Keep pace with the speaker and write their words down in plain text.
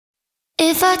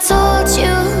If I told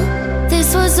you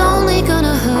this was only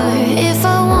gonna hurt, if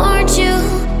I warned you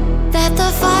that the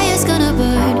fire's gonna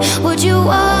burn, would you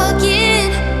walk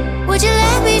in? Would you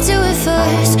let me do it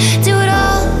first? Do it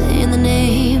all in the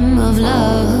name of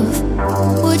love.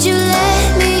 Would you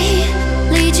let me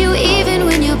lead you even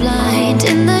when you're blind?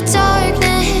 In the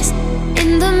darkness,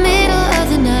 in the middle of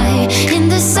the night, in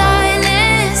the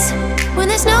silence, when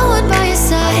there's no one by your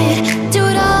side. Do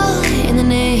it all in the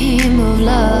name of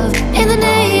love. In the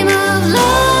name of love.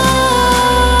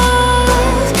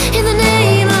 In the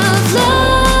name of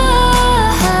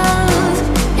love.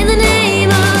 In the name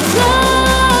of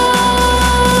love.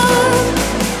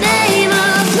 Name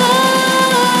of love.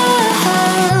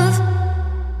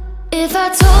 If I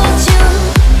told you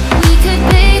we could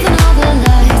bathe in all the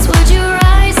lights, would you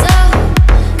rise up?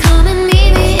 Come and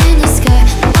meet me in the sky.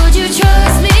 Would you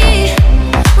trust me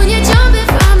when you're jumping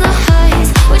from the heights?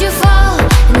 Would you fall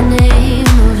in the name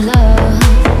of love?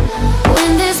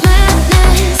 When there's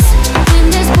madness, when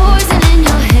there's poison in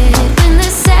your head, when the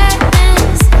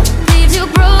sadness leaves you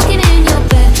broken in your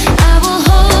bed, I will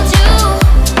hold you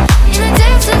in the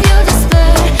depths of your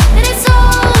despair. And it's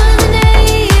all in the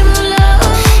name of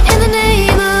love. In the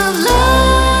name of love.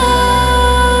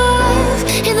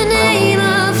 In the name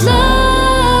of love.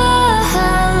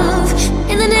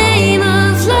 In the name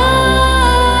of love.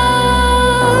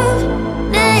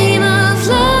 Name of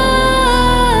love.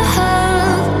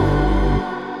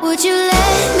 Would you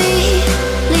let me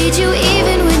lead you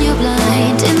even when you're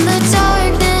blind? In the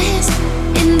darkness,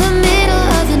 in the middle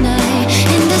of the night,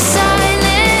 in the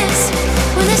silence,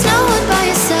 when there's no one by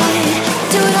your side.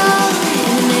 Do it all in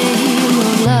the name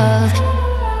of love.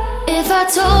 If I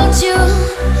told you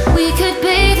we could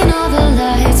bathe in all the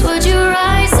lights, would you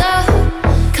rise up?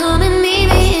 Come and meet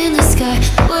me in the sky.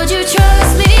 Would you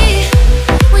trust me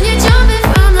when you're jumping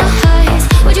from the heights?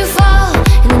 Would you fall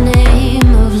in the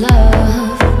name of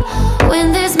love?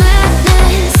 When there's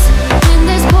madness, when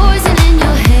there's poison in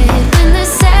your head, when the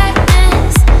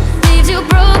sadness leaves you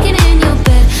broken in your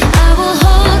bed, I will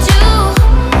hold you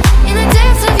in the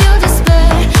depths of your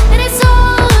despair. And it's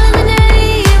all in the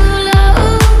name of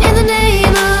love. In the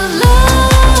name of love.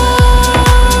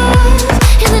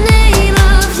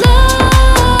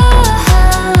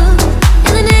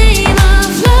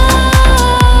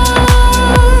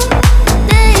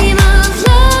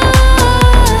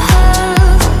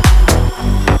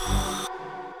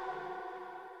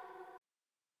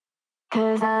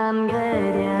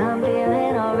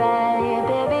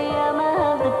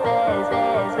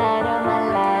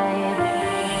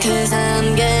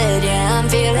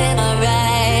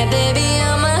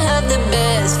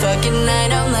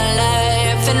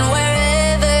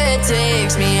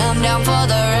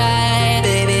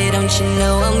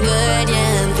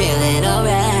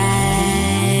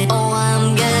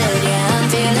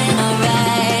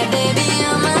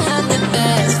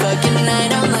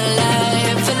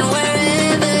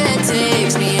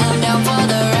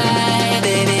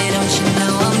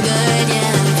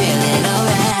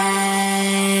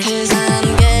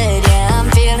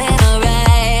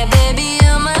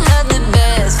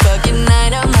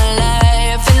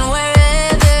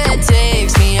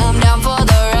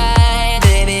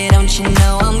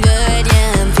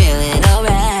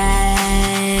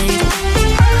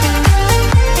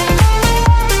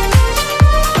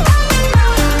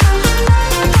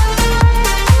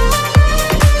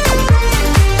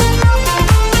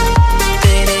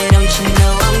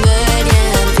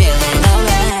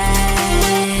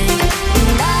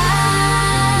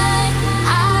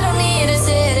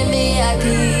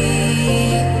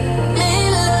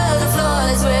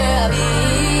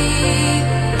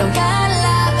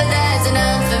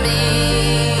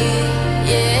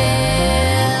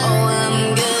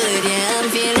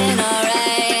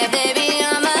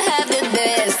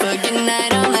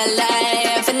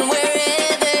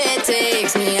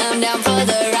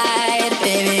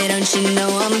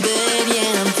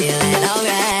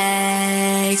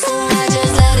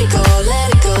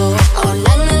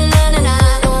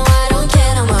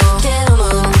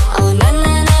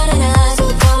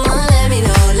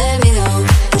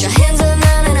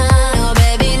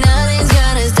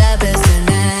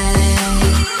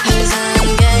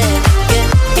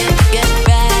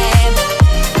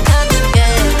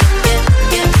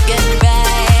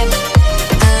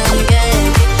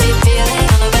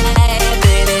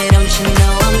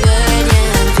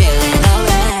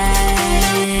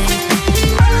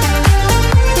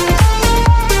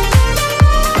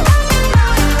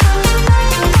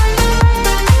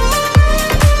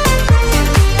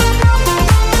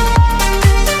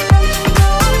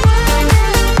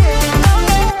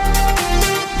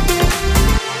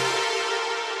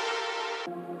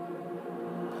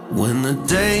 When the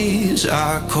days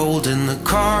are cold and the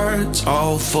cards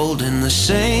all fold and the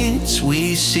saints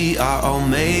we see are all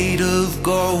made of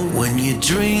gold. When your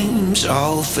dreams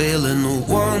all fail and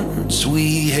the ones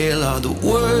we hail are the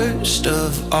worst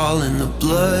of all and the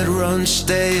blood runs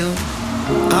stale.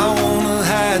 I wanna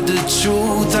hide the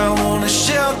truth, I wanna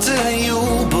shelter you,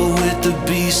 but with the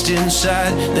beast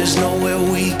inside, there's nowhere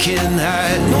we can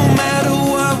hide. No matter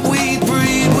what we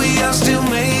breed, we are still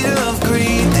made of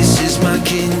greed. This is my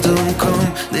kingdom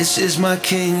come, this is my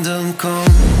kingdom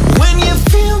come. When you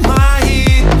feel my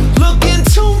heat, look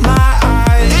into my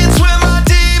eyes. It's where my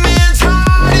demons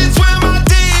hide, it's where my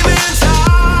demons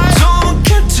hide. Don't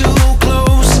get too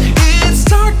close, it's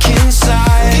dark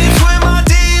inside. It's where my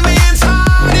demons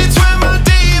hide, it's where my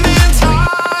demons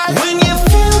hide. When you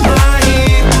feel my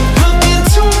heat, look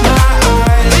into my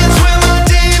eyes. It's where my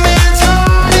demons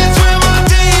hide, it's where my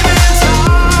demons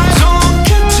hide. Don't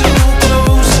get too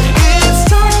close, it's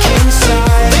dark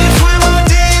inside. It's where my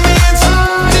demons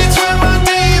hide, it's where my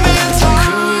demons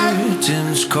hide.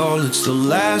 Curtains call, it's the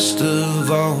last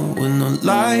of all. When the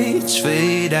lights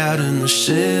fade out and the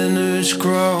sinners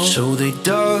crawl, so they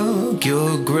dug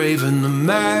your grave and the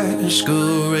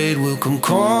masquerade will come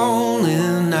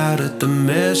crawling out at the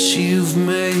mess you've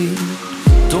made.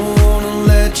 Don't wanna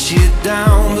let you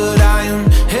down, but I am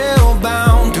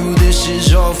hellbound. Through this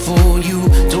is all for you,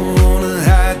 don't wanna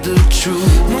hide the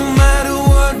truth. No matter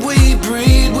what we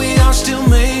breed, we are still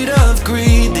made of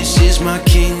greed. This is my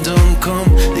kingdom come,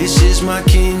 this is my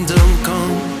kingdom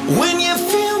come. When you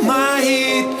feel my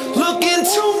heat, look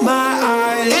into my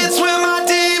eyes. It's where my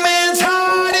demons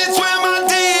hide, it's where my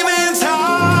demons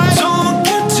hide. Don't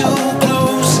get too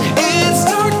close, it's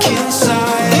dark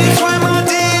inside. It's where my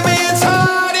demons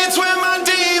hide, it's where my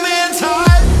demons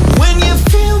hide. When you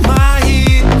feel my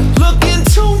heat, look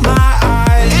into my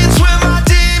eyes. It's where my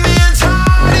demons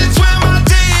hide, it's where my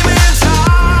demons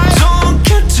hide. Don't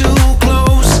get too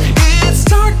close, it's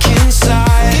dark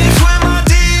inside. It's where my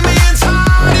demons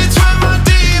hide, it's where my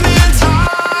demons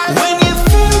hide. When you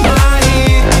feel my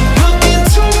heat, look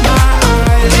into my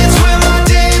eyes. It's where my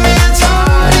demons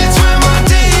hide, it's where my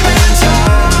demons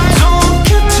hide. Don't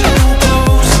get too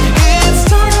close, it's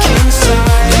dark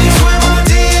inside. It's where my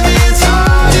demons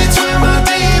hide, it's where my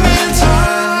demons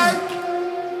hide.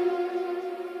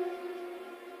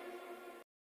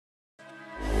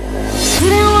 You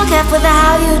didn't walk up with a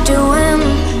how you doing.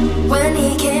 When he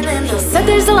came in, he said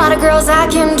there's a lot of girls I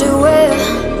can do it,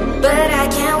 but I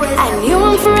can't wait. I knew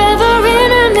him forever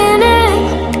in a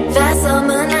minute. That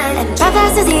summer night, and right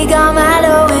fast as he got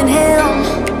Milo in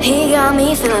him, he got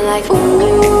me feeling like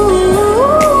ooh.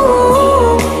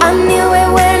 I knew it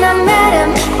when I met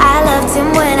him. I loved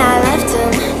him when I left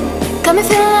him. Got me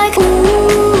feeling like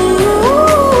ooh.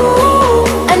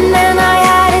 And then I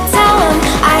had to tell him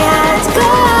I had to go.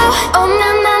 Oh na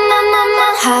na na na na.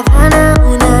 Havana,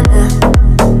 ooh na na.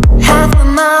 Half of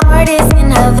my heart is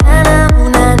in Havana, ooh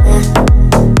na na.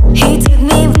 He took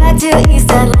me back to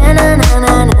East Atlanta, na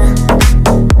na na.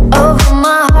 Oh,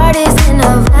 my heart is in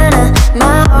Havana,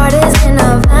 my heart is in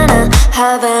Havana,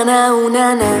 Havana, ooh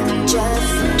na na.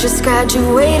 Just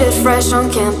graduated fresh on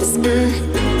campus,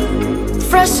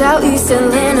 fresh out East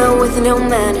Atlanta with no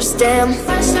manners, damn.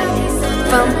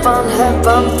 Bump on her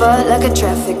bumper like a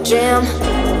traffic jam.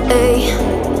 Ayy,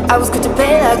 I was good to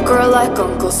pay that girl like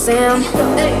Uncle Sam.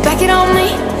 Back it on me,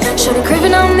 shawty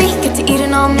craving on me, get to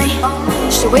eating on me.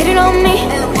 She waited on me,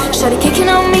 shawty kicking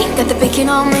on me, got the bacon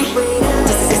on me.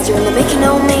 Just a sister in the making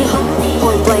on me.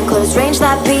 Point blank, close range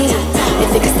that beat.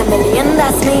 If it costs $1 million,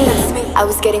 that's me. I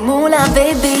was getting moolah,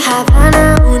 baby.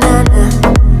 Havana, ooh na na.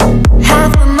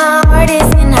 Half of my heart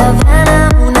is in Havana,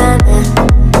 ooh na na.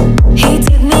 He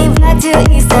took me back to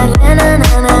East Atlanta,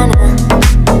 na na na.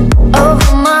 Oh,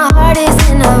 my heart is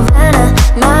in Havana,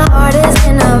 my heart is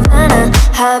in Havana,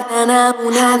 Havana,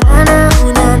 ooh na na,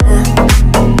 ooh na na.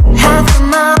 Half of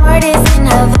my heart is in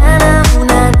Havana, ooh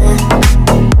na na.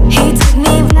 He took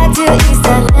me back to East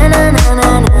Atlanta, na na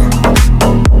na.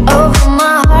 Oh,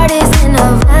 my heart is in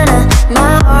Havana,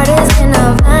 my heart is in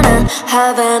Havana,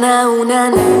 Havana, ooh na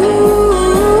na.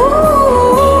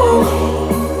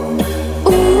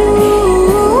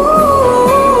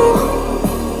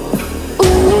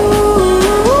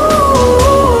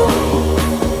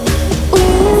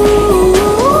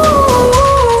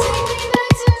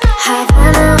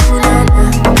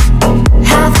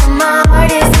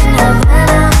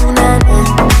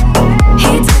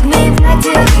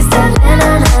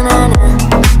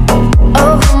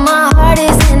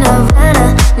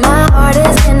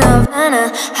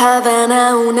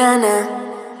 Havana, ooh na na.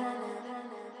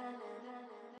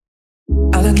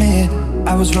 I'll admit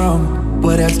I was wrong.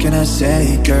 What else can I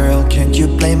say, girl? Can't you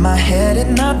blame my head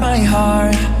and not my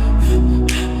heart?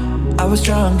 I was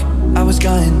drunk, I was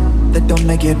gone, that don't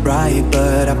make it right,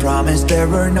 but I promise there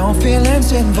were no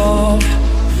feelings involved.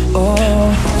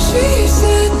 Oh, she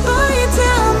said, boy,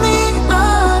 tell me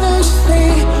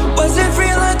honestly, was it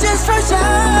real or just for show?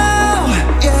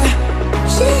 Yeah,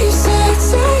 she said,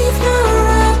 save your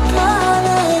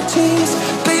apologies,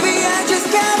 baby, I just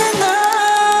gotta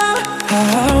know.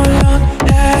 How long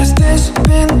has this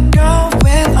been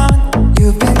going on?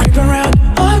 You've been creeping around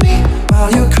on me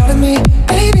while you're calling me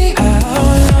baby. How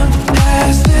long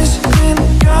has this been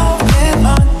going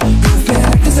on? You've been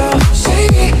acting so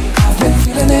shady, I've been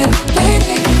feeling it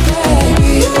lately,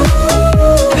 baby.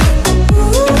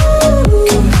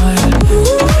 Come on,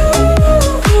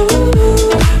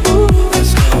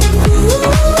 let's go.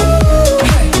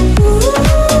 Hey,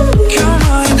 come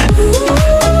on.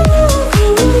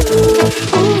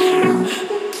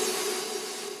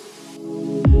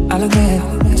 I'll admit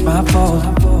it's my fault,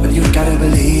 but you gotta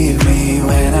believe me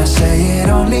when I say it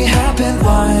only happened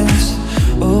once.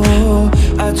 Oh,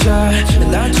 I try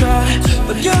and I try,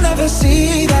 but you'll never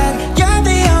see that you're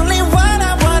the only one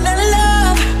I wanna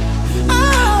love.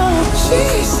 Oh,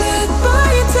 she said,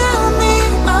 boy, tell me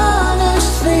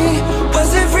honestly,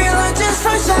 was it real or just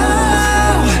for show?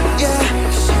 Yeah,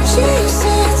 she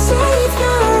said, save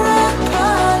your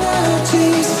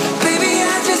apologies, baby,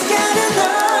 I just gotta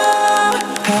know.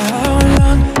 How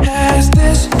long has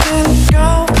this been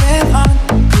going on?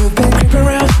 You've been creeping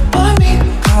around on me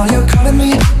while you're calling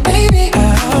me baby.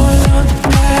 How long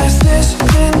has this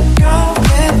been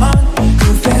going on?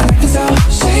 You've been acting so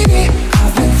shady,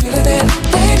 I've been feeling it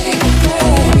lately,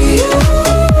 baby.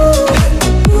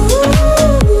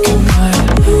 Come on.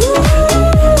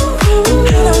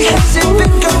 How long has it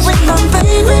been going on,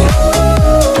 baby?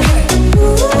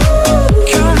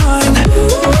 Come on.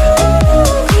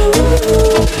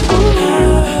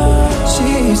 She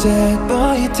said,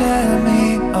 boy, tell me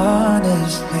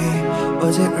honestly,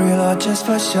 was it real or just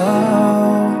for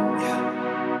show?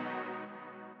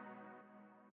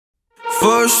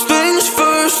 First things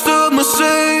first, I'ma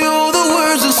say all the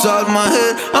words inside my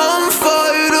head. I'm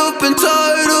fired up and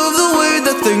tired of the way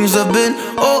that things have been.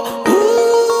 Oh,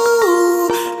 ooh,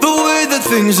 the way that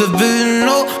things have been.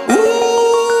 Oh, ooh.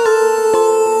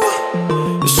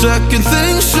 Second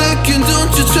thing second,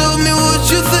 don't you tell me what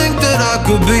you think that I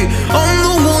could be. I'm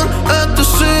the one at the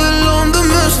sail, I'm the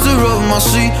master of my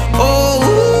sea. Oh,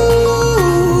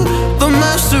 ooh, the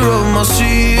master of my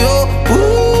sea. Oh,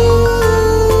 ooh.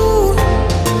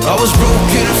 I was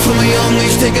broken from a young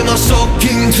age, taking my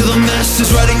soaking to the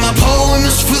masses, writing my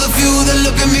poems for the few that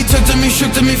look at me, touching me,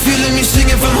 shook to me, feeling me,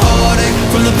 singing from heartache,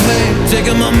 from the pain,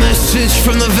 taking my message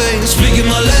from the veins, speaking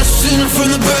my lesson from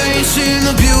the brain, seeing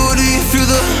the beauty through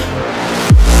the.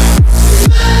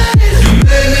 You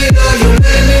made me know, you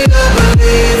made me a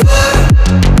believer,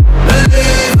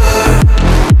 believer.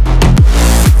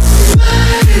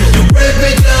 You break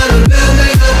me down and build me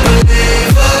a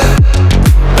believer,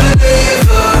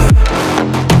 believer.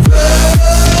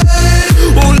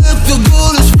 Oh, let the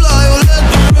bullets fly, oh, let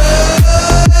them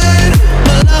rain.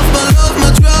 My life, my love, my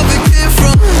drive, it came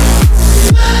from.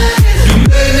 You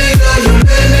made me know, you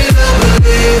made me a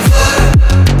believer,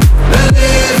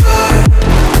 believer.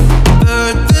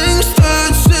 Third things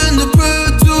third, send a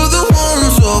prayer to the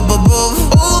ones up above.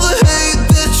 All the hate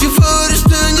that you've heard is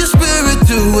turn your spirit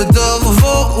to a dove.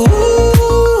 Oh,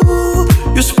 ooh,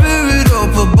 your spirit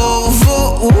up above.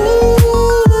 Oh, ooh.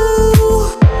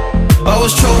 I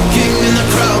was choking in the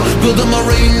crowd, building my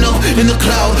rain up in the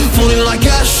cloud, falling like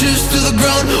ashes to the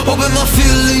ground, hoping my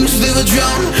feelings they would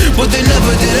drown, but they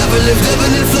never did, ever lived,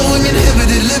 ebbing and flowing,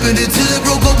 inhibited, limited, till it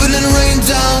broke open and rained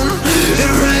down. It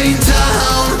rained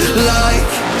down like.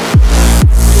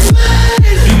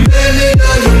 You made me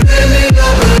know, you made me a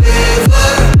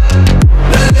believer,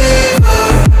 believer.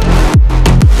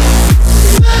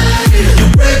 You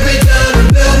break me down and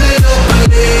build me a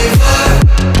believer,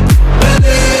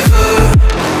 believer.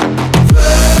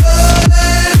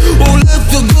 Oh, let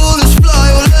the bullets fly,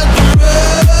 oh, let them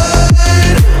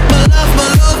rain. My life, my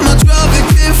love, my drive, it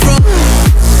came from.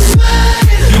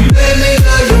 You made me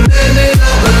know, you made me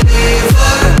a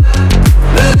believer,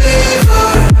 believer.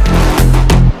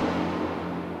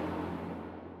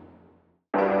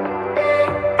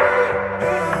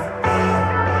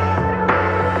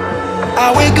 I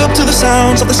wake up to the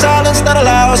sounds of the silence that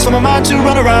allows for my mind to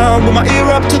run around with my ear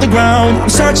up to the ground. I'm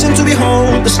searching to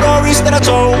behold the stories that I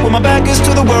told when my back is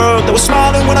to the world that was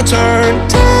smiling when I turned.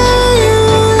 Tell you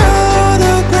you're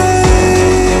the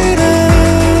greatest,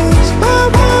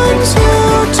 but once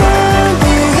you turn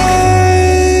the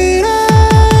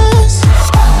haters.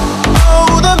 Oh,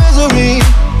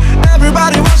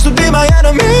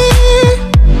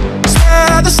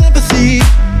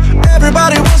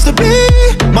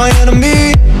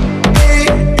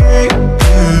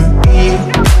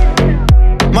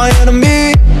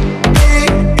 enemy.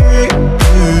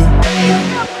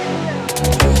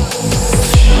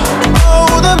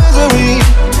 Oh, the misery.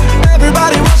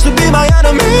 Everybody wants to be my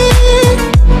enemy.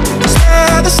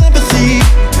 Spare the sympathy.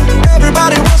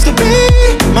 Everybody wants to be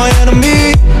my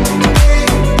enemy.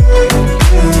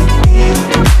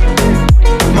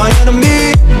 My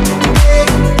enemy.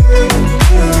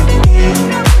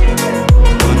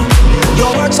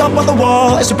 Your words up on the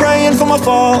wall as you're praying for my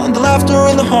fall, and the laughter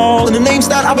in the hall, and the names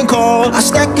that I've been called. I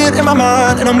stack it in my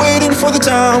mind, and I'm waiting for the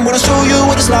time when I show you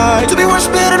what it's like to be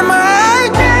worshipped in my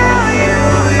mind.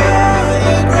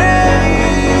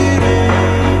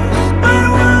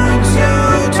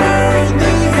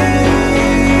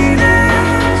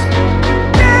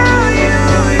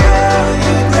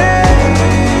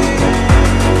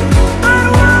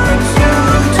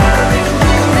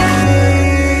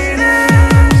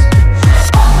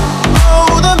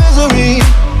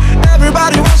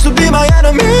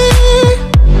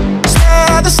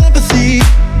 Spare the sympathy.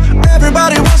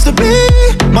 Everybody wants to be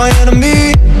my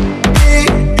enemy.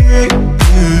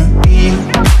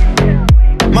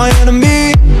 My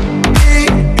enemy.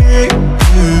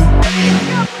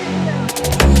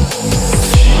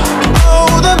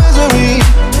 Oh, the misery.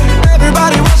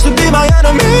 Everybody wants to be my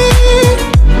enemy.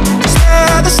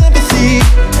 Spare the sympathy.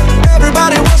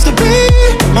 Everybody wants to be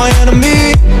my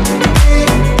enemy.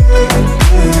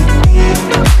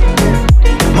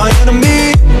 My enemy.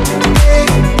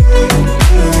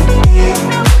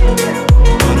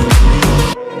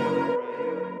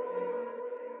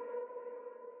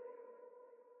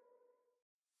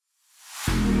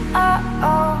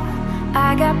 Uh-oh,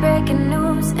 I got breaking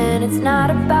news and it's not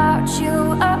about you.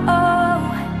 Uh-oh,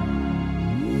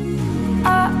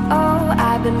 uh-oh,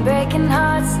 I've been breaking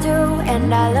hearts too,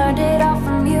 and I learned it all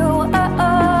from you.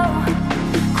 Uh-oh,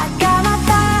 I got my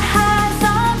thigh highs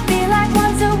on, feel like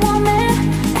Wonder Woman.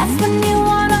 That's when you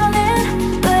want all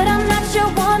in, but I'm not your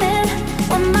woman.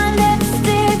 When my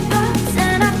lipstick pops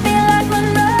and I feel like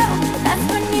Monroe, that's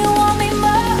when you want me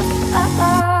more.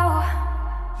 Uh-oh,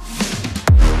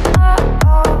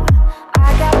 uh-oh, I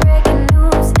got breaking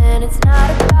news and it's not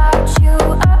about you.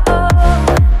 Uh-oh,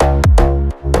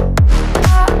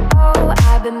 uh-oh,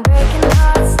 I've been breaking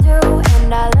hearts too,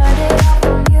 and I learned it all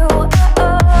from you.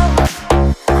 Uh-oh,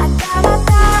 I got my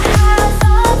thigh highs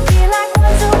on, feel like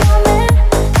Wonder Woman.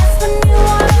 That's when you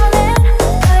want all in,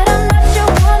 but I'm not your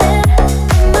woman.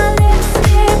 When my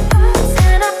lipstick pops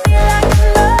and I feel like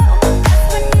Monroe, that's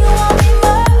when you want me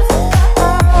most.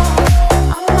 Uh-oh,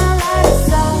 I'm not like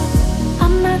soft,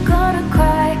 I'm not gonna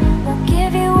cry. Won't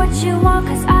give you what you want,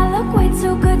 cause I look way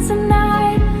too good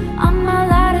tonight. I'm not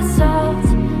light of salt,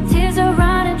 tears are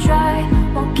running dry.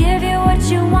 Won't give you what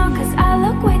you want, cause I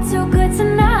look way too good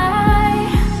tonight.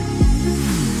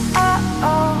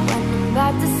 Uh-oh, when I'm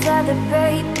about to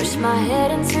celebrate, push my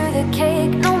head into the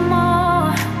cake no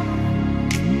more.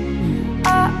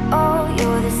 Uh-oh,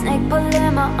 you're the snake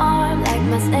pulling my arm, like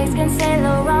my snakes can say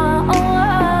Laurent. Oh,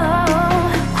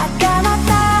 I got my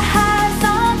thigh highs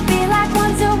on, feel like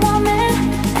Wonder Woman.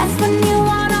 That's when you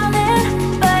want all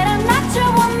in, but I'm not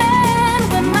your woman.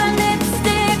 When my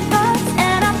lipstick pops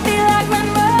and I feel like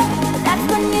Monroe, that's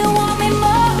when you want me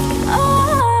more.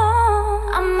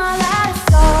 Oh, I'm all out of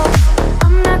soul,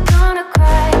 I'm not gonna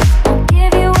cry. Won't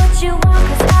give you what you want,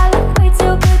 cause I look way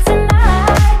too good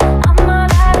tonight. I'm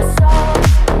all out of soul,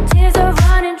 tears are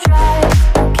running dry.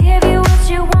 Won't give you what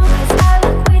you want, cause I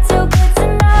look way too good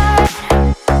tonight.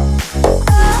 Oh,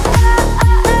 oh,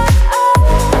 oh, oh, oh.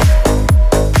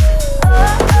 Oh,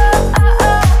 oh, oh,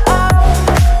 oh, oh.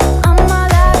 I'm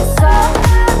all out of soul.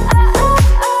 Oh, oh,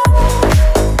 oh, oh.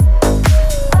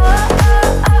 Oh,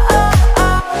 oh, oh, oh,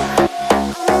 oh.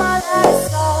 I'm all out of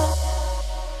soul.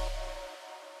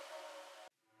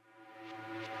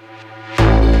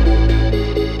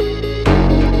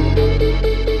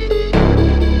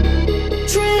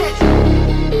 Trick,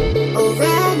 a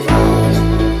red one,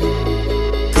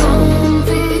 come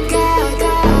big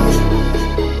gaga.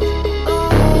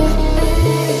 Oh,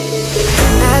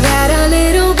 I've had a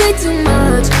little bit too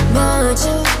much.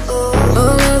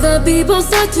 All of the people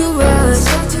start to rush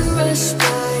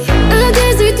by. A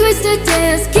dizzy twisted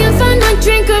dance, can't find my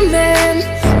drink or man.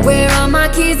 Where are my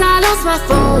keys? I lost my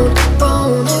phone.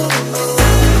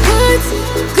 What's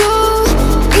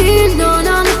going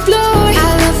on the floor? I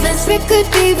love this record,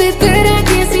 baby, but I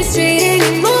can't see straight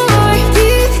anymore.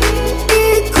 Keep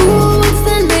it cool, what's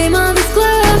the name of this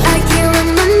club? I can't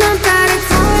remember, but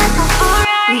it's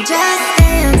alright. Just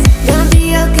dance, gonna be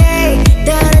okay.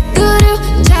 Da-da-do-do,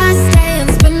 just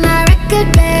dance, spin my record,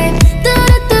 babe.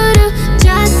 Da-da-do-do,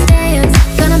 just dance,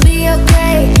 gonna be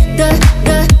okay.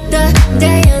 Da-da-da,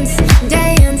 dance,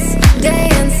 dance,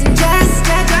 dance,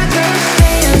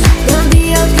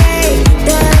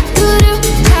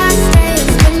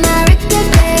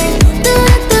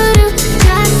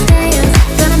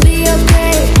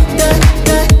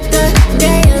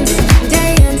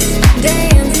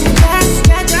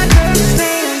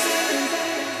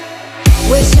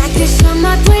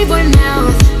 playboy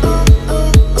mouth.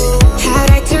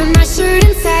 How'd I turn my shirt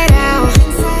inside out?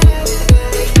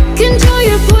 Control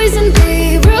your poison,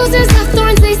 babe. Roses have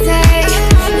thorns, they say.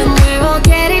 And we're all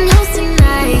getting hoes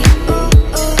tonight.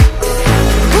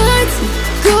 What's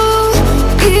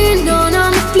going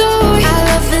on the floor? I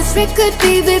love this record,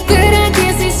 baby, but I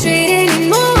can't see straight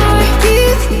anymore.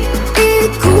 Keep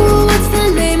it cool, what's the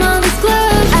name of this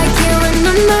club? I can't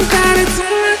remember, but it's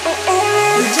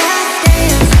just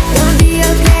dance, gonna be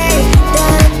okay.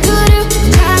 Da-da-do-do,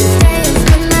 just dance,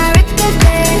 when my record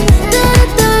plays.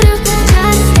 Da-da-do-do,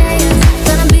 just dance,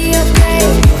 gonna be okay.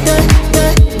 Dance,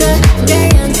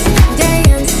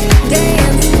 dance,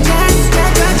 dance, just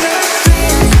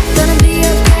dance, gonna be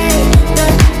okay.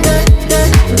 Dance,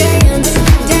 dance,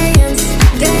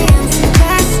 dance,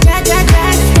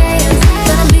 just dance,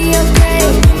 gonna be okay.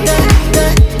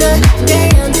 Dance,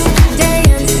 dance,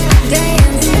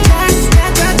 dance, just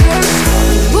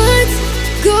what's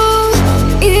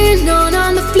going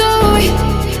on the floor?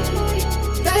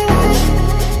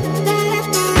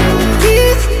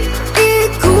 Keep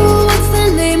it cool, what's the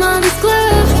name of this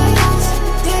club?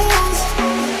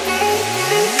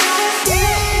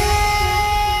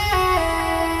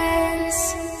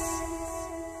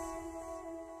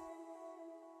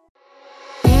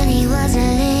 Annie was a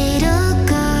little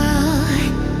girl,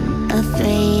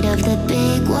 afraid of the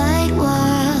big white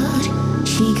world.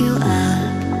 She grew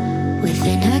up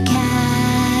within her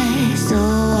castle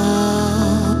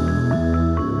wall.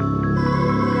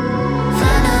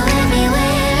 Follow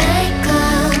everywhere I go,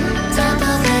 top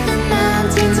over the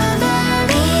mountains or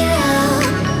valley low.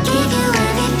 Give you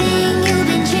everything you've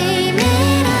been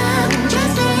dreaming of.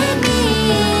 Just let me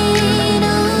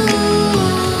know.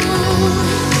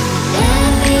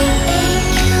 Everything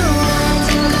you want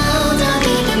to know. Don't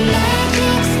be the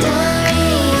magic story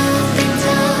you've been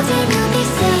told, and you'll be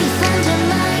safe under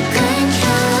my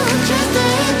control. Just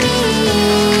let me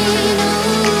know.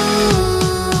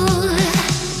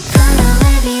 Follow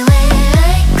everywhere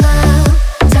I go,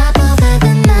 top over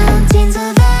the mountains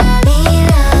or valley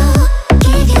low.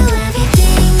 Give you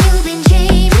everything you've been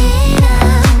dreaming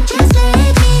of. Just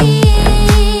let me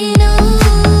know.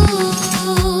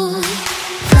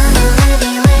 Follow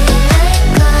everywhere I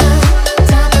go,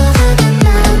 top over the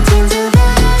mountains or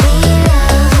valley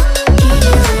low. Give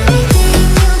you everything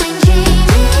you've been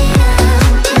dreaming of.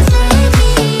 Just let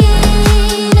me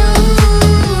know.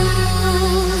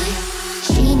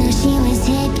 She knew she was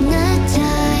hypnotized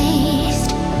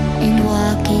and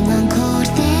walking on cold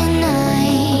thin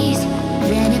ice.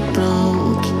 Then it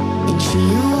broke and she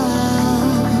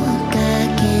awoke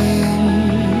again.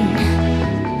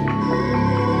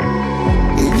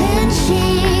 Then she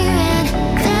ran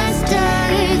faster,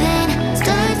 then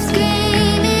started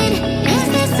screaming. Is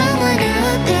there someone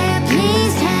out there?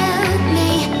 Please help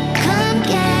me. Come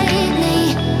get me.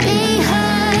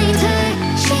 Behind her,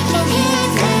 she can hear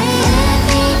say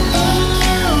everything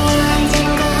you want to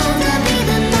know. Don't be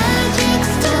the magic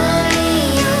story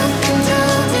you've been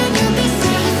told, and you'll be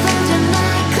safe under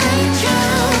my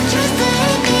control. Just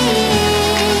let me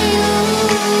know.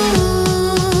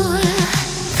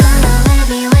 Follow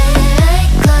everywhere I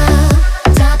go,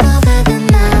 top over the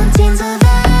mountains or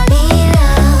valley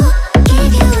low.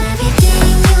 Give you everything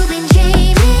you've been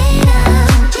dreaming of.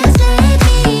 Just let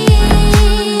me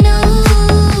know.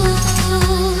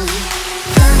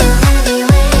 Follow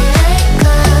everywhere I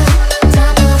go,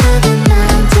 top over the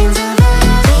mountains or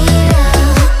valley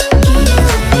low. Give you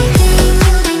everything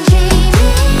you've been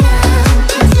dreaming of.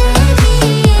 Just let me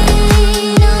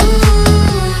know.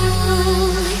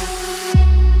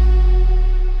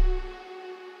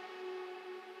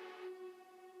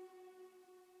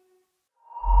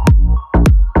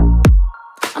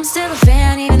 I'm still a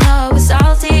fan even though it was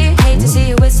salty. Hate to see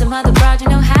you with some other broad, you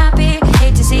know, happy.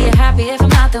 Hate to see you happy if I'm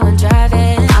not the one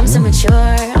driving. I'm so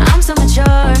mature, I'm so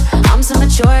mature, I'm so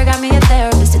mature. Got me a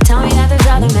therapist to tell me that there's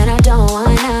other men I don't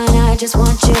want, and I just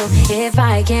want you. If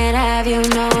I can't have you,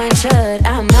 no one should.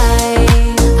 I might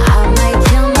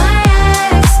kill my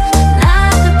ex.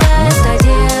 Not the best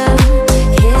idea.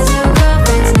 Here's your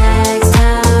girlfriend's next.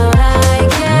 How'd I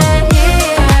get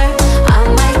here? I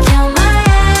might kill my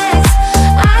ex.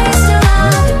 I still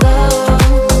want to go.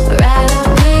 Rather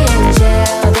be in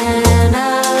jail than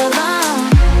alone.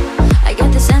 I get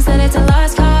the sense that it's a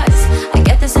lost cause. I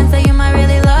get the sense that you might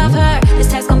really love her. This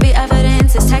text gon' be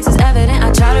evidence. This text is evident.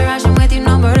 I try to rush in with you,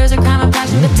 no murders or crime of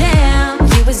passion, but damn,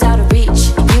 you was out of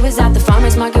reach. You was at the farmer's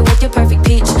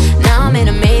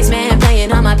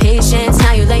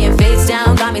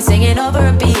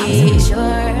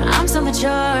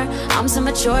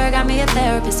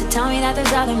that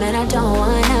there's other men I don't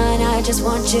want none. I just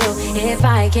want you. If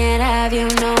I can't have you,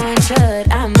 no one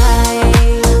should. I might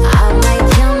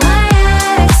kill my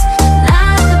ex.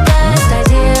 Not the best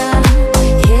idea.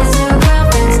 His new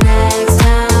girlfriend's next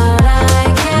out, I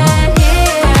can't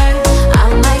hear. I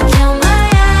might kill my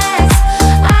ex.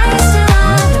 I still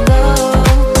love him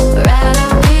though. Rather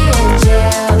be in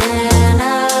jail than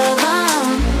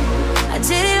alone. I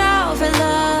did it all for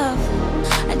love.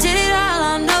 I did it all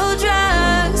on no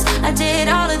drugs. I did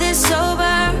all of this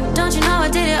sober. Don't you know I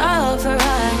did it all for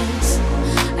us?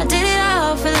 I did it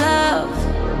all for love.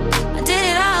 I did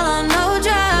it all on no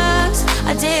drugs.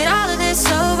 I did all of this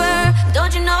sober.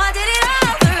 Don't you know I did it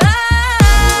all for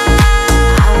us?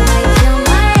 I might kill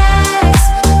my ex.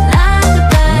 Not the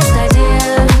best idea.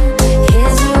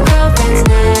 His new girlfriend's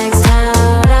next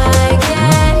out, I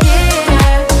can't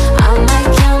hear. I might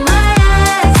kill my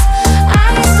ex.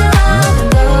 I still love him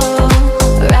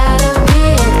though. Rather be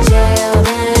in jail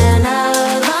than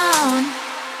alone.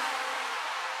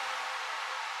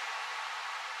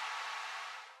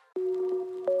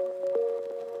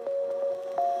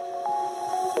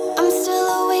 I'm still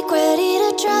awake, ready to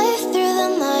drive through the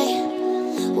night.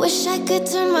 Wish I could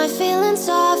turn my feelings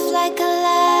off like a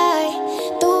lie.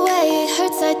 The way it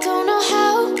hurts, I don't know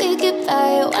how we get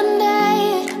by. One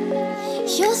day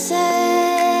you'll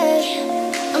say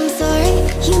I'm sorry,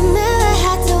 you never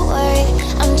had to worry.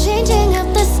 I'm changing up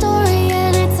the story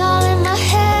and it's all in my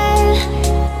head.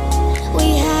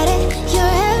 We had it,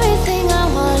 you're everything I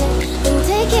wanted. Been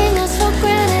taking us for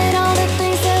granted, all the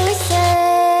things that we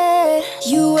said.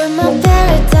 You were my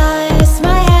paradise,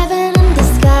 my heaven in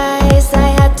disguise. I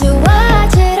had to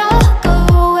watch it all go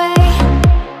away.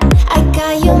 I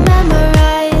got you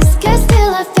memorized, guess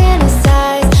still I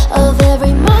fantasize of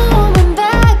every moment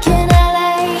back in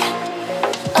LA.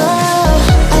 Oh,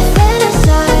 I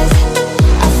fantasize,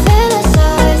 I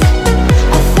fantasize,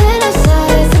 I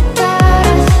fantasize about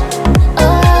us.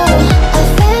 Oh, I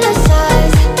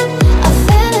fantasize, I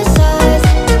fantasize,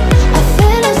 I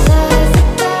fantasize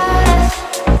about us.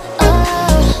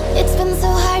 Oh, it's been so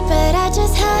hard, but I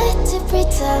just had to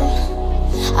pretend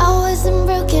I wasn't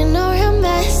broken or a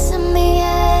mess in the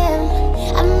end.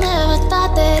 I never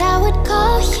thought that I would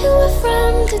call you a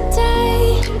friend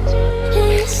today.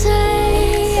 And you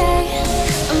say,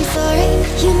 I'm sorry,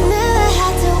 you never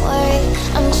had to worry.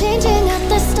 I'm changing up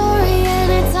the story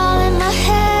and it's all in my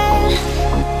head.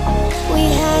 We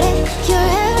had it,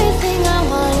 you're everything I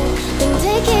wanted. Been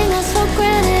taking us for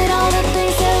granted, all the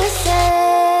things that we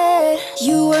said.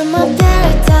 You were my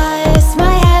paradise,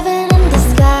 my heaven in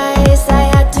disguise. I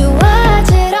had to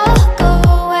watch it all go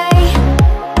away.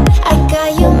 I got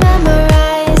you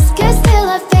memorized, guess still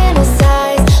I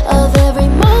fantasize of every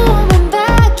moment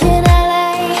back in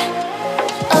LA.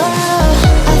 Oh,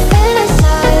 I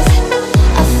fantasize,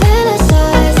 I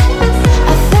fantasize,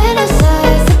 I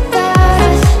fantasize about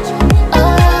us.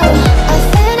 Oh, I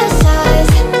fantasize,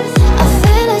 I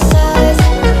fantasize,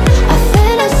 I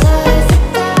fantasize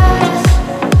about us.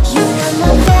 You were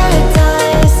my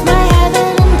paradise, my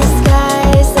heaven in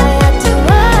disguise. I had to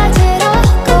watch it all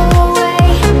go away.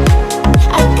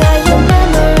 I got you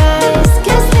memorized,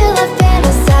 guess still I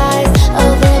fantasize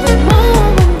of every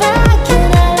moment back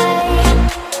in LA.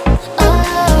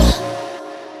 Oh,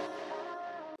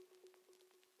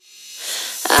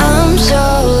 I'm so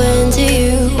into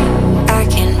you, I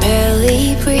can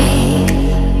barely breathe.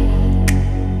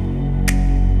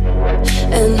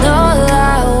 And all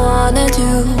I wanna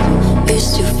do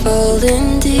is to fall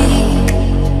in deep.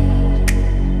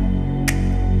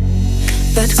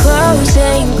 But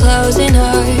closing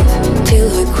hard till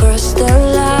I cross the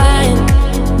line.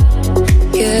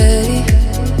 Yeah.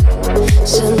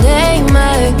 So name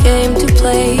my game to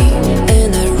play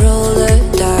and I roll the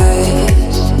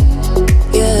dice.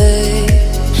 Yeah.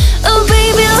 Oh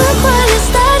baby, look what you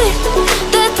started.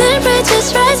 The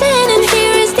temperature's rising and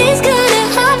here is this gonna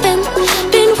happen.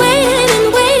 Been waiting and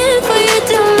waiting for you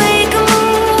to make a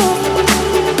move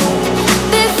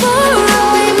before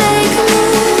I make a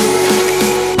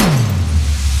move.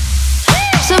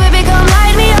 So baby, come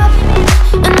light me up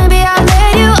and maybe I'll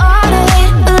let you on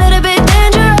it. A little bit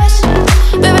dangerous,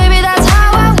 but baby, that's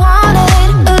how I want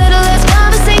it. A little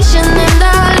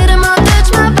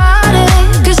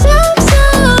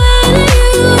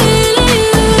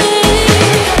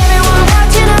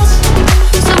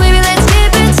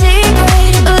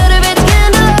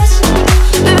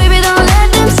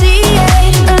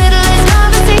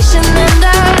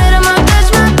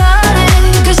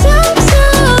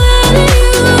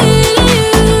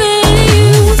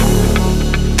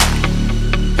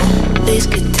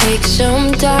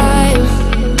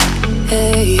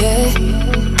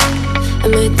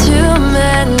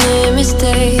many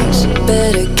mistakes.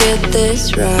 Better get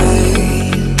this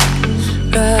right,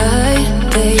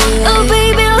 baby. Oh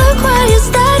baby, look what you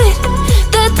started.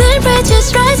 The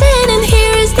temperature's rising and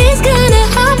here is this gonna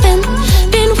happen.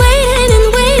 Been waiting and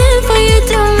waiting for you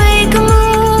to make a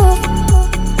move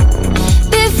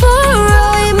before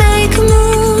I make a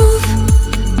move.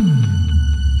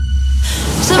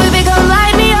 So baby, come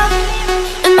light me up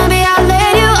and maybe I'll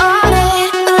let you on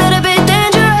it. A little bit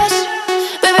dangerous,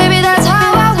 but baby that's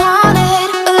how I want it.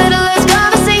 A little less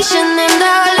conversation and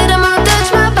a little more touch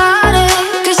my body.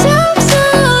 Cause I'm so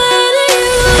into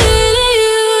you.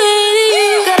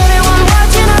 Got everyone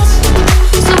watching us,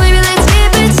 so baby let's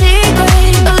keep it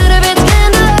secret. A little bit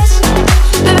scandalous,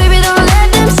 but baby don't let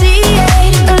them see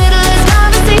it. A little less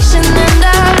conversation and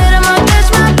a little more touch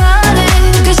my body.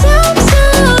 Cause I'm so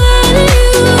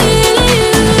into you.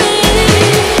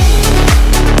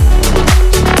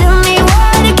 Tell me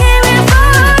what you came here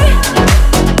for,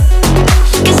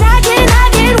 cause I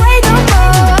can't wait no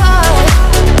more.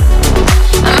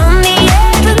 I'm on the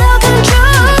edge with no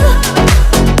control,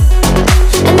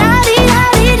 and I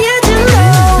need you to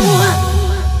know.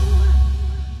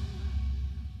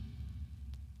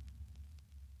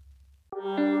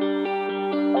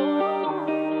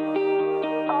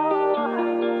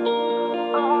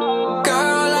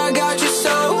 Girl, I got you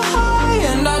so high,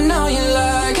 and I know you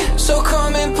like. So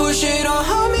come and push it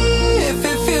on me if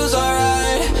it feels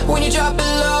alright. When you drop it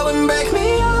low and break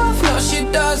me off, no, she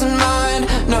doesn't mind.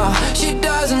 No, she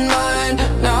doesn't mind.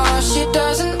 No, she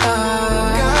doesn't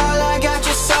mind. Girl, I got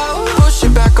you so. Push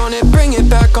it back on it, bring it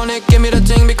back on it. Give me the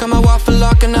thing, become a waffle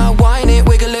lock, and I whine it.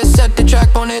 Wiggle it, set the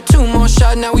track on it. 2 more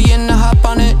shots, now we in the hop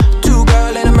on it. 2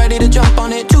 girl, and I'm ready to jump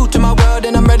on it. 2 to my world,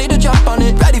 and I'm ready to jump on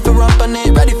it. Ready for rump on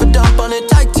it, ready for dump on it.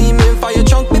 Tag team in, fire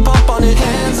trunk, we pump on it.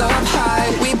 Hands up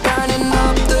high, we burning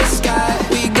up the sky.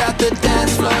 We got the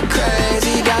dance floor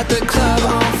crazy, got the club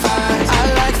on fire.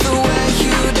 I like the way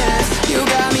you dance, you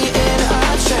got me in a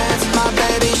trance. My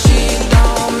baby, she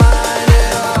don't mind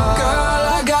at all. Girl,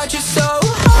 I got you so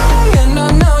high, and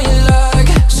I know you like.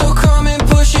 So come and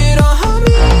push it on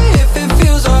me if it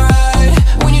feels alright.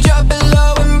 When you drop it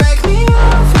low and break me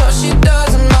off, no, she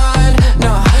doesn't mind.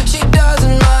 No, she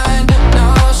doesn't mind. No,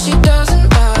 she doesn't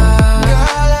mind.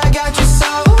 Girl, I got you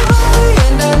so high,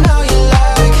 and I know you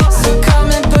like. So come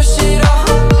and push it on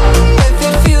me if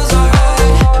it feels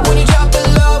alright. When you drop it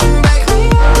low and break me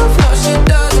off, no, she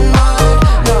doesn't mind.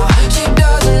 No, she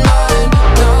doesn't mind.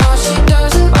 No, she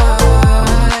doesn't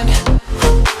mind.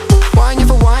 Wine you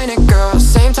for wine it, girl.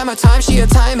 Same time of time, she a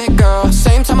time it, girl.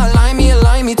 Same time align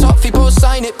me, top people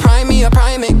sign it. Prime me, I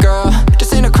prime it, girl.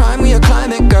 This ain't a crime, we a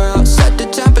climate, girl. Set the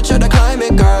temperature, the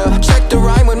climate, girl. Check the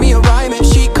rhyme when me a rhyme it.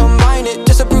 She combine it,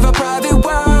 disapprove a private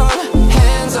world.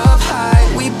 Hands up high,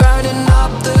 we burning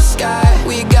up the sky.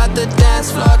 We got the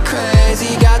dance floor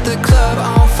crazy, got the club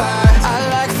on fire. I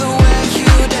like the way you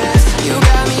dance, you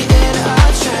got me in a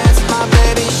trance. My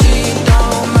baby, she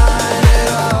don't mind at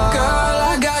all. Girl,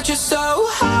 I got you so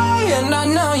high, and I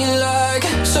know you like.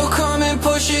 So come and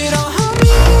push it on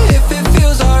me if it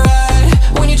feels alright.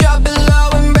 When you drop it low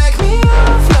and break me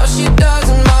off, no, she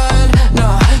doesn't mind.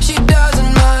 No, she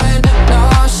doesn't mind. No,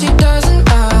 she doesn't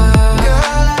mind.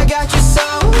 Girl, I got you so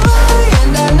high,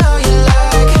 and I know you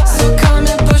like. So come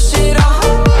and push it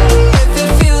on me if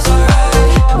it feels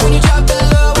alright. When you drop it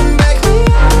low and break me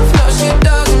off, no, she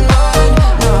doesn't mind.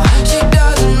 No, she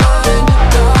doesn't mind.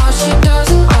 No, she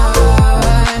doesn't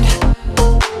mind.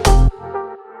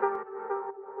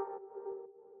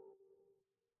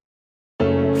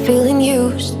 Feeling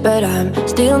used, but I'm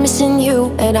still missing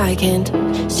you, and I can't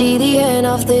see the end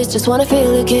of this. Just wanna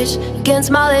feel a kiss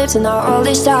against my lips, and now all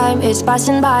this time is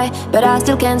passing by, but I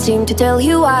still can't seem to tell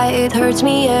you why. It hurts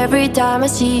me every time I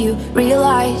see you,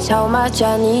 realize how much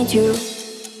I need you.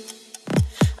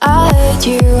 I hate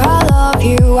you, I love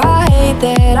you, I hate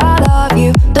that I love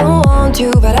you. Don't want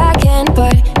to, but I can't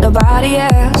put nobody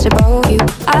else above you.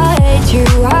 I hate you,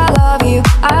 I love you,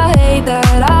 I hate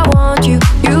that I want you.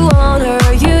 You want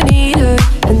her, you need her,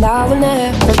 and I will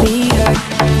never be her.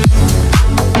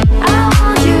 I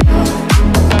want you,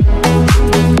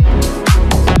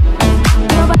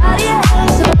 nobody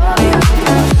else above you.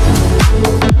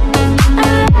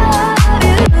 I love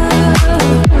you.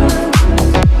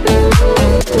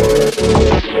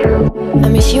 I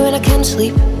miss you when I can't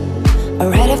sleep, or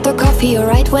right after coffee, or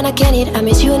right when I can eat. I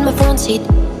miss you in my front seat.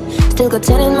 Still got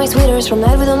 10 in my sweaters from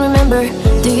night we don't remember.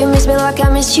 Do you miss me like I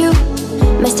miss you?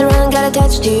 Messed around, got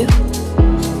attached to you.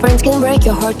 Friends can break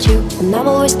your heart too, and I'm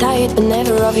always tired but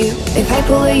never of you. If I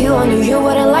pull a you on you, you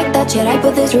wouldn't like that shit. I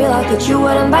put this real out but you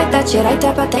wouldn't like that shit. I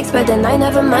type a text but then I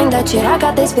never mind that shit. I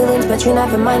got these feelings but you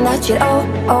never mind that shit. Oh,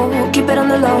 oh, keep it on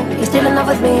the low. You're still in love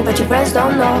with me but your friends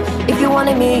don't know. If you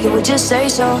wanted me, you would just say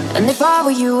so. And if I were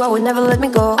you, I would never let me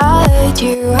go. I hate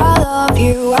you, I love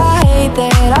you, I hate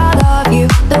that I love you.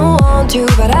 Don't want to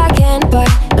but I can't, but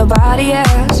nobody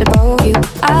else above you.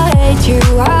 I hate you,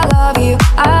 I love you,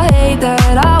 I hate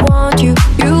that I want you.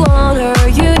 You want her,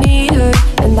 you need her,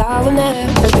 and I will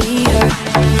never be her.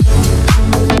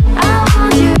 I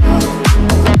want you.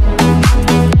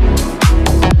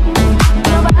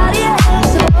 Nobody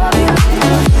else above you.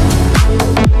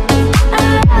 I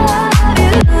love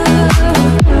you.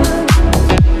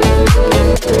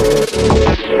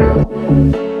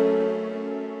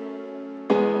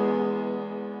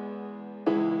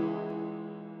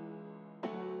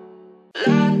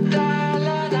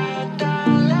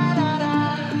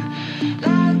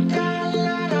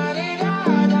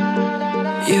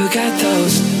 You got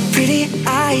those pretty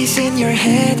eyes in your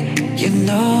head, you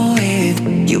know it.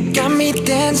 You got me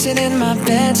dancing in my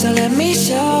bed, so let me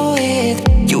show it.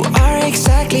 You are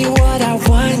exactly what I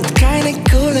want, kinda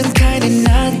cool and kinda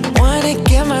not. Wanna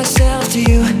give myself to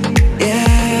you,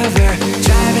 yeah. We're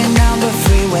driving down the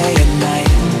freeway at night.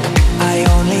 I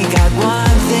only got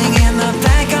one thing in the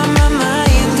back of my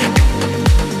mind.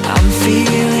 I'm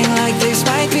feeling like this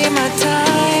might be my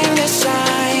time to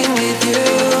shine with you.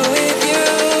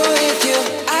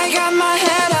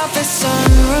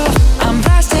 Sunroof, I'm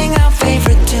blasting out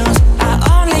favorite tunes. I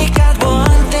only got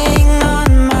one thing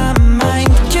on my mind.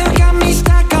 You got me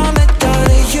stuck on the thought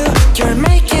of you. You're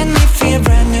making me feel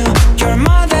brand new. You're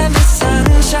more than the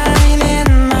sunshine in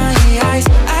my eyes.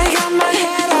 I got my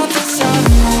head off the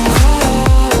sunroof.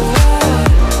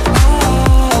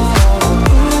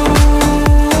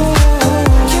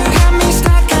 You got me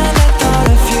stuck on the thought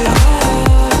of you.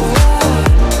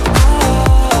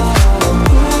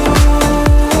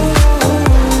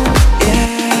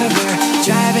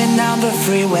 Driving down the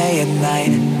freeway at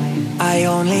night. I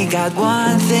only got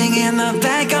one thing in the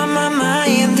back of my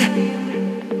mind.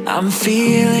 I'm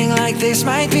feeling like this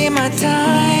might be my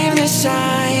time to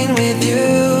shine with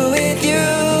you, with you,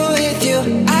 with you.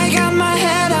 I got my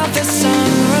head off the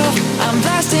sunroof. I'm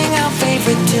blasting out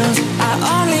favorite tunes. I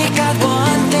only got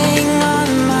one thing on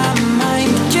my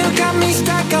mind. You got me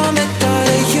stuck on the thought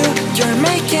of you. You're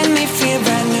making me feel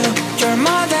brand new. You're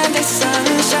more than the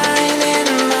sunshine in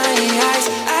my eyes.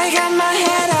 I got my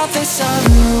head off the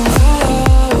sunroof.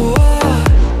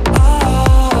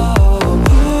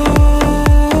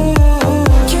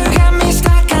 You got me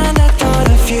stuck on the thought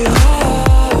of you.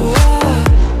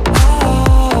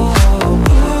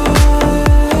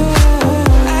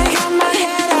 I got my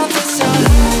head off the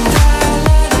sunroof.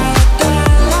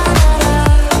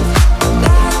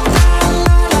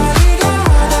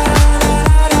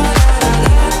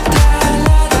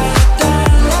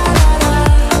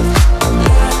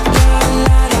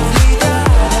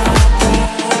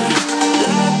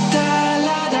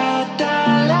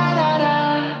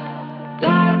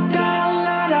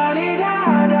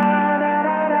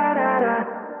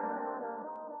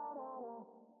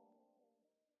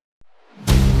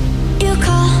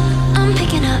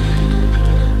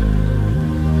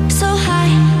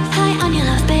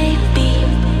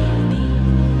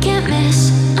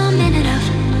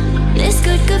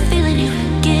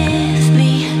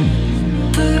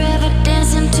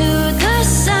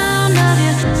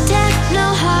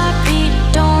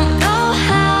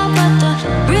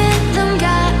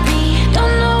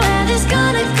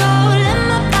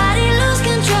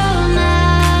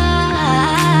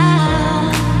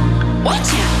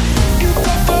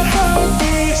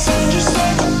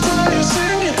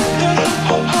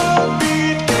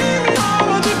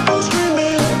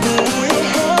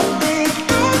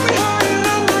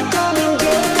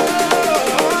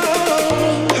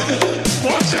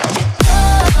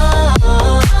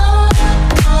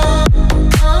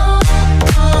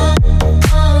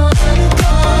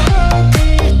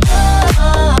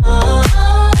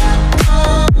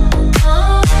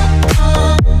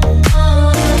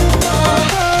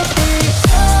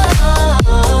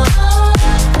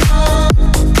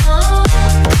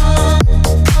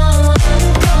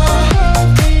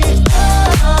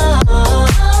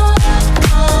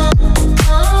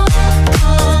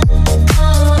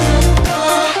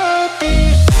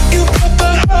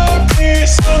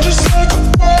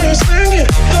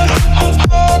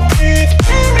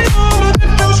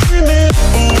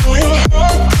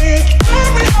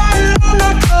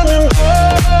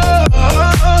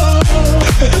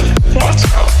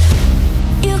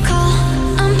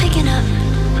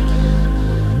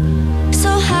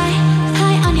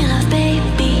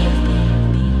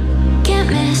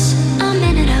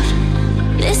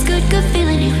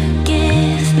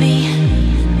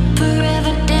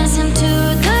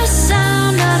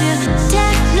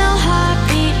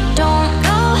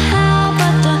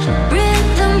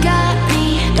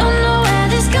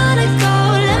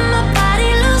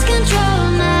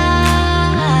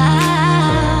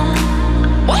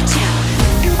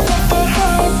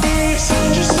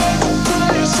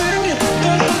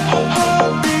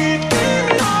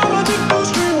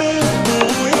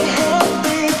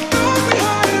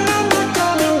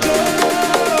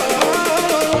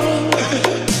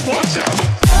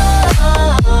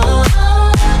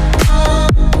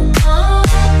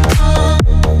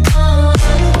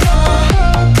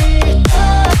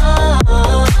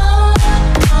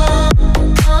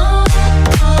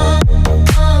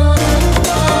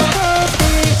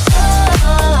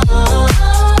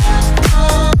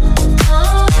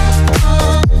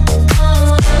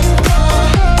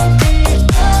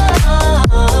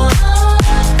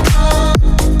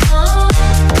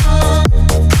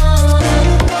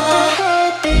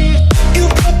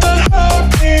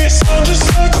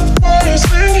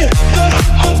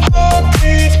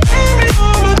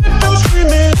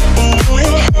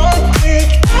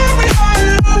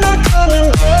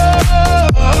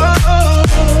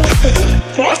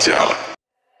 appartient.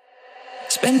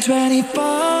 Spend 24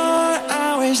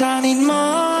 hours, I need more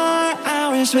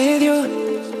hours with you.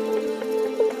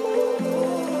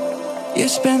 You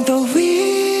spent the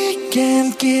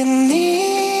weekend getting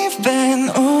even,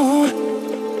 ooh.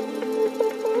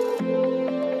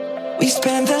 We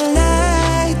spent the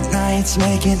late nights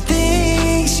making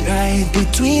things right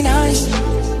between us.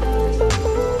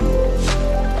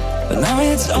 But now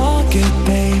it's all good,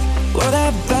 babe. Roll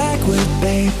that backward,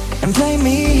 babe, and play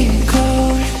me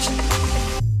close.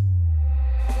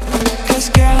 Cause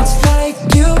girls like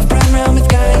you run around with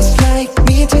guys like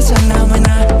me till sundown. When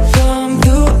I come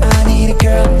through, I need a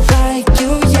girl like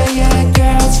you, yeah, yeah.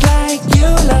 Girls like you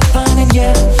love fun and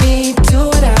yeah, me do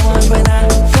what I want. When I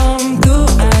come through,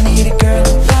 I need a girl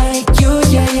like you,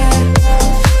 yeah, yeah.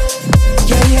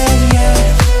 Yeah, yeah, yeah.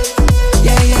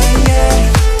 Yeah, yeah, yeah.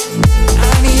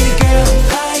 I need a girl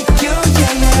like you,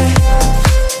 yeah, yeah.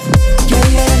 Yeah,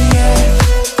 yeah, yeah.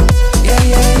 Yeah,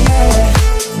 yeah, yeah.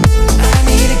 I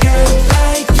need a girl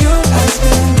like you. I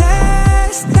spent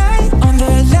last night on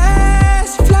the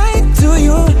last flight to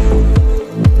you.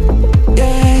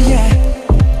 Yeah, yeah.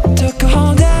 Took a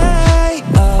whole day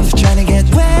off trying to get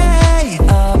way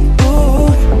up, ooh.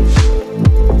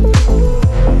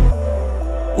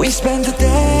 We spent the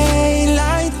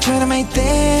daylight trying to make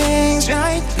things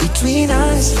right between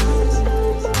us.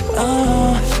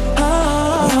 Oh,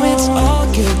 oh. Now it's all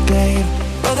good, babe.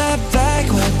 Roll that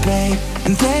backward, babe,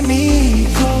 and play me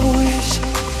close.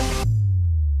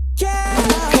 Yeah.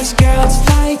 Cause girls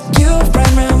like you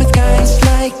run around with guys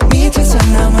like me till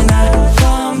sundown. When I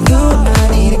come through, I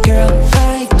need a girl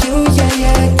like you, yeah,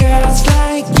 yeah. Girls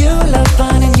like you love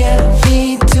fun and yeah,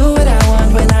 me do what I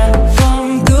want. When I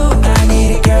come through, I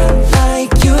need a girl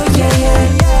like you, yeah, yeah.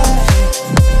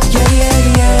 Yeah, yeah,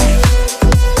 yeah.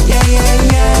 Yeah, yeah,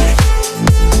 yeah.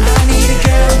 I need a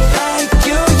girl like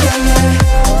you, yeah, yeah.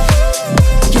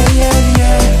 Yeah, yeah,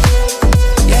 yeah.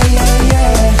 Yeah, yeah,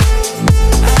 yeah.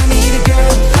 I need a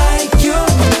girl like you.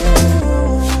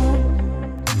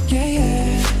 Yeah, yeah.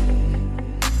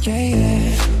 Yeah, yeah.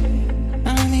 I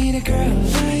need a girl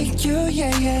like you,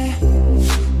 yeah, yeah.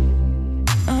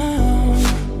 Oh,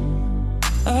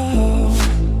 oh.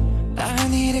 I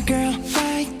need a girl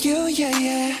like you, yeah,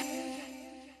 yeah.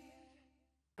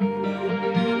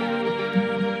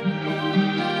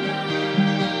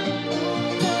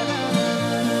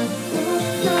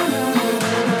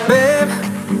 Babe,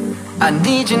 I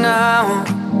need you now.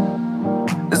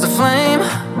 There's a flame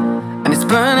and it's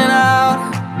burning out.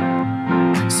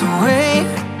 So wait,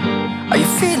 are you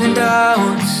feeling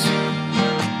doubts?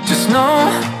 Just know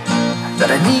that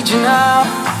I need you now.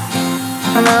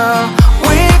 And I'll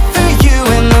wait for you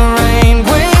in the rain,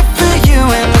 wait for you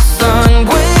in the sun,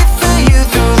 wait for you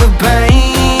through the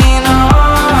pain.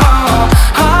 Oh,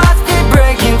 hearts keep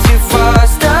breaking too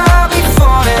fast, I'll be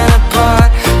falling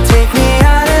apart. Take me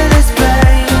out of this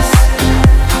place.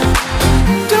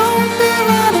 Don't be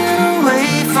running away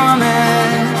from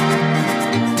it.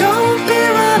 Don't be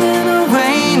running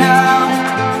away now.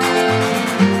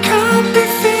 Can't be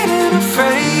feeling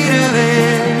afraid of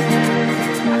it.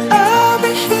 I'll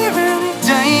be here any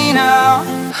day now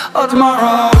or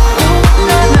tomorrow.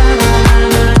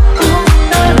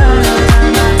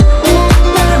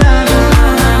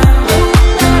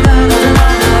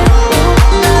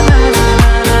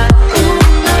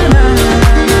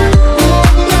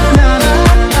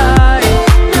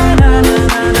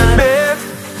 Babe,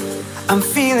 I'm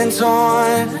feeling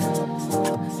torn.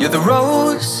 You're the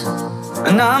rose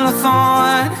and I'm the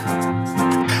thorn.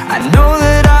 I know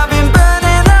that I've been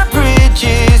burning our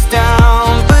bridges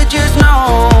down, but just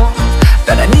know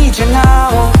that I need you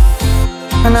now.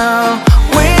 And I'll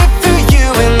wait for you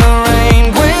in the rain,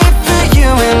 wait for you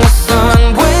in the sun,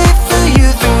 wait for you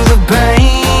through the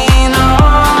pain.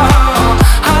 Oh,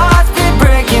 hearts keep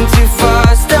breaking too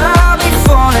fast, I'll be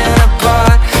falling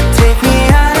apart. Take me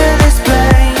out of this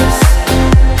place.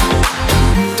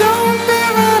 Don't be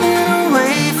running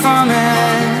away from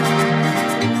it.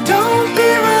 Don't be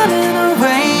running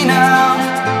away now.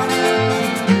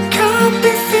 Can't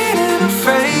be feeling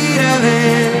afraid of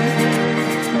it.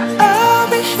 I'll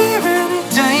be here any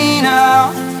day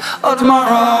now or tomorrow.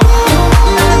 Tomorrow.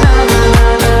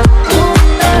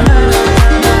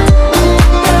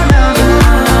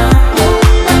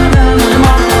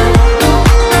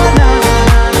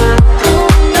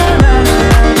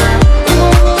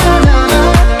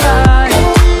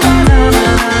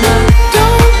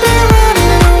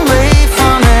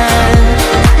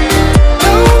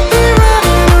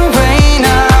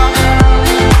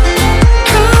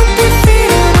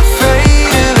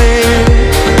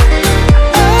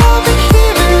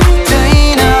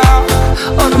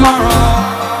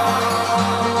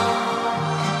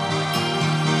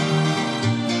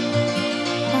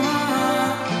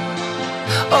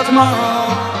 tomorrow.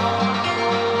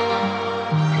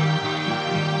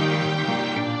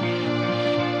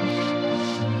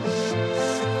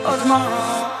 Oh,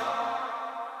 tomorrow.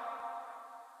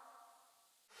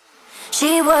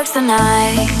 She works the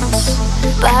nights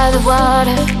by the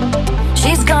water.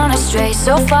 She's gone astray,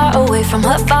 so far away from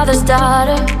her father's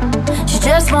daughter. She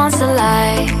just wants a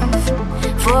life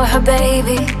for her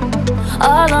baby,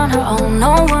 all on her own,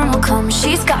 no one will come.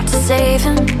 She's got to save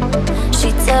him.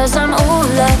 She tells him, ooh,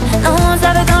 love, no one's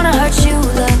ever gonna hurt you,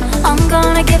 love. I'm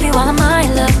gonna give you all of my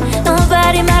love.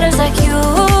 Nobody matters like you.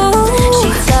 She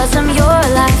tells him, your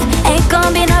life ain't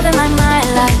gonna be nothing like my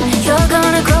life. You're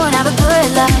gonna grow and have a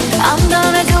good life. I'm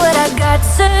gonna do what I got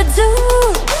to do.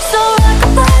 So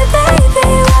rock-a-bye,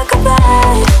 baby,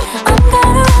 rock-a-bye. I'm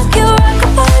gonna rock you,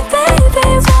 rock-a-bye,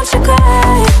 baby, won't you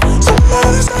cry?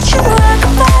 Somebody's got you.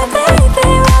 Rock-a-bye, baby,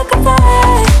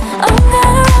 rock-a-bye. I'm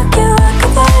gonna rock you,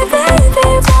 rock-a-bye, baby,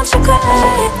 won't you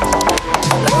cry?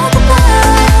 Rock-a-bye.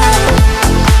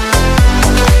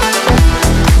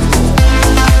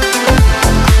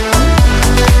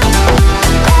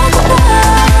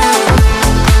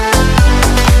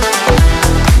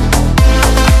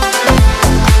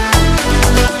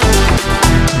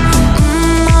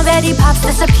 Pops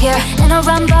disappear in a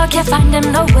rumble, can't find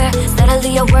him nowhere.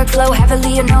 Steadily a workflow,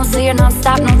 heavily a no, so you're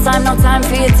non-stop, no time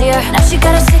for your dear. Now she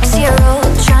got a 6-year-old,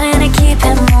 trying to keep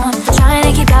him warm, trying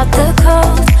to keep out the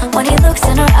cold. When he looks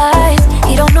in her eyes,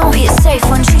 he don't know he is safe.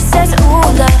 When she says, ooh,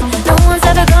 love, no one's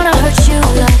ever gonna hurt you,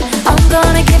 love. I'm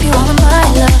gonna give you all of my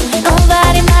love.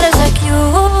 Nobody matters like you.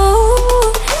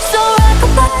 So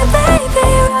rock-a-bye, baby,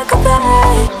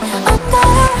 rock-a-bye. I'm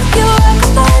gonna rock you,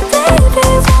 rock-a-bye, baby,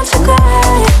 won't you cry?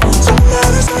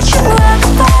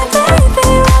 Rock-a-bye, baby,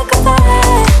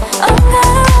 rock-a-bye. I'm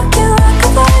gonna rock you,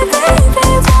 rock-a-bye, baby,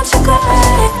 won't you cry?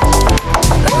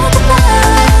 Rock-a-bye.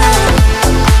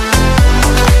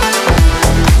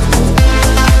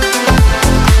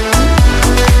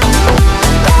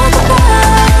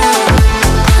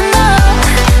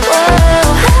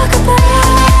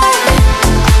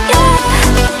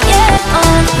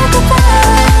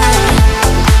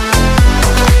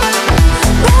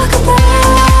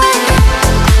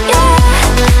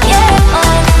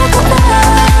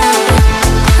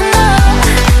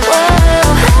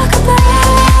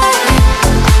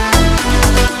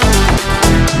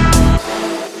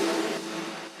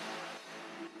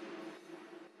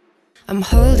 I'm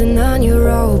holding on your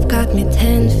rope, got me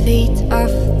 10 feet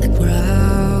off the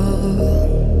ground.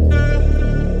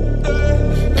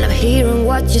 And I'm hearing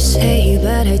what you say,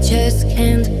 but I just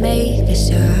can't make a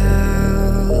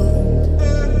sound.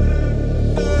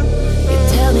 You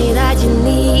tell me that you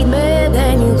need me,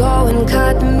 then you go and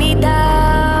cut me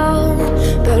down.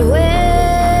 But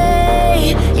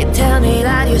wait, you tell me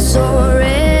that you're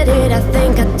sorry, did I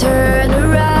think I'd turn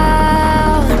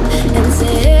around and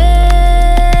say,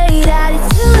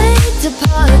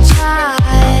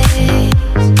 apologize.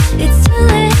 It's too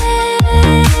late.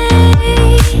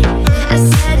 I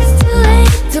said it's too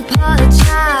late to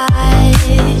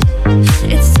apologize.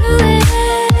 It's too late.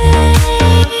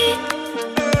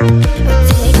 But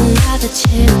take another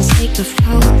chance, take a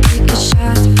fall, take a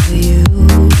shot for you.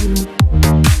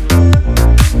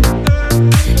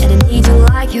 And I need you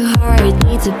like your heart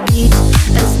needs a beat.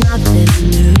 That's nothing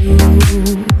new.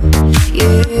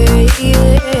 Yeah,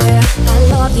 yeah. I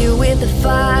love you with the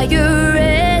fire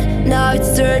red, now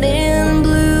it's turning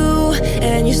blue.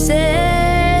 And you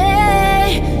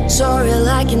say sorry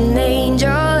like an angel,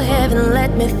 heaven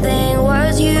let me think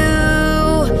was you.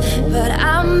 But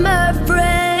I'm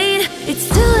afraid it's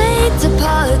too late to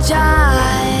apologize.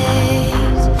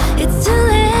 It's too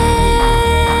late.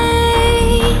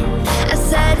 I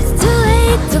said it's too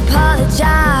late to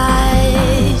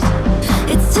apologize.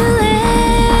 It's too late.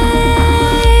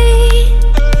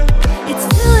 It's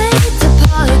too late.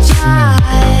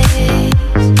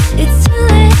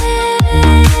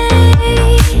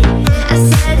 I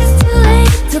said it's too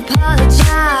late to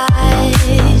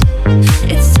apologize.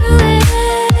 It's too late.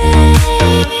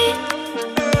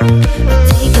 But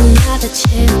take another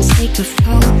chance, take a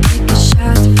fall, take a shot.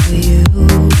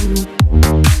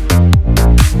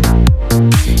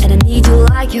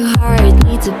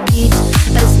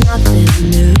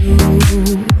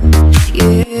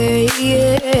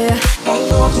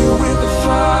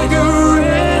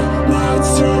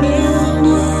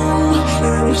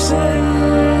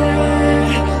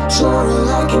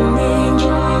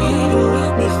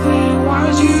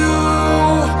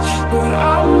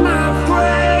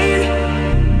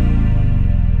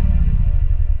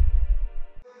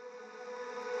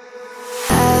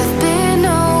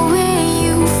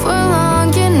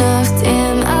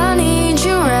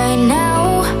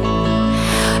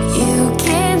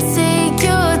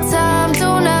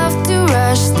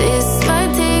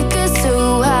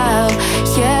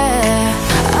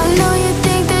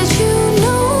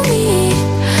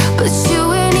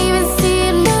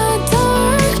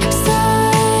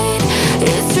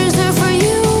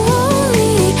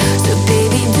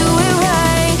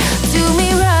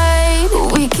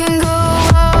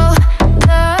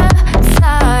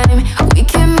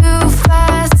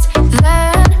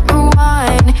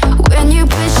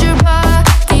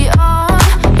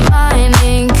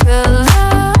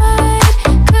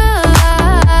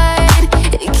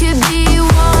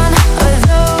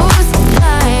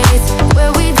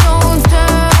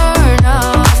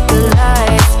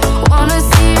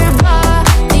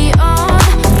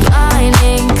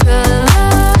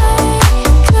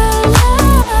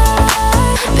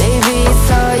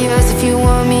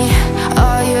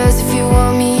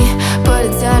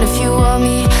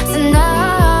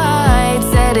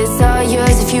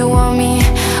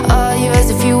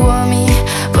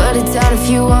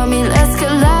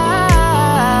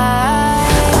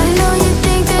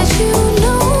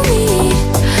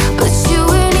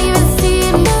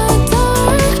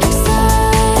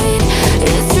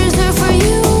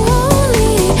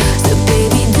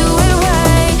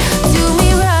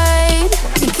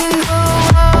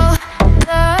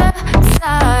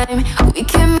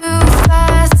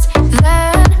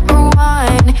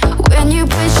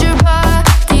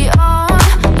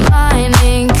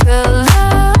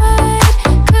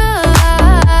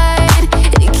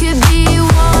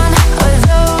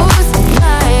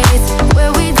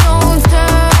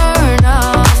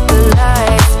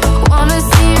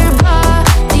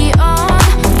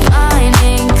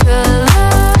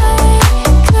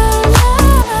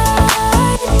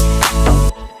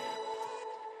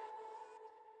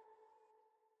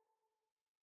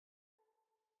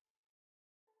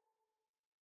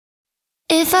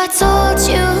 If I told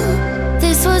you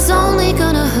this was only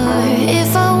gonna hurt,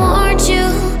 if I warned you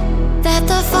that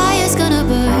the fire's gonna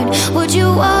burn, would you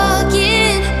walk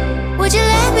in? Would you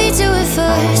let me do it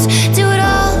first? Do it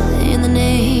all in the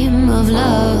name of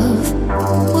love.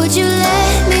 Would you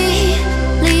let me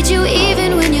lead you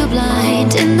even when you're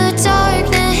blind? In the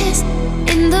darkness,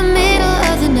 in the middle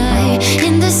of the night,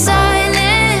 in the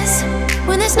silence,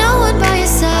 when there's no one by your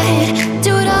side.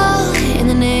 Do it all in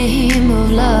the name of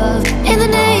love. In the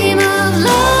name of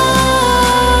love.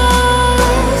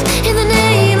 In the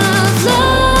name of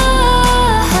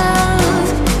love.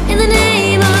 In the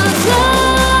name of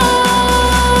love.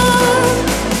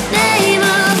 Name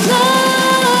of love.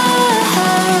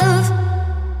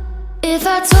 If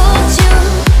I told you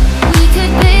we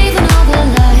could bathe in all the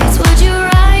lights, would you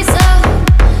rise up?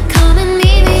 Come and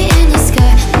meet me in the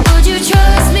sky. Would you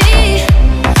trust me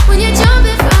when you're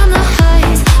jumping from the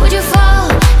heights? Would you fall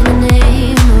in the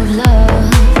name of love?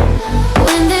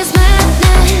 When there's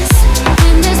madness,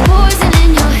 when there's poison in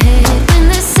your head, when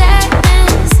there's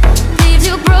sadness leaves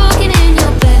you broken in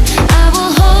your bed, I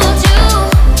will hold you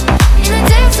in the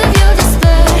depths of your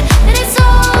despair. And it's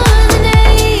all in the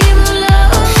name of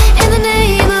love. In the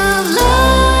name of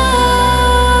love.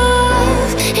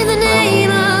 In the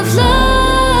name of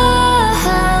love.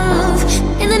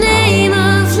 In the name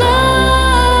of love.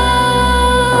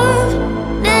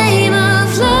 Name of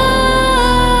love.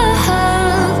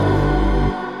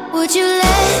 Would you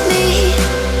let me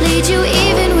lead you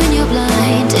even when you're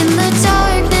blind? In the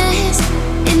darkness,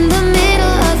 in the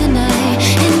middle of the night,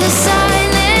 in the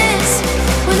silence,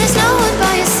 when there's no one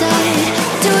by your side.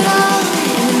 Do it all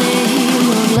in the name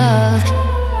of love.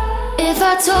 If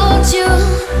I told you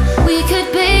we could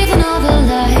bathe in all the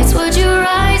lights, would you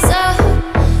rise up?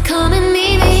 Come and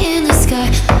meet me in the sky.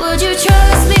 Would you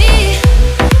trust me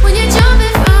when you're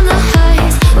jumping from the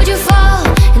heights? Would you fall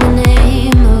in the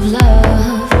name of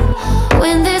love?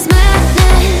 When there's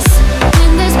madness,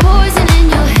 when there's poison in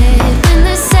your head, when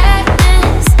there's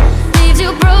sadness leaves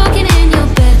you broken in your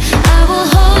bed, I will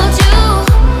hold you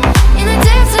in the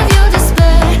depths of your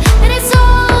despair. And it's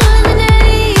all in the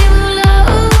name of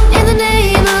love. In the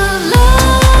name of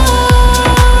love.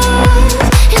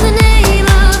 In the name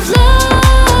of love.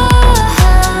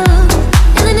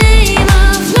 In the name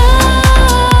of love.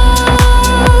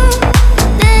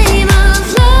 Name of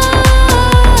love.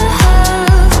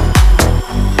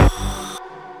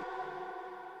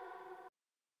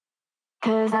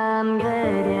 'Cause I'm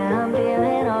good, yeah, I'm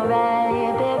feeling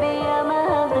alright. Baby, I'ma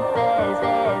have the best,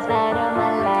 best night of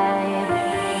my life.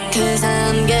 'Cause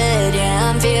I'm good, yeah,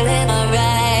 I'm feeling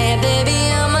alright. Baby,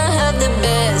 I'ma have the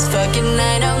best fucking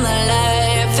night of my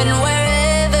life. And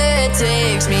wherever it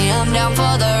takes me, I'm down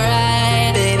for the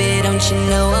ride. Baby, don't you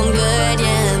know I'm good,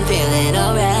 yeah, I'm feeling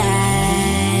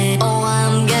alright. Oh,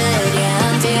 I'm good, yeah,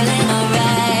 I'm feeling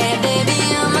alright. Baby,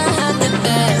 I'ma have the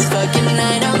best fucking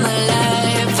night of my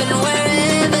life. And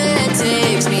wherever it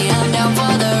takes me, I'm down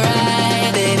for the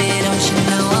ride. Baby, don't you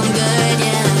know I'm good,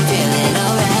 yeah, I'm feeling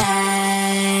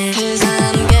alright. 'Cause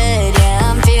I'm good, yeah,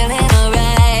 I'm feeling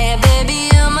alright. Baby,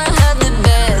 I'ma have the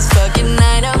best fucking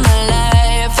night of my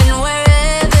life. And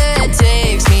wherever it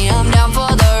takes me, I'm down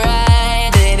for the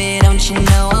ride. Baby, don't you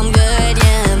know I'm good,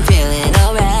 yeah,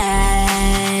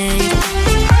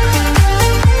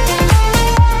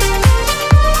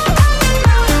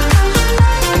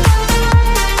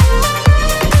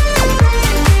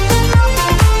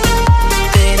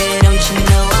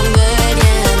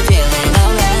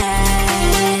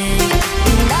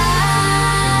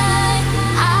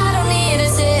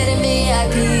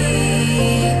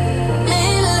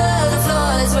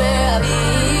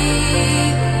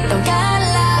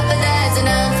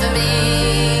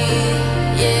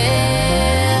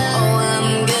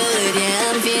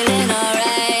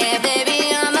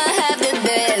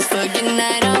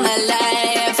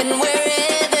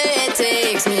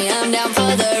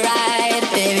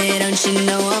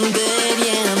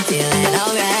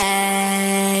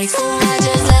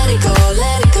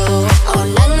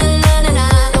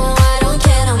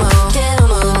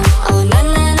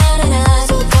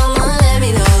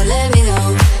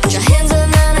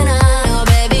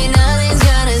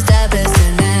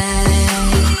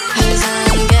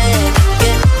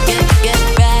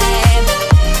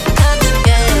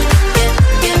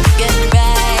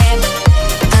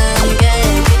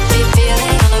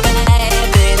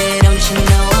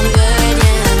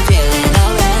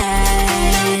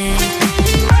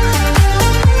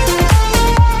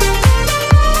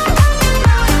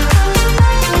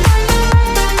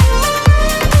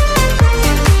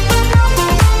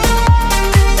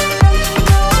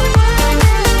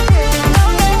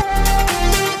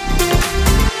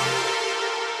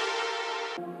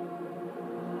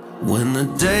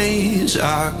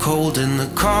 holding the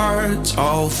cards,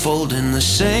 all folding. The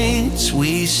saints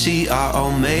we see are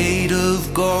all made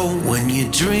of gold. When your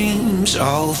dreams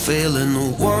all fail and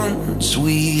the ones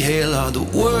we hail are the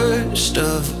worst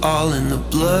of all, and the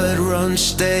blood runs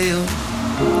stale.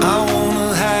 I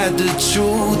wanna hide the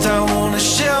truth, I wanna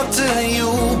shelter you,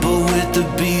 but with the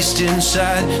beast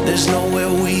inside, there's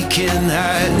nowhere we can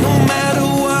hide. No matter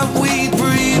what we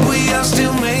breed, we are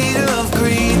still made of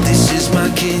greed. This is my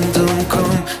kingdom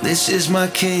come, this is my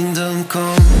kingdom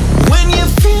come. When you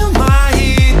feel my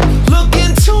heat, look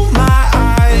into my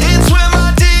eyes. It's where my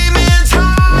demons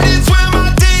hide, it's where my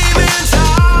demons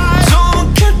hide. Don't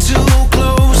get too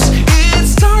close,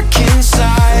 it's dark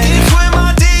inside. It's where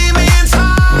my demons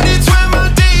hide, it's where my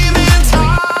demons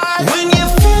hide. When you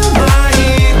feel my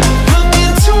heat, look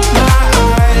into my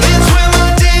eyes. It's where my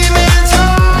demons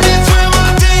hide, it's where my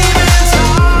demons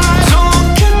hide. Don't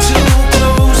get too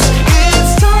close,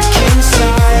 it's dark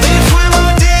inside. It's where my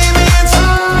demons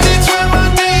hide, it's where my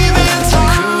demons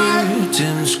hide.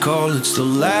 Curtains call, it's the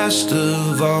last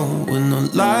of all. When the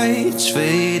lights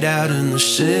fade out and the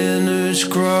sinners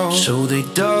crawl, so they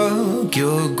dug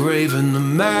your grave and the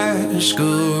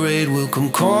masquerade will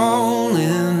come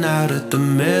calling out at the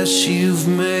mess you've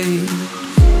made.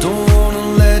 Don't wanna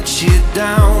let you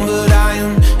down, but I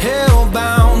am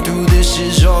hellbound through this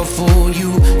is all for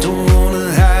you. Don't wanna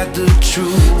hide the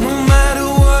truth. No matter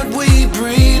what we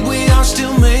breed, we are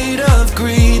still made of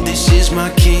greed. This is my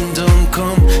kingdom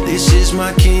come, this is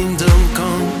my kingdom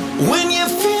come. When you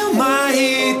feel my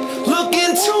heat, look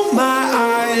into my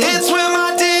eyes. It's where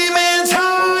my demons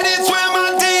hide, it's where my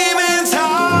demons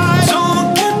hide.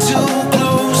 Don't get too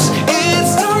close,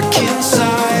 it's dark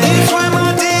inside. It's where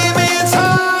my demons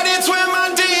hide, it's where my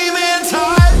demons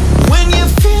hide. When you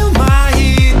feel my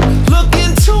heat, look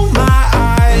into my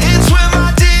eyes. It's where my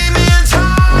demons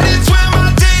hide, it's where my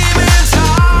demons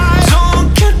hide. Don't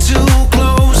get too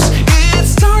close,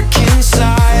 it's dark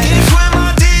inside. It's where my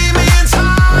demons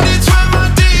hide, it's where my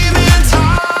demons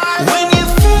hide. When you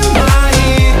feel my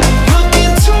heat, look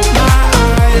into my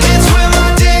eyes. It's where my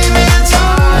demons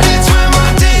hide, it's where my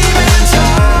demons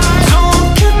hide. Don't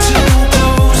get too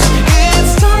close,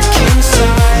 it's dark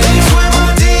inside. It's where my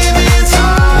demons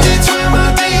hide, it's where my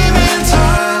demons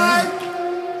hide.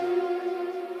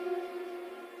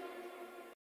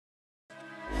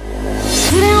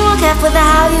 Didn't look at for the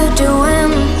how you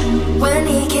doing when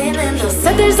he came in. He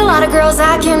said there's a lot of girls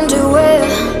I can do it,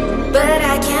 but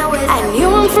I can't wait. I knew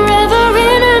him forever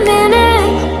in a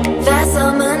minute. That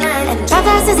summer night, and how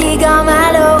fast as he got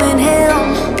Milo in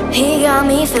him, he got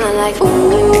me feeling like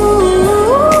ooh.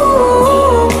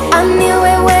 I knew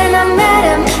it when I met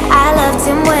him. I loved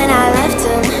him when I left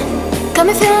him. Got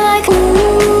me feeling like ooh.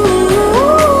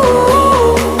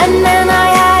 And then I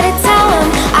had to tell him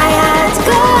I had to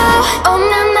go. Oh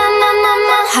na na na na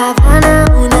na. Havana,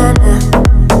 ooh na na.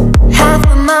 Half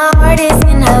of my heart is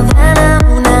in Havana,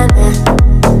 ooh na na.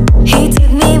 He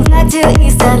took me back to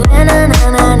East Atlanta, na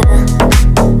na na.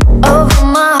 Oh,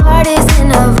 my heart is in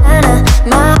Havana,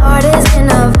 my heart is in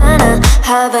Havana,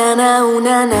 Havana, ooh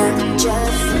na na.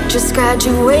 Just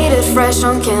graduated fresh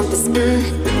on campus,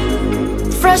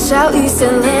 fresh out East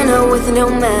Atlanta with no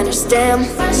manners, damn.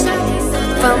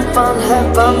 Bump on her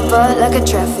bumper like a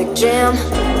traffic jam.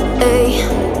 Ay,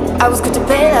 I was good to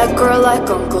pay that girl like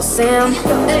Uncle Sam.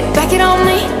 Back it on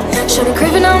me, shawty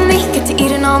craving on me, get to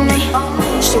eating on me.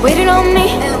 She waited on me,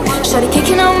 shawty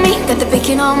kicking on me, got the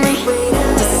bacon on me.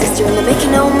 Just a sister in the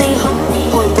making on me.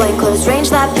 Point blank, close range,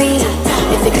 that beat.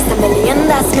 If it gets a million,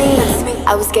 that's me.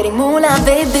 I was getting moolah,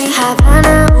 baby.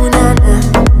 Havana, ooh na na.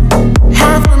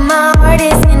 Half of my heart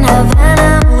is in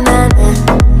Havana, ooh na na.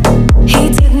 He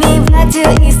took me back to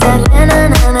East Atlanta,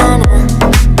 na na na.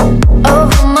 Oh,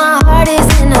 my heart is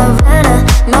in Havana,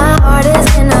 my heart is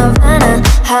in Havana,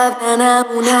 Havana,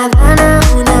 ooh na Havana,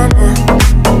 ooh na na.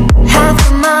 Half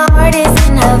of my heart is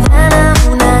in Havana,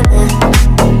 ooh na na.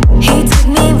 He took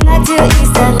me back to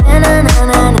East Atlanta, na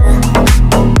na na.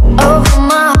 Oh,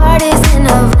 my heart is in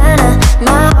Havana,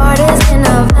 my heart is in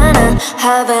Havana,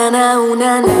 Havana, ooh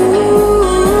na na.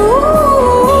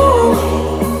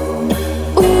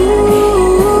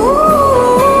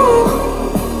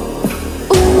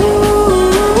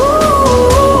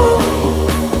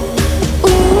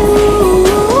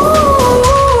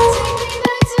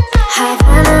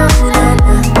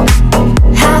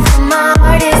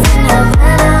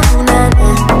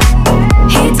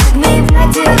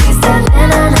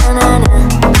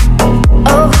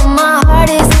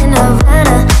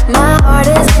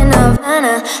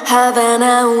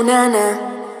 Havana, ooh na na.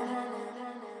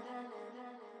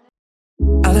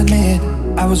 I'll admit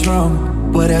I was wrong.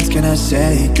 What else can I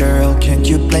say, girl? Can't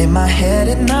you blame my head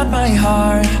and not my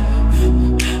heart?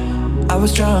 I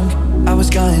was drunk, I was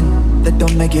gone, that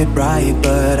don't make it right,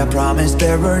 but I promise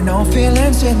there were no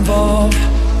feelings involved.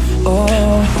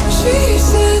 Oh, she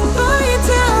said, boy,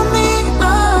 tell me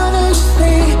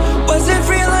honestly, was it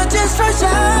real or just for show?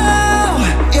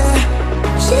 Yeah,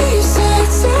 she said,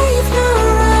 save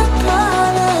your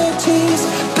apologies,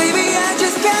 baby, I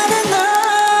just gotta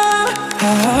know.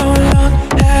 How long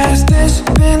has this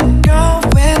been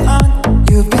going on?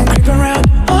 You've been creeping around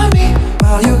on me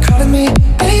while you're calling me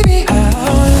baby.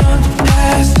 How long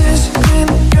has this been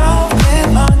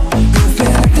going on? You've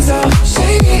been acting so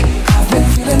shady, I've been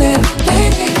feeling it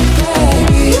lately,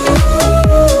 baby.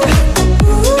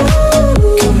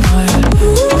 Come on,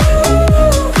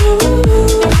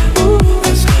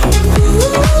 let's go.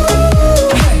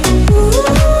 Hey,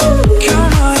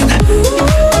 come on.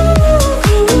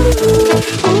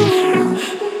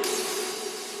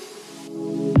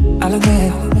 I'll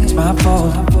admit it's my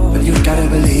fault, but you gotta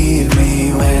believe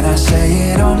me when I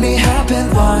say it only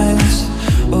happened once.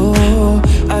 Oh,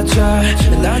 I try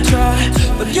and I try,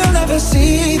 but you'll never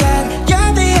see that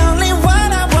you're the only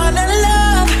one I wanna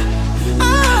love.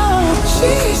 Oh,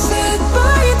 she said,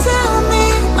 boy, tell me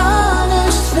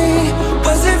honestly,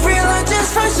 was it real or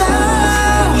just for show?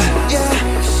 Yeah,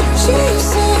 she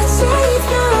said, save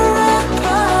your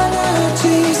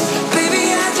apologies, baby,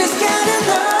 I just gotta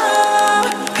know.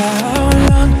 How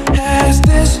long has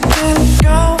this been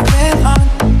going on?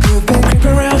 You've been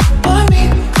creeping around on me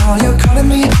while you're calling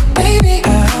me baby.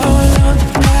 How long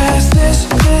has this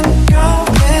been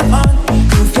going on?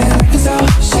 You've been acting so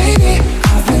shady,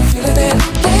 I've been feeling it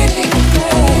lately,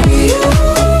 baby.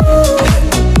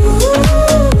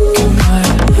 Come on.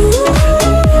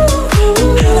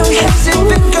 How long has it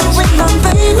been going on,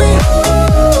 baby?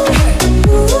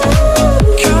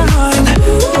 Come on.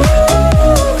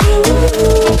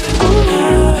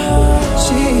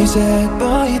 She said,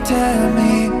 boy, tell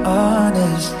me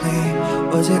honestly,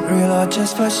 was it real or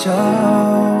just for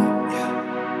show?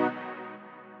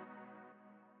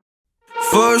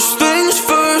 First things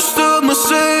first, I'ma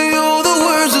say all the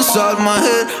words inside my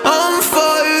head. I'm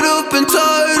fired up and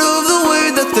tired of the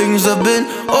way that things have been.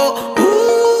 Oh,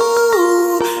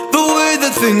 ooh, the way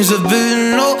that things have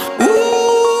been. Oh, ooh.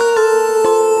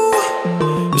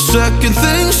 Second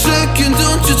thing second,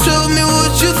 don't you tell me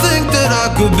what you think that I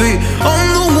could be.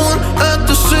 I'm the one at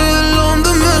the sail, I'm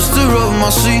the master of my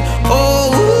sea.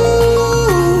 Oh,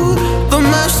 ooh, the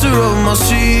master of my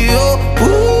sea. Oh,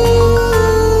 ooh.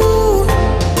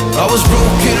 I was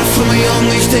broken from a young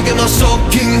age, taking my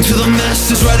soaking to the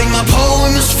masses, writing my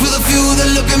poems for the few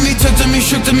that look at me, touching me,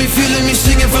 shook to me, feeling me,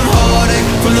 singing from heartache,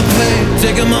 from the pain,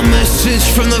 taking my message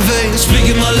from the veins,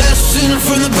 speaking my lesson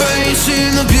from the brain,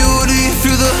 seeing the beauty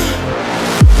through the.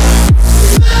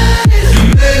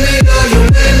 You made me know, you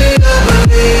made me a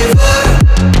believer,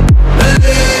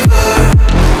 believer.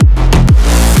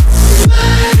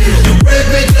 You break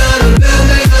me down and build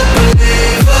me a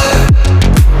believer,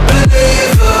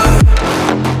 believer.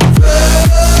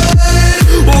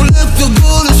 Oh, let the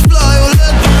bullets fly, oh,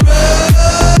 let them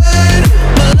rain.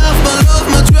 My life, my love,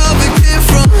 my drive, it came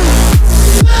from.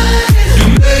 You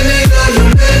made me know, you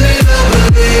made me a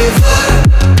believer,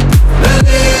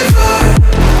 believer.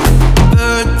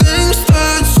 Third things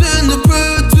third, send a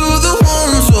prayer to the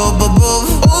ones up above.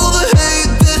 All the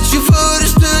hate that you've heard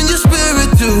is turn your spirit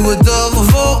to a dove.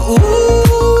 Oh,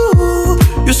 ooh,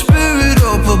 your spirit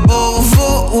up above.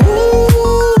 Oh, ooh.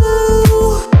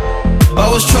 I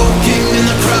was choking in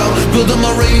the crowd, building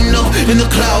my rain up in the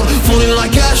cloud, falling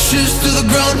like ashes to the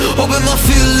ground, hoping my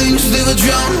feelings they would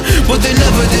drown, but they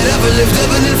never did, ever lived,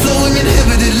 ebbing and flowing,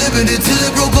 inhibited, limited, till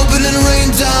it broke open and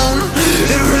rained down.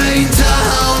 It rained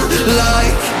down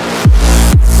like.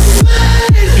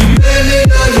 You made me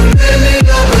know, you made me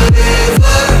a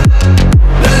believer,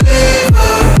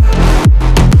 believer.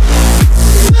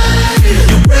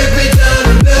 You break me down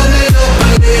and build me a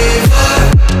believer,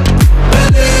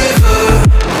 believer.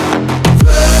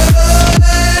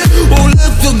 Oh,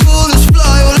 let the bullets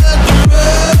fly, oh, let them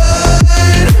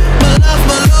rain. My life,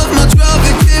 my love, my drive,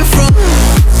 it came from.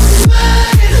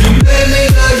 You made me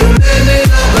know, you made me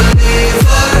a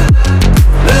believer,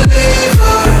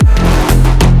 believer.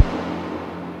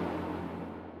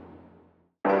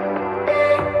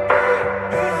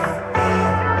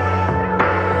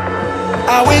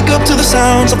 I wake up to the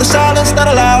sounds of the silence that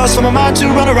allows for my mind to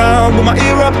run around with my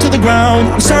ear up to the ground.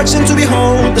 I'm searching to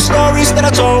behold the stories that I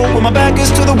told when my back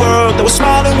is to the world that was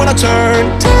smiling when I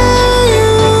turned. Tell you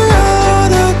you're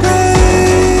the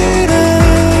greatest,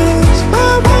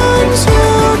 but once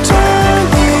you turn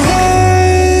the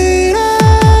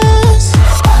haters.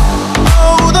 Oh,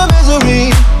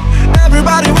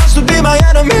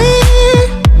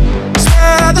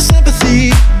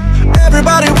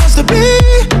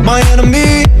 my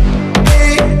enemy.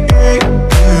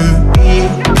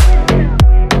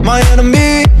 My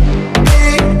enemy.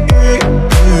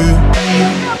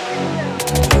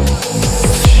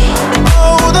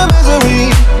 Oh, the misery.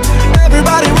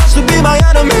 Everybody wants to be my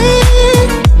enemy.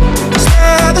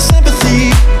 Spare the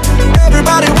sympathy.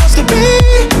 Everybody wants to be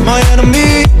my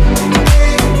enemy.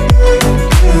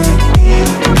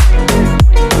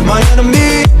 My enemy.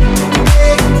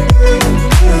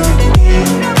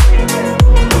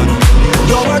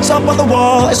 Your words up on the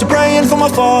wall as you're praying for my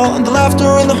fall, and the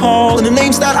laughter in the hall, and the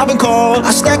names that I've been called.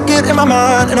 I stack it in my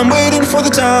mind, and I'm waiting for the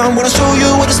time when I show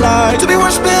you what it's like to be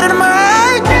worse better than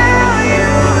mine. Yeah,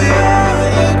 you're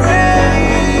the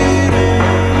greatest,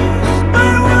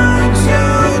 but once you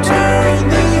turn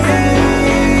the haters.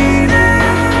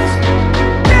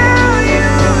 Yeah,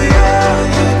 you're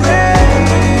the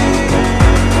greatest,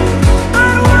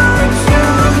 but once you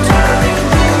turn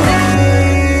the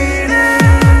haters.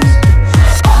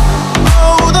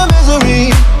 Oh, the misery.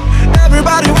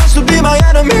 Everybody wants to be my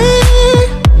enemy.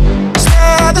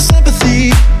 Spare the sympathy.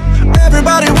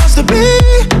 Everybody wants to be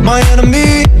my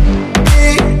enemy.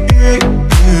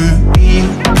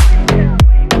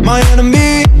 My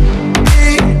enemy.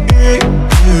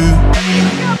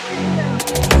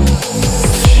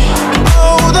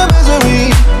 Oh, the misery.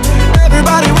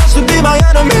 Everybody wants to be my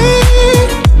enemy.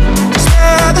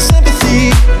 Spare the sympathy.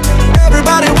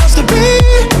 Everybody wants to be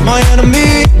my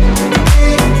enemy.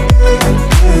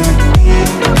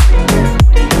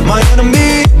 My enemy.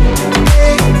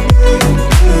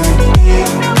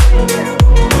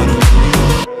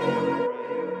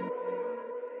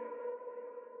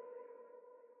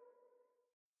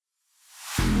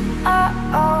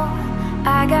 Uh-oh,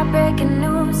 I got breaking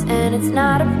news and it's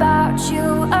not about you.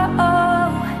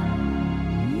 Uh-oh,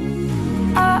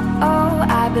 uh-oh,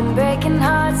 I've been breaking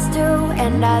hearts too,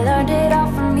 and I learned it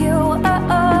all from you.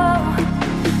 Uh-oh,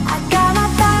 I got my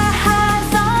thigh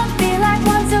highs on, feel like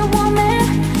Wonder Woman.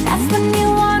 That's when you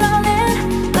want all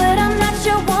in, but I'm not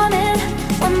your woman.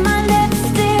 When my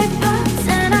lipstick pops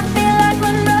and I feel like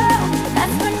Monroe,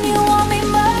 that's when you want me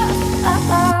more.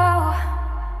 Uh-oh.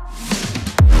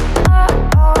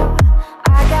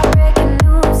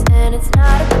 It's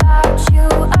not about you.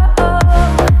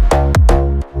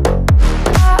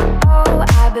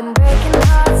 I've been breaking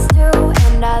hearts too,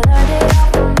 and I learned it all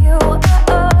from you.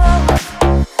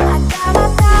 I got my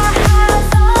thigh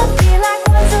highs on, feel like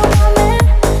Wonder Woman.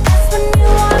 That's when you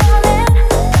want all in,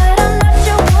 but I'm not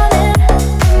your woman.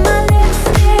 When my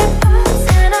lipstick pops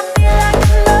and I feel like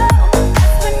Monroe,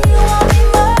 that's when you want me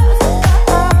most.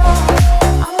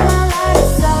 I'm not like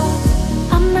soft,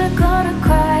 I'm not gonna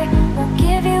cry. Won't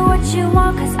give you what you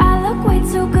want, cause I look way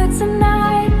too good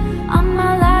tonight. I'm a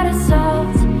lot of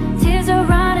salt, tears are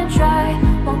running dry.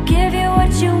 Won't give you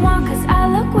what you want, cause I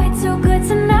look way too good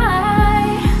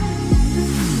tonight.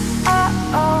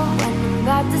 Uh-oh, when I'm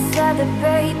about to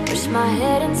celebrate, push my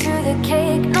head into the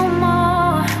cake no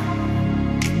more.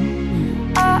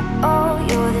 Uh-oh,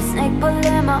 you're the snake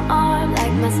pulling my arm,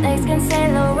 like my snakes can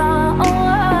Saint Laurent. Oh,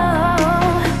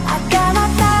 I got my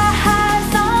thigh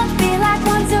highs on, feel like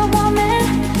Wonder Woman.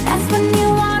 That's when you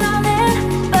want all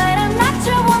in, but I'm not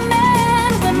your woman.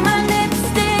 When my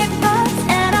lipstick pops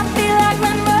and I feel like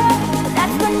Monroe,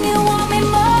 that's when you want me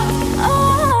more.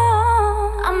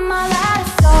 Oh, I'm all out of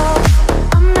soul,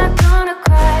 I'm not gonna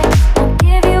cry. Won't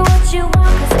give you what you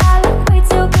want, cause I look way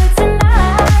too good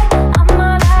tonight. I'm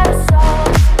all out of soul,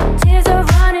 tears are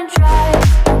running dry.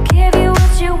 Won't give you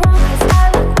what you want, cause I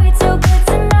look way too good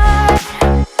tonight.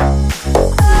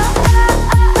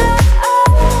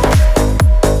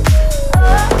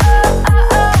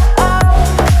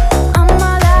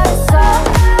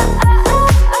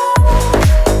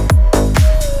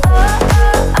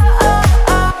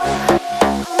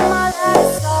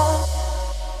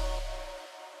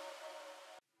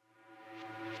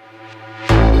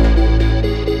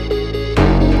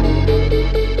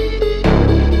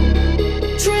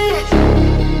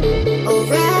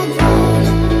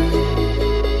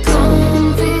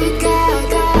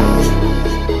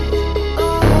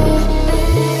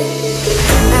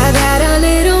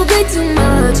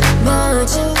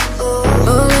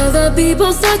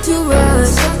 People start to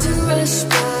rush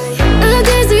by. A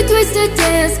dizzy twisted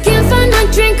dance, can't find my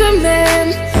drink or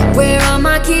man. Where are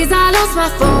my keys? I lost my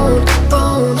phone.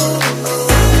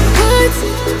 What's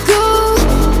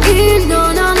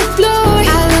going on the floor?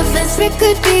 I love this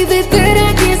record, baby, but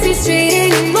I can't see straight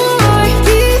anymore.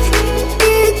 Keep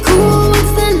it cool,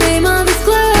 what's the name of this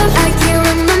club? I can't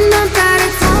remember, but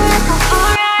it's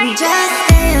alright. Just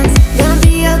dance, gonna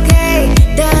be okay.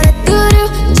 Da-da-doo-doo,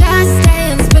 just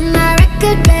dance, but my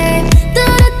record, babe.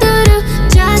 Da-da-doo-doo,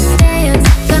 just dance,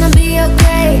 gonna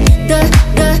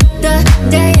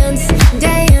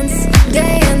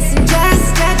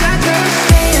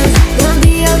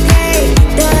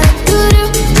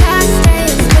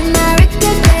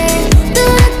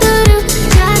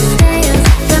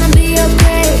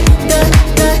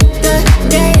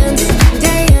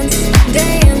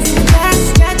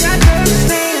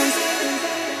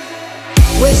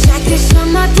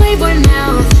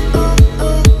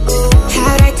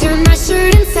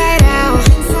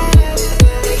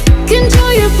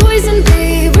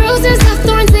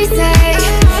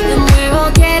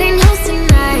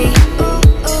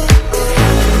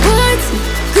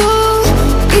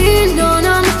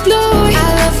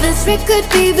It could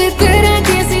be the good, I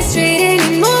can't stay straight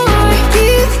anymore.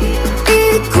 Keep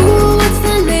it cool, what's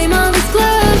the name of this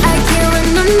club? I can't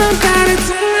remember, gotta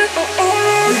turn it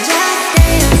on. Just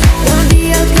dance, gonna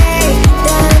be okay.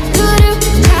 Da-da-da-da,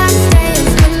 just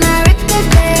dance, when my record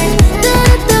plays.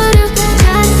 Da-da-da-da,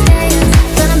 just dance,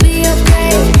 gonna be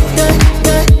okay.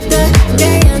 Da-da-da-da,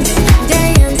 dance,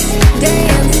 dance,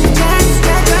 dance, just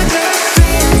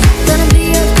dance, gonna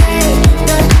be okay.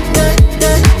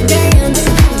 Da-da-da-da, dance.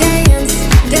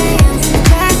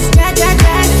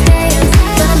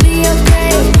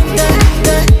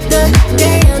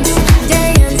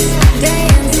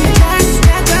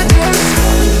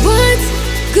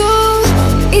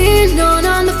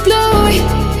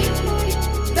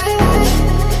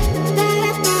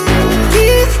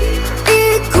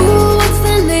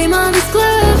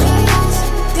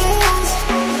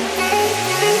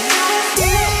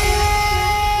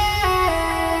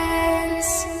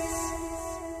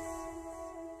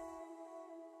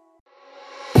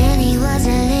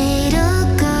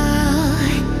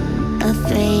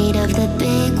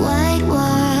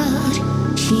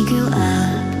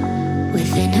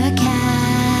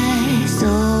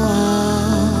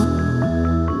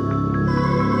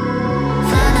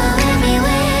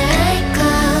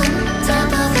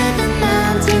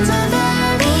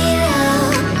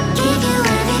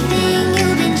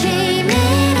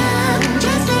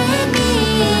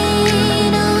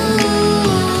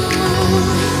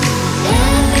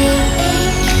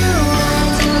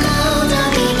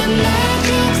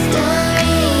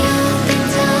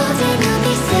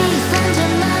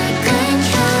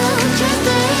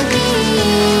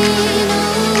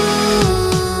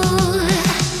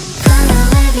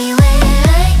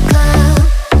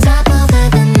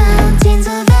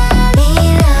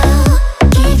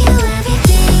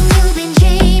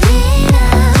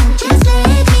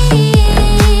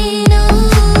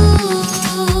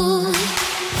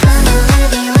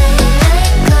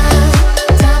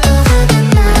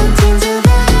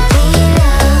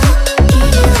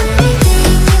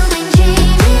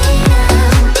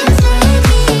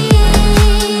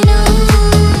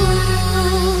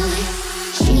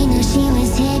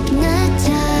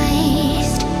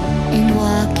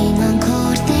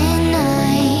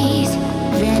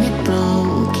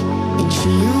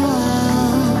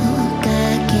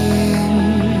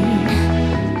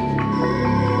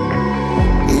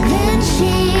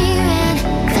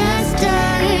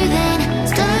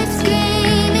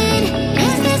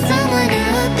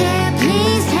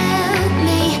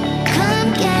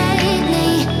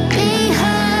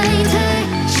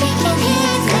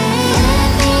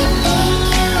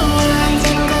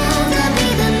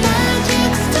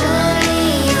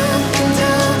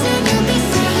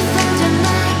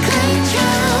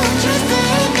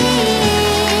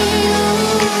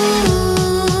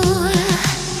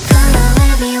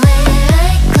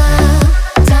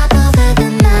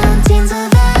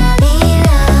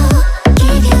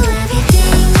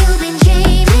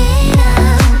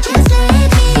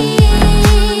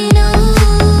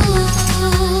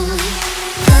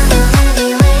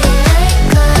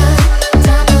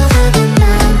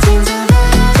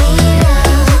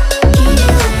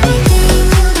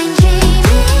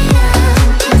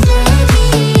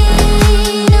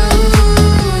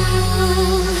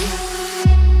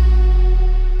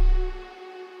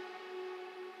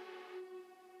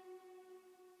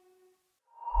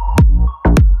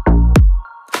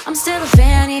 I'm still a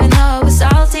fan even though it was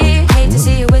salty. Hate to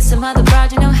see you with some other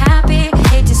broad, you know, happy.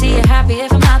 Hate to see you happy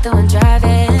if I'm not the one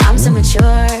driving. I'm so mature,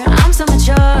 I'm so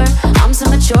mature, I'm so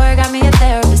mature. Got me a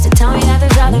therapist to tell me that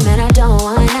there's other men I don't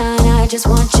want, and I just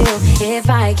want you. If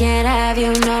I can't have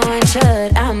you, no one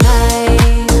should. I might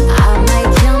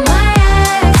kill my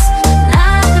ex.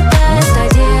 Not the best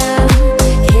idea.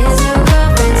 His new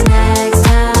girlfriend's next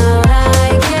out,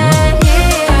 I can't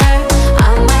hear. I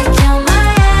might kill my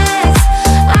ex.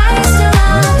 I still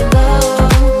want to go.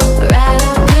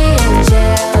 Rather be in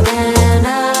jail than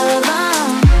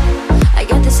alone. I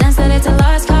get the sense that it's a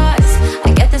lost cause. I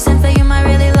get the sense that you might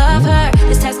really love her.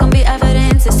 This text gon' be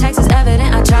evidence, this text is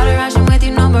evident. I try to ration with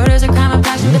you, no murders or crime of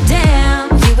passion, but damn,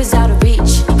 you was out of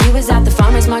reach. You was at the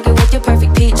farmer's market with your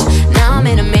perfect peach. Now I'm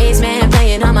in amazement,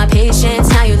 playing on my patience.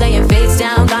 Now you laying face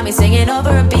down, got me singing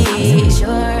over a beat.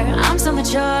 I'm so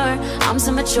mature, I'm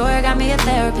so mature. Got me a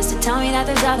therapist to tell me that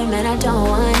there's other men I don't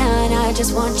want, and I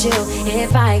just want you.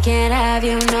 If I can't have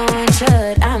you, no one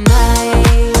should. I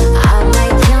might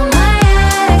kill my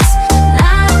ex.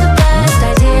 Not the best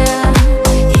idea.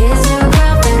 His new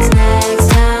girlfriend's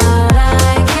next out,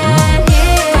 I can't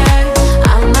hear.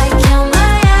 I might kill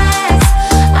my ex.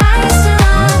 I still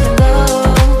want to go.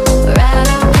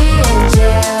 Rather be in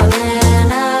jail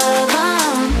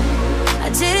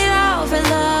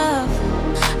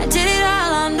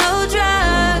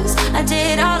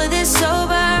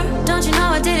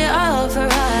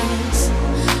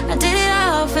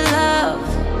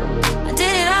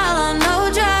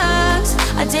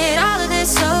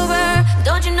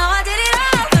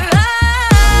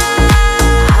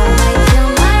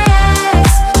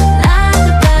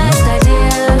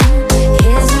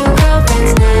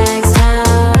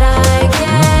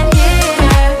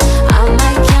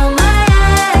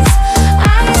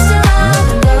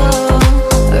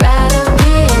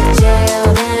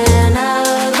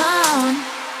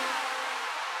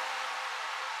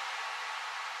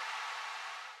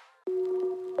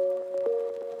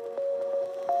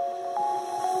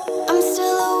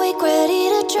awake, ready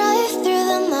to drive through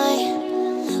the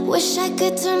night. Wish I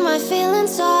could turn my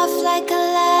feelings off like a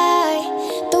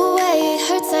lie. The way it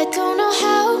hurts, I don't know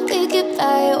how we get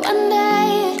by. One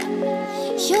day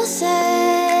you'll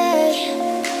say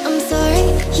I'm sorry,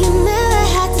 you never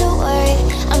had to worry.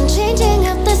 I'm changing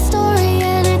up the story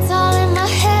and it's all in my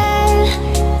head.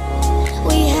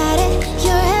 We had it,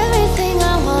 you're everything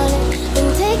I wanted.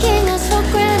 Been taking us for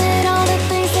granted, all the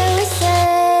things that we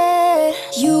said.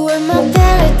 You were my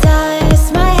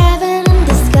paradise, my heaven in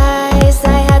disguise.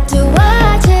 I had to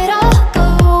watch it all go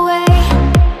away.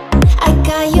 I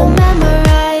got you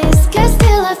memorized, guess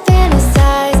still I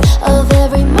fantasize of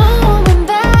every moment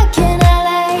back in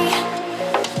LA.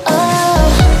 Oh,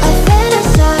 I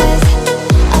fantasize,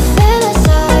 I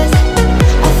fantasize,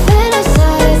 I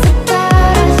fantasize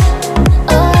about us.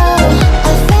 Oh,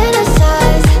 I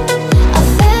fantasize, I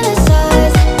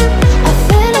fantasize, I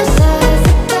fantasize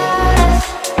about us.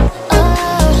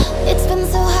 Oh, it's been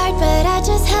so hard, but I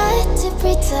just had to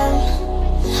pretend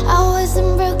I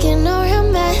wasn't broken or a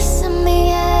mess in the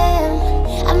end.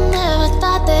 I never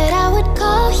thought that I would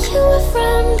call you a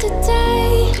friend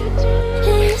today.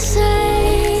 And you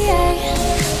say,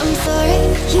 I'm sorry,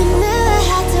 you never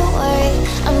had to worry.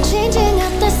 I'm changing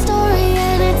up the story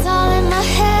and it's all in my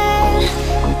head.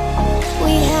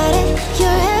 We had it,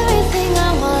 you're everything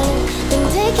I wanted. Been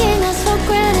taking us for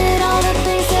granted, all the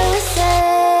things that we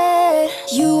said.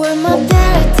 You were my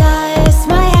paradise,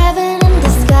 my heaven in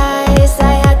disguise.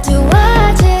 I had to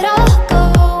watch it all go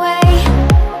away.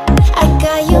 I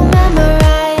got you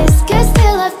memorized, guess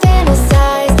still I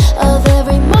fantasize of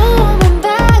every moment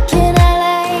back in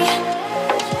LA.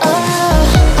 Oh,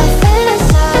 I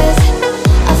fantasize,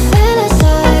 I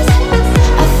fantasize,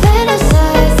 I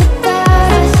fantasize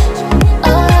about us.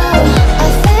 Oh, I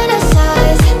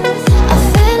fantasize, I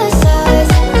fantasize,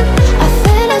 I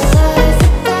fantasize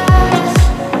about us.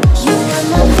 You were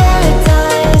my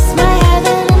paradise, my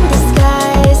heaven in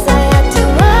disguise. I had to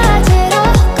watch it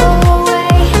all go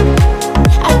away.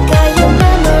 I got you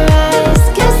memorized,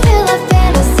 guess still I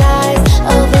fantasize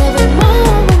of every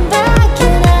moment back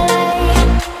in LA.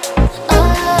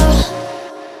 Oh,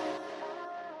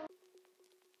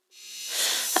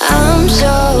 I'm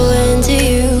so into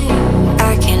you,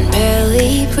 I can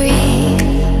barely breathe.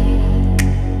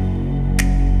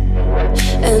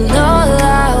 And all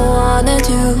I wanna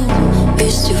do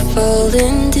is to fall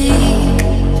in deep.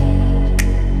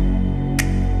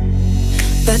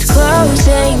 But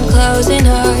closing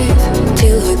hard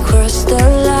till we cross the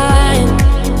line.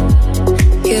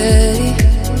 Yeah.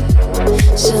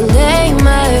 So name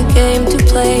a game to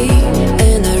play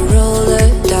and I roll the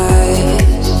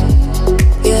dice.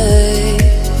 Yeah.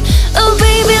 Oh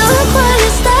baby, look what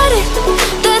you started.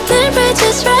 The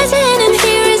temperature's rising and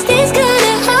here is this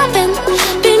gonna happen.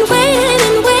 Been waiting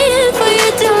and waiting for you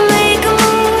to make a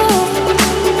move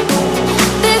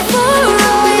before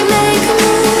we make a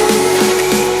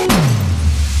move.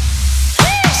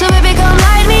 So baby, come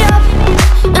light me up.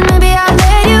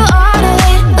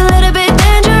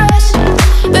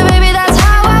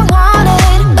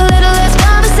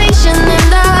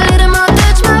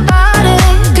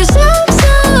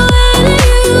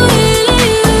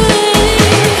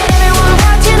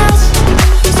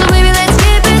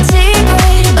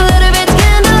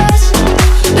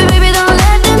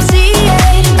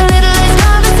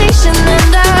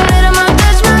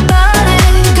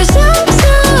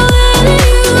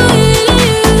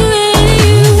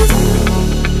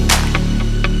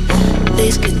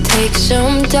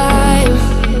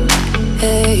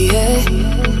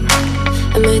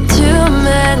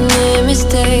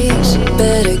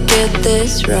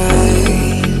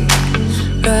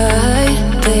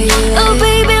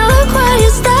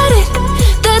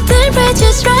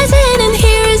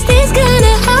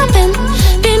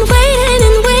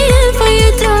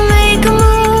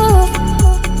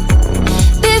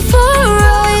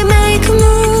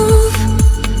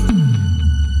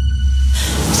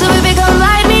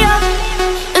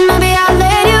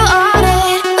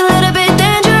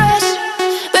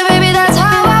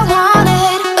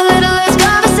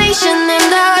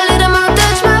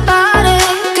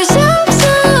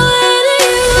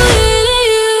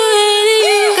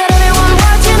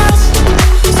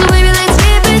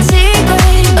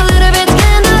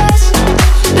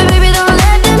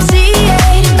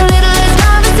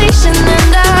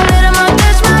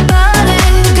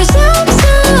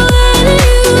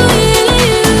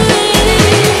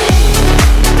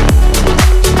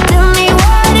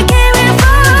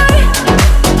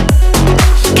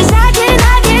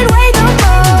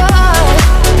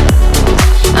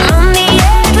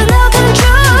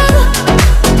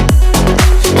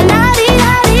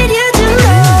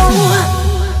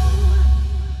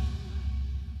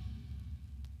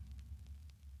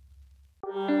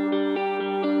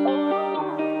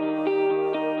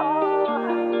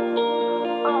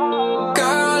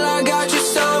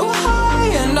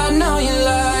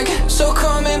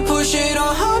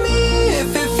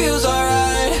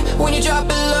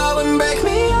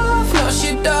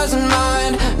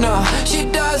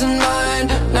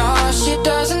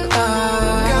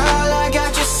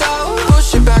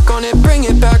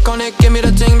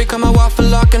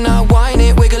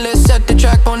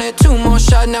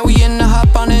 side, now we in the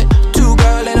hop on it. Two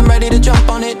girl and I'm ready to jump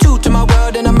on it. Two to my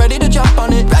world and I'm ready to jump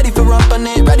on it. Ready for rump on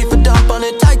it, ready for dump on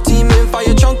it. Tag team in,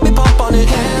 fire trunk, we pump on it.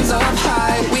 Hands up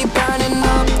high, we burning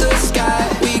up the sky.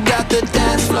 We got the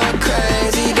dance floor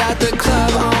crazy, got the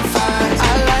club on fire.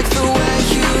 I like the way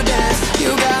you dance, you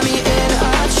got me in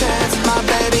a trance. My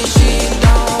baby, she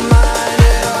don't mind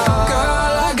at all.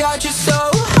 Girl, I got you so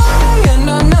high and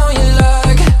I know you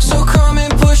like. So come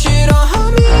and push it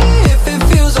on me if it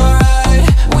feels alright.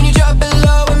 When you drop it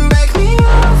low and break me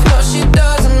off. No, she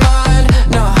doesn't mind.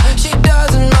 No, she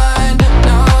doesn't mind.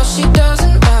 No, she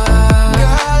doesn't mind.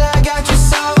 Girl, I got you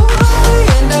so high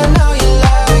and I know you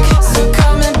like. So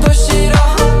come and push it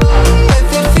on me if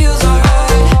it feels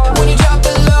alright. When you drop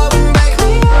it low and break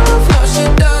me off. No, she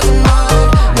doesn't mind.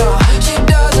 No, she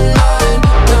doesn't mind.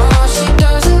 No, she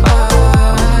doesn't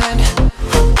mind.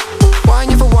 Wine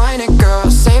you for wine it, girl.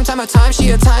 Same time of time, she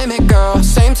a time it, girl.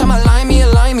 Same time align me.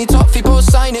 Top people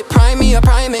sign it. Prime me, a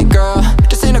prime it, girl.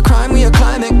 This ain't a crime, we a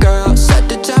climate, girl. Set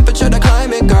the temperature, the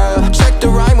climate, girl. Check the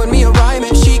rhyme when me a rhyme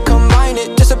it. She combine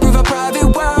it, disapprove a private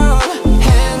world.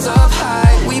 Hands up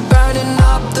high, we burning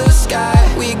up the sky.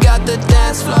 We got the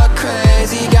dance floor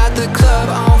crazy, got the club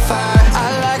on fire.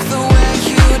 I like the way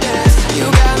you dance, you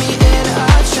got me in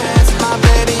a trance. My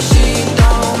baby, she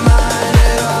don't mind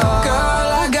at all. Girl,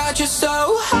 I got you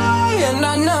so high and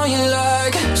I know you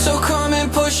like. So come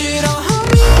and push it on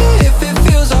me if it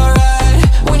feels alright.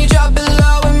 When you drop it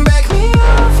low and break me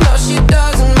off. No, she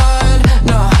doesn't mind.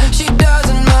 No, she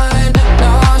doesn't mind.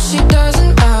 No, she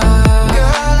doesn't mind.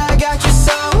 Girl, I got you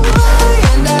so high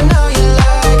and I know you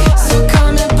like. So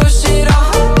come and push it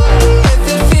on me if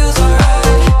it feels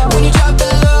alright. When you drop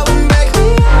it low and break me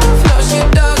off. No, she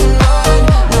doesn't mind.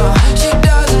 No, she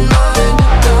doesn't mind.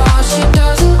 No, she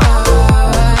doesn't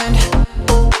mind.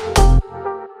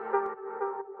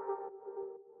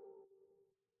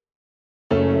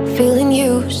 Feeling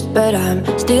used, but I'm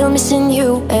still missing you.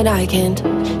 And I can't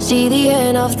see the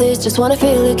end of this. Just wanna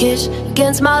feel a kiss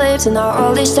against my lips. And now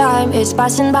all this time is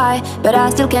passing by, but I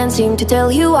still can't seem to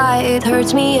tell you why. It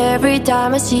hurts me every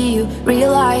time I see you.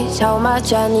 Realize how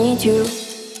much I need you.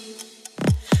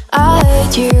 I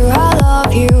hate you, I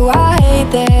love you. I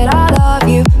hate that I love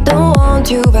you. Don't want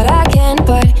to, but I can't.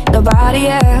 But nobody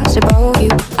else above you.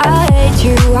 I hate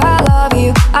you, I love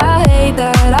you. I hate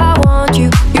that I want you.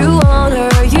 You want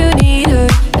her, you need her,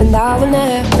 and I will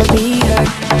never be her.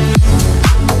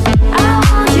 I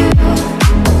want you.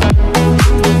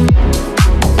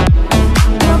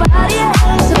 Nobody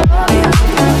else above you.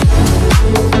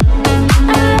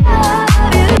 I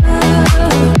love you.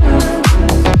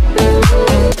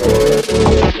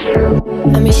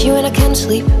 I miss you and I can't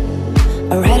sleep.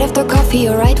 Or right after coffee,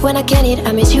 or right when I can eat.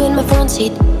 I miss you in my front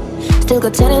seat. Still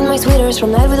got 10 in my sweaters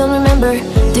from night we don't remember.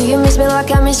 Do you miss me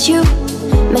like I miss you?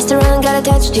 Messed around, got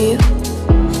attached to you.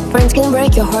 Friends can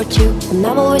break your heart too. And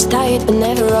I'm always tired, but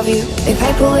never of you. If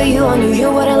I pull a you on you, you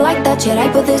wouldn't like that shit. I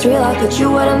put this real out, but you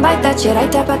wouldn't like that shit. I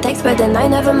tap a text, but then I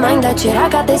never mind that shit. I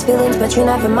got these feelings, but you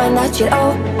never mind that shit.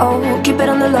 Oh, oh, keep it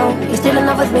on the low. You're still in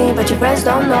love with me, but your friends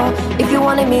don't know. If you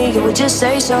wanted me, you would just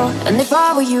say so. And if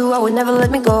I were you, I would never let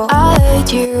me go. I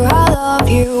hate you, I love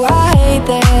you. I hate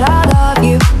that I love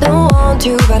you. Don't want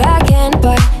to, but I can't.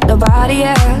 But nobody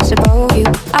else above you.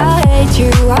 I hate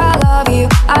you, I love you.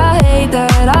 I hate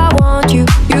that I want you.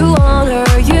 You want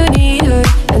her, you need her,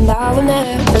 and I will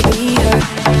never be her.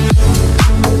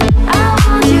 I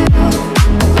want you.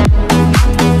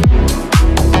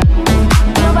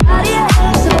 Nobody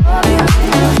else above you.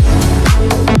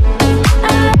 I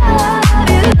love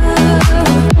you.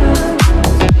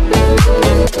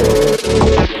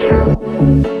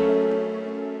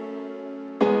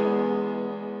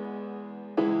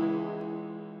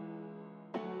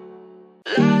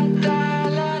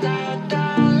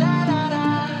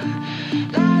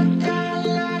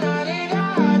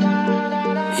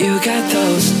 You got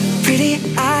those pretty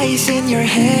eyes in your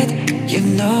head, you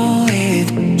know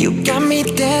it. You got me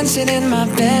dancing in my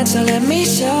bed, so let me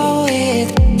show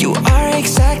it. You are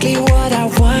exactly what I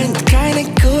want, kinda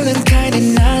cool and kinda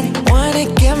not. Wanna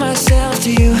give myself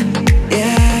to you,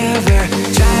 yeah. We're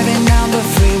driving down the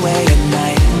freeway at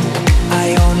night.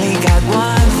 I only got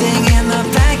one thing in the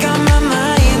back of my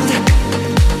mind.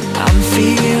 I'm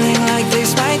feeling like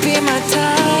this might be my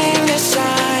time to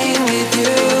shine with you.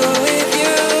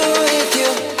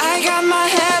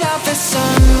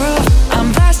 Sunroof,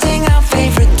 I'm blasting out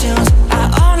favorite tunes. I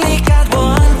only got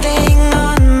one thing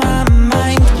on my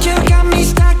mind. You got me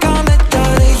stuck on the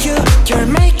thought of you. You're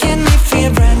making me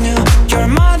feel brand new. You're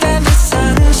more than the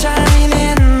sun.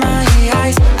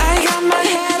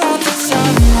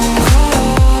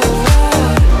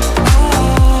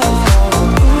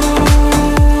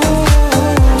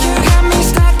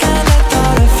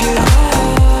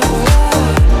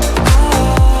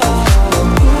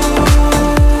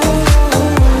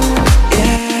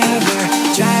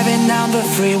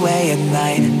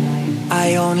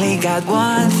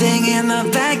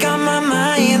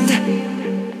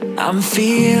 I'm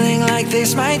feeling like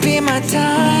this might be my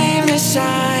time to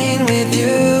shine with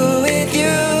you, with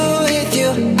you, with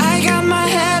you. I got my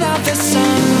head off the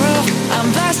sunroof,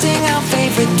 I'm blasting out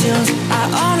favorite tunes. I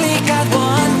only got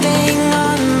one thing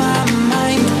on my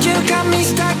mind. You got me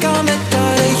stuck on the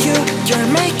thought of you. You're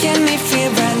making me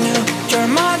feel brand new. You're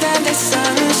more than the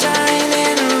sunshine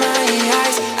in my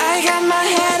eyes. I got my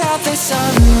head off the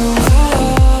sunroof.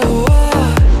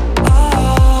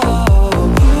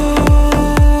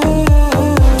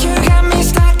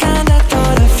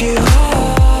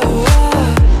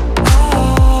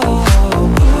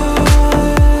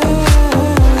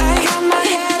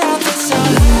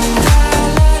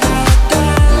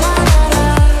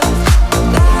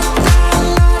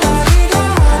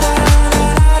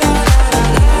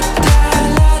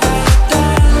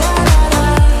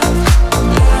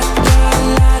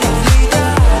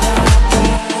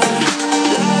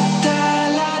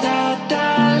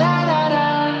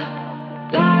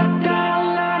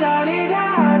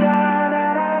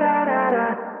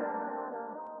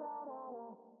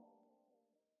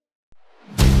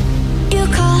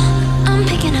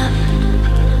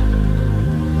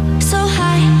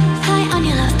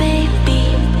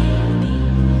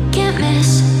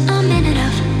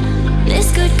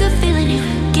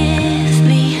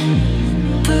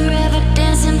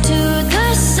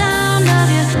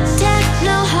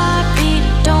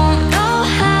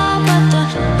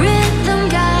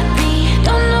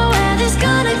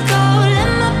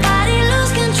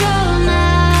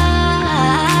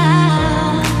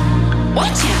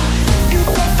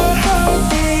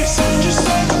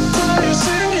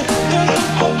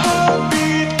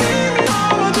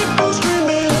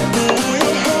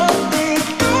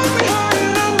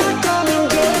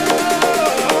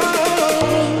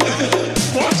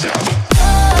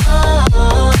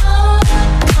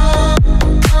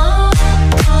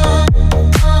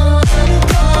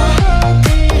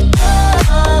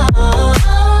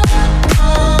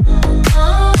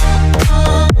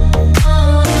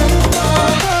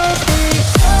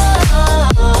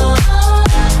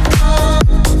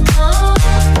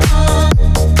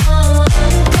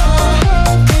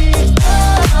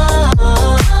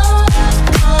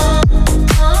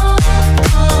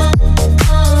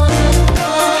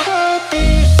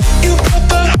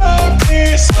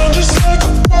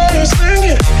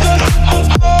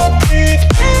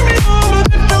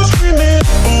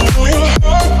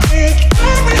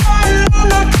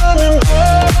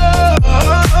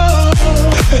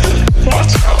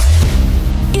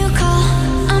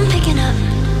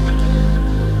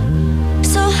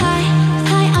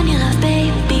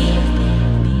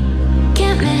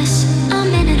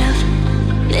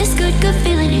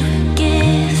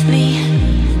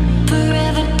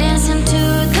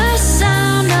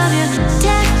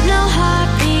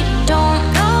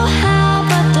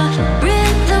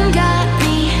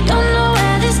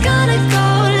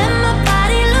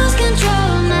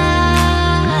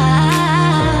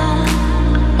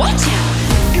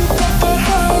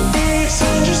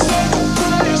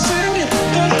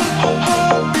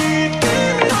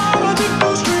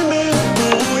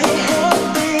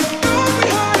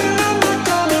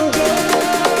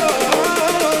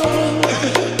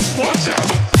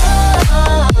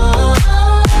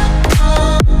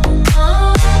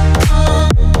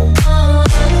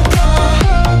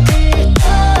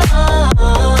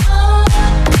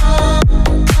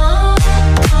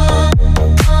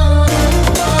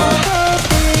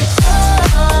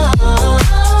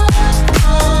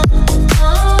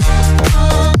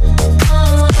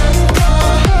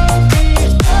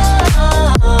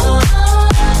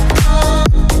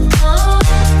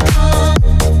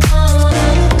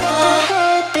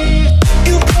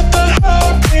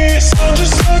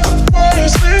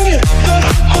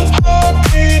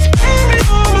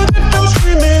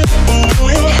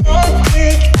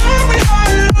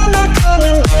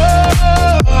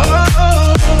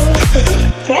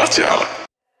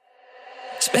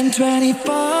 Spend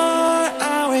 24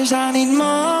 hours, I need more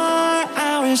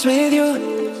hours with you.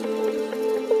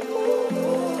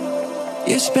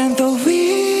 You spent the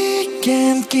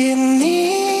weekend getting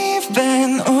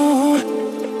even, oh.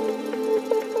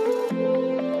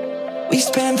 We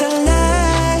spent the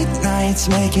late nights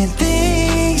making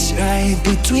things right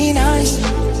between us.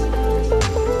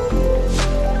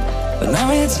 But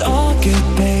now it's all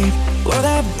good, babe. Roll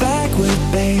that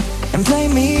backward, babe, and play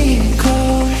me close.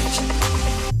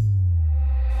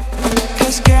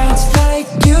 Cause girls like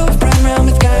you run around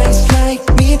with guys like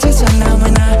me till sundown.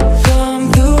 When I come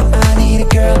through, I need a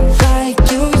girl like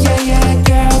you, yeah, yeah.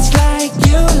 Girls like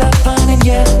you love fun and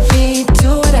yeah, me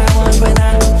do what I want. When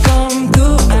I come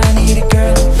through, I need a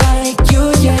girl like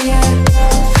you, yeah, yeah.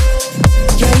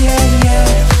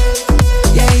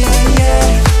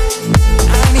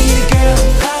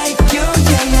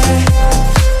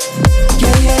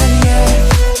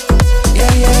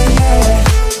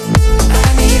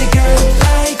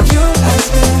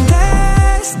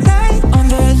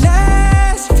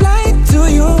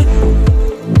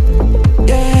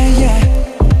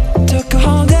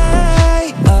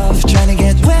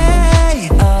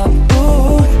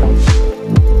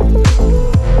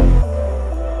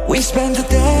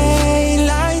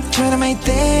 right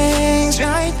things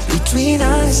right between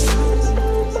us.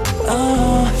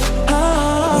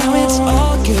 Now it's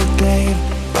all good, babe.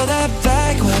 Roll that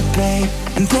backward, babe,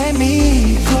 and play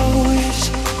me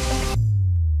close.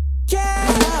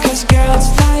 Cause girls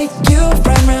like you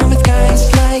run around with guys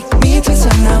like me till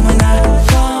sundown. When I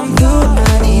come through,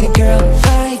 I need a girl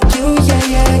like you, yeah,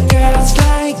 yeah. Girls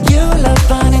like you love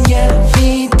fun and yeah,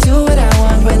 me do what I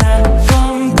want. When I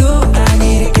come through, I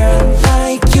need a girl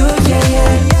like you, yeah,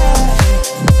 yeah.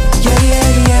 Yeah, yeah,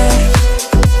 yeah.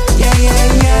 Yeah, yeah,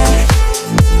 yeah.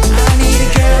 I need a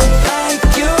girl like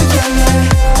you, yeah, yeah.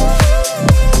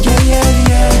 Yeah, yeah,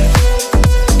 yeah.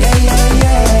 Yeah, yeah,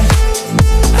 yeah.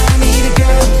 I need a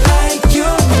girl like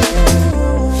you.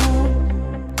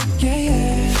 Yeah,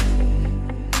 yeah.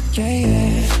 Yeah,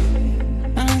 yeah.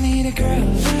 I need a girl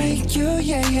like you,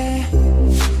 yeah, yeah.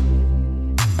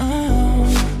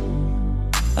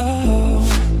 Oh,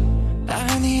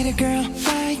 I need a girl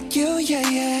like you, yeah,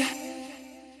 yeah.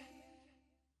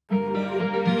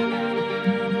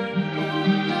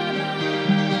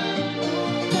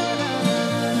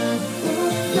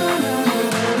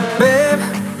 Babe,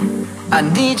 I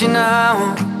need you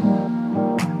now.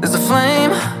 There's a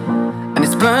flame and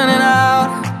it's burning out.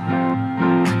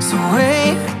 So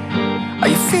wait, are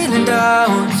you feeling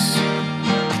doubts?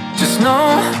 Just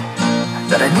know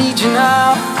that I need you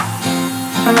now.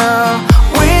 And I'll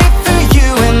wait for you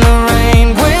in the rain,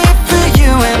 wait for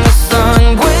you in the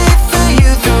sun, wait for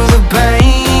you through the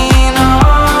pain.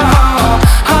 Oh,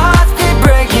 hearts be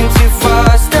breaking too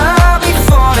fast, I'll be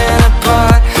falling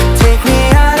apart. Take me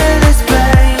out of this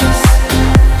place.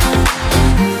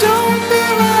 Don't be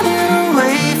running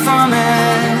away from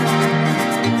it.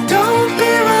 Don't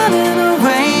be running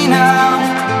away now.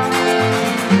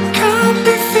 Can't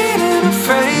be feeling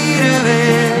afraid of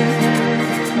it.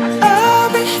 I'll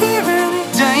be here any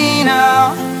day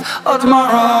now or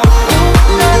tomorrow.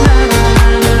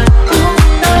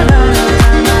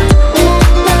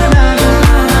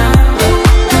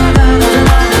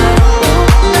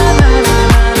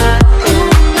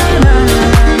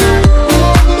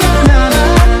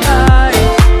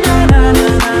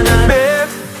 Babe,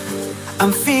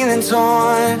 I'm feeling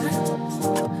torn.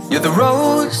 You're the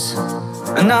rose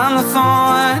and I'm the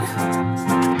thorn.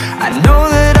 I know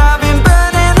that I've been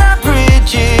burning our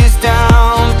bridges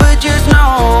down, but just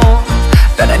know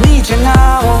that I need you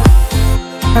now.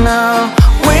 And I'll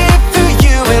wait for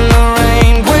you in the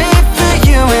rain, wait for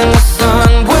you in the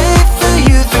sun, wait for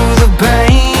you through the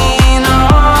pain.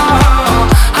 Oh,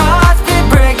 hearts be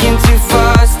breaking too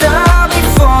fast, I'll be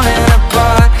falling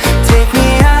apart. Take me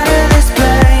out of this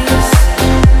place.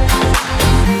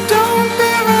 Don't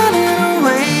be running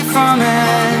away from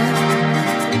it.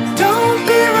 Don't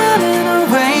be running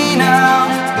away now.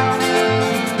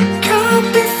 Can't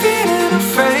be feeling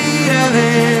afraid of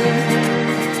it.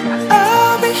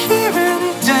 I'll be here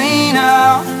any day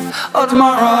now or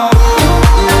tomorrow.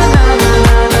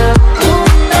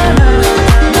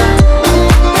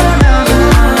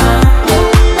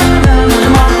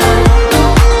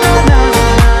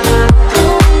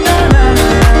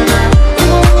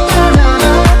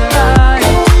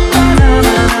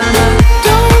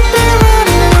 Don't be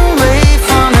running away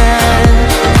from it.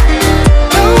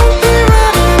 Don't be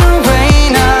running away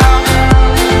now.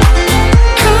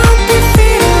 Can't be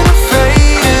feeling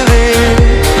afraid of it.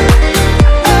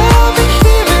 I'll be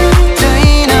here any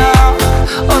day now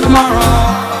or tomorrow.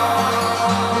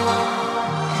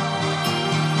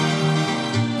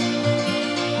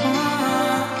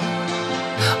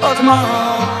 Or tomorrow.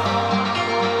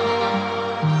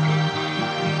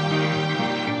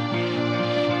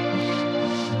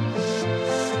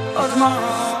 Or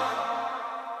tomorrow.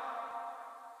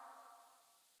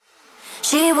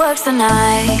 She works the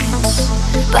nights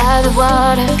by the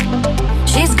water.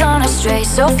 She's gone astray,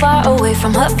 so far away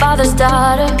from her father's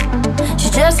daughter. She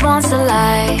just wants a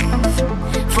life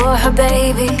for her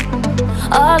baby,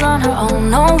 all on her own,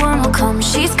 no one will come.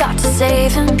 She's got to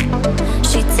save him.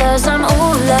 She tells him,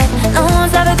 ooh, love, no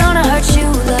one's ever gonna hurt you,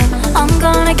 love. I'm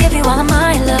gonna give you all of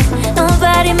my love.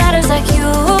 Nobody matters like you.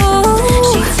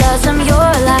 She tells him,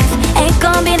 your life ain't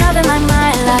gonna be nothing like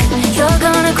my life. You're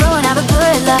gonna grow and have a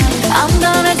good life. I'm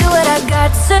gonna do what I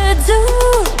got to do.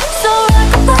 So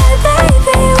rock-a-bye,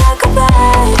 baby,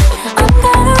 rock-a-bye. I'm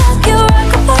gonna rock you,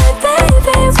 rock-a-bye,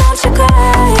 baby, won't you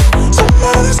cry?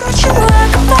 Somebody's got you.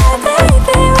 Rock-a-bye,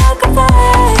 baby,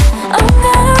 rock-a-bye. I'm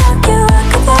gonna rock you,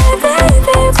 rock-a-bye,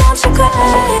 baby, won't you cry?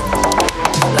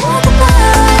 Rock-a-bye.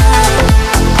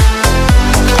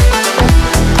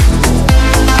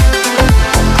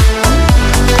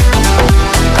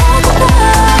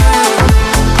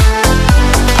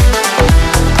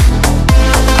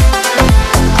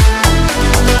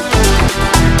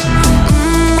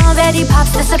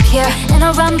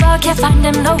 run but can't find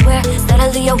him nowhere.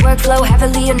 Steadily your workflow,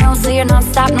 heavily you know, so you're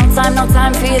non-stop. No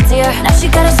time for your dear. Now she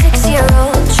got a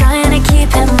 6-year-old, trying to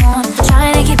keep him warm,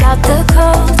 trying to keep out the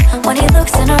cold. When he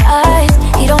looks in her eyes,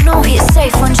 he don't know he's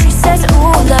safe. When she says,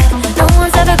 ooh, love, no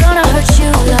one's ever gonna hurt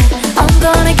you, love. I'm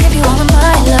gonna give you all of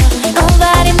my love.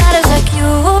 Nobody matters like you.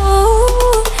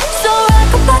 So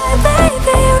rockabye,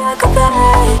 baby,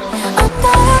 rockabye. I'm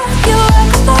gonna rock you,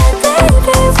 rockabye,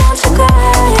 baby, won't you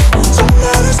cry? So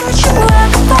matters like you.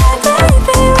 Rockabye,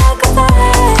 baby, rockabye.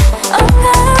 I'm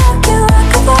gonna rock you,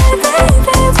 rockabye,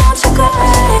 baby, won't you cry?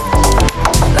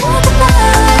 Rockabye.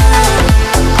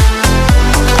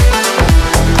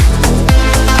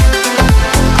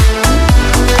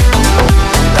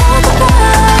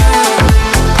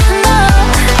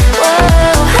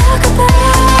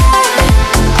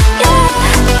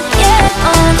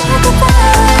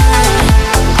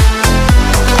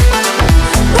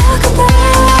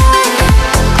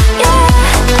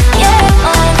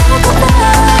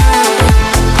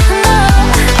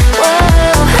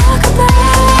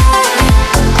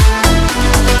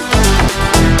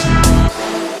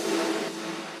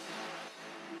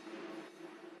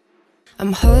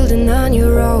 I'm holding on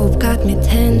your rope, got me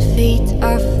 10 feet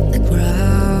off the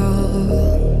ground.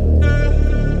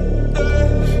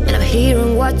 And I'm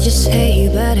hearing what you say,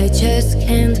 but I just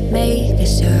can't make a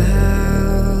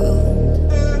sound.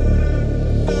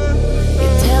 You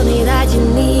tell me that you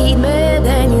need me,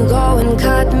 then you go and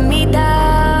cut me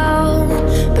down.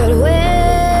 But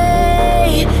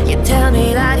wait, you tell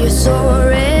me that you're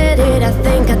sorry, did I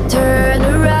think I'd turn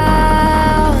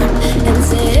around and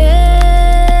say,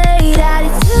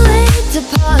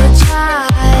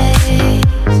 apologize.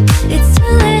 It's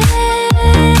too late.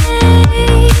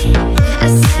 I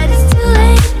said it's too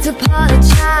late to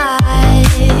apologize.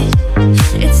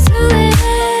 It's too late.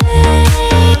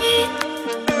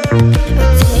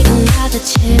 Take another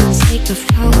chance, take a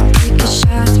fall, take a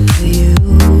shot for you.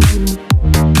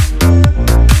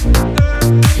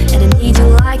 And I need you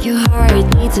like your heart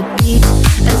needs a beat.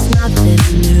 That's nothing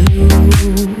new.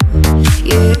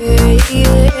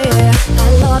 Yeah, I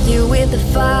love you with the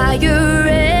fire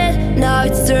red, now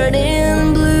it's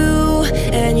turning blue.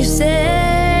 And you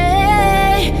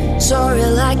say, sorry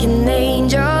like an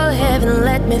angel, heaven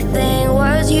let me think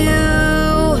was you.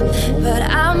 But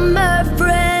I'm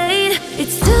afraid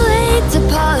it's too late to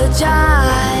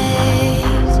apologize.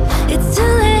 It's too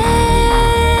late.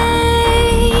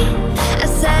 I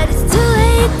said it's too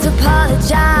late to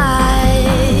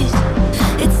apologize.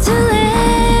 It's too late.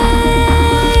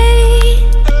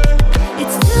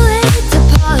 It's too late.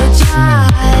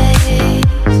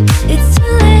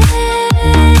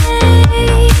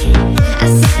 I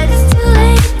said it's too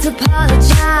late to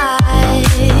apologize.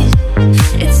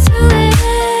 It's too late.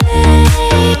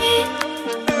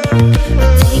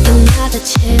 But take another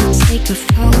chance, take a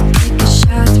fall, take a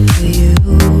shot for you.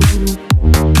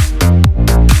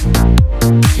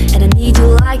 And I need you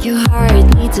like your heart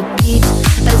needs a beat.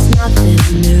 That's nothing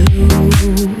new.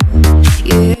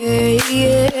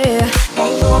 Yeah. I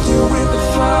love you with the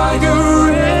fire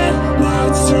red, now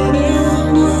it's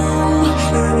turning blue.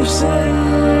 And you say,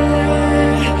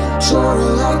 sorry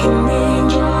like an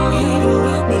angel, you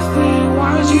let me think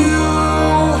was you.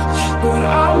 But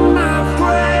I'm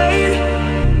afraid.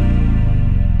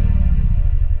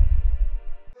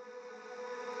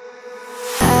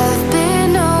 I've been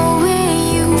knowing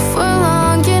you for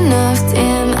long enough,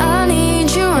 and I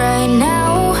need you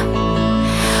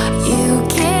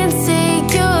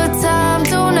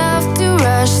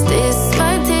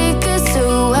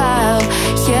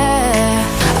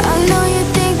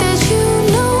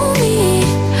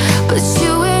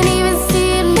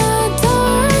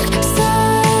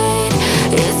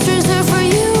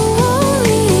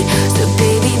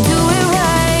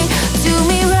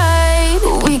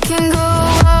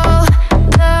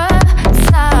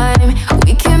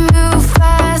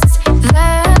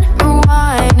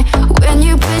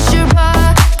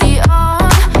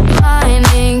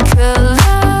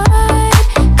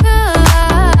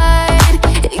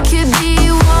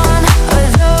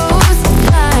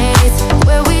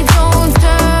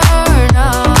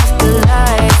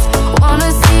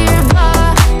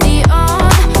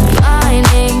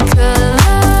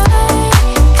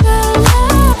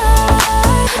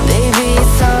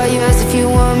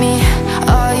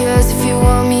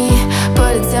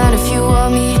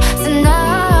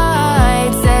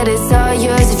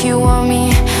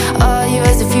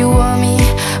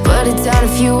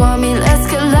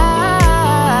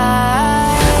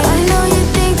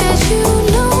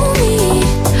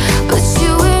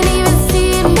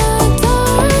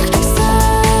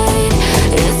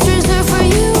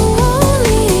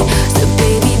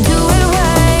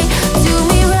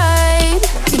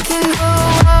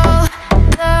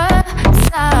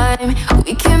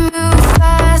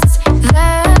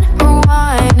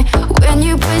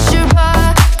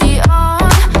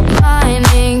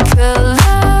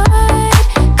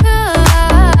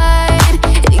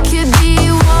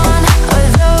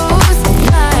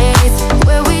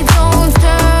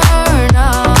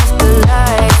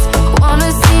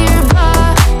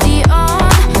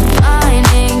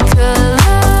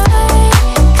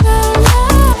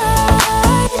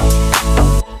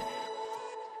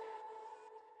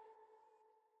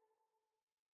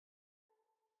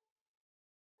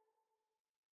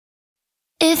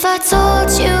If I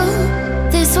told you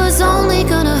this was only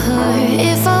gonna hurt,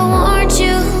 if I warned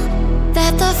you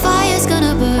that the fire's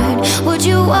gonna burn, would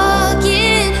you walk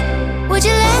in? Would you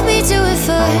let me do it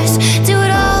first? Do it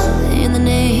all in the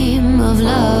name of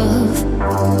love.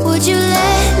 Would you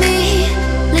let me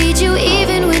lead you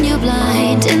even when you're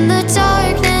blind? In the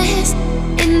darkness,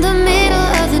 in the middle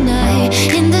of the night,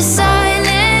 in the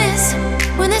silence,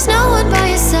 when there's no one by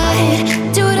your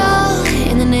side. Do it all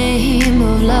in the name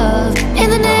of love. In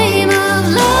the name of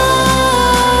love.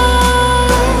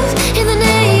 In the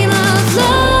name of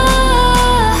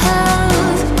love.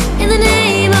 In the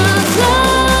name of love.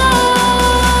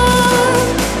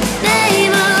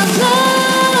 Name of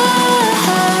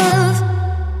love.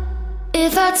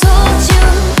 If I told you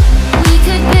we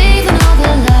could bathe in all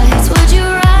the lights, would you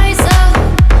rise up?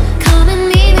 Come and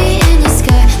meet me in the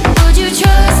sky. Would you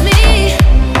trust me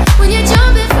when you're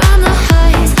jumping from the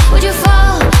heights? Would you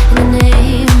fall in the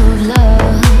name of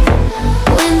love?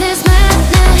 When there's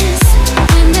madness,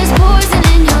 when there's poison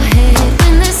in your head,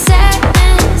 when the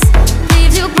sadness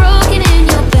leaves you broken in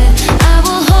your bed, I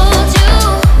will hold you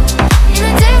in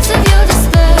the depths of your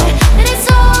despair. And it's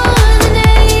all in the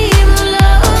name of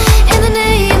love. In the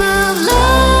name of love.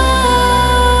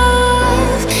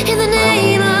 In the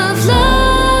name of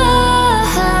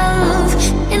love.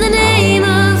 In the name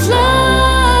of love.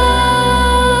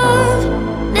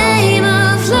 Name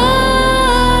of love.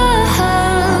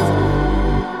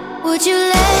 Would you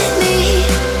let me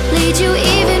lead you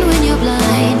even when you're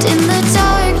blind? In the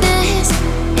darkness,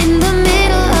 in the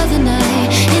middle of the night,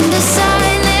 in the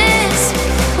silence,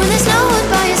 when there's no one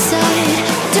by your side.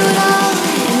 Do it all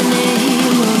in the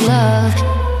name of love.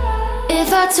 If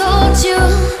I told you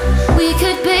we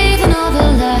could bathe in all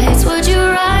the lights, would you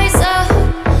rise up?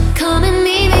 Come and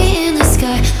meet me in the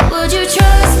sky. Would you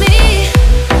trust me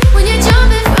when you're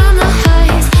jumping from the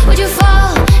heights? Would you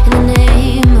fall in the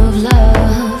name of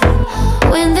love?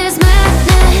 When there's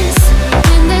madness,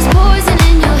 when there's poison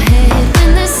in your head,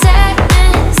 when the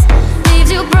sadness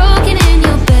leaves you broken in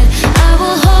your bed, I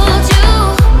will hold you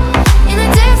in the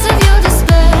depths of your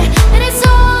despair. And it's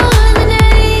all in the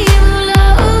name of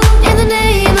love. In the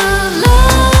name of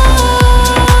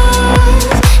love.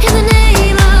 In the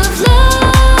name of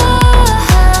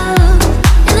love.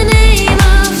 In the name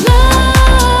of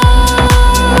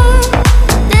love.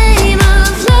 Name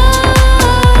of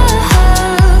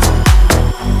love.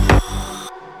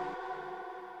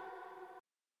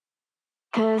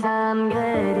 'Cause I'm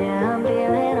good, yeah, I'm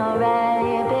feeling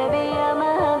alright. Baby, I'ma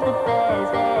have the best,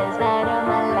 best night of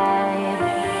my life.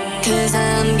 'Cause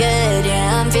I'm good,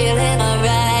 yeah, I'm feeling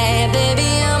alright. Baby,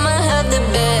 I'ma have the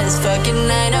best fucking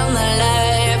night of my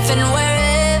life. And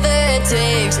wherever it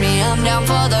takes me, I'm down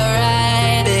for the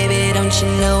ride. Baby, don't you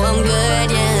know I'm good,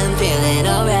 yeah, I'm feeling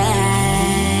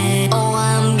alright. Oh,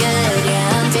 I'm good,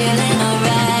 yeah, I'm feeling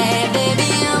alright. Baby,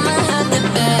 I'ma have the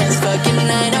best fucking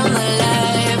night of my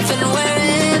life. And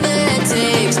wherever it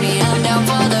takes me, I'm down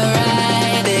for the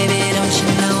ride. Baby, don't you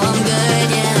know I'm good,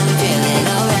 yeah, I'm feeling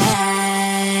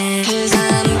alright. 'Cause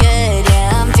I'm good,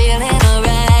 yeah, I'm feeling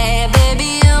alright. Baby,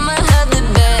 I'ma have the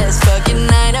best fucking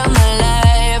night of my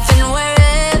life. And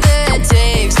wherever it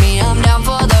takes me, I'm down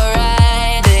for the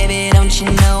ride. Baby, don't you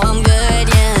know I'm good,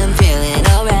 yeah, I'm feeling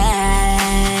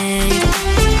alright.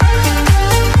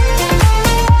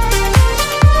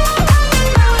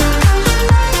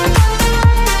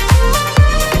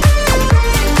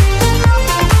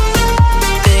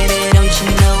 Baby, don't you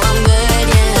know I'm good,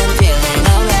 yeah, I'm feeling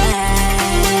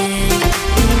alright.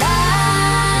 And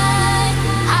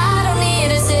I don't need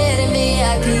to sit in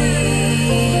VIP.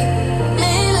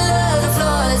 Middle of the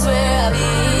floor, that's where I'll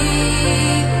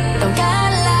be. Don't got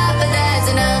a lot, but that's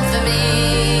enough for me.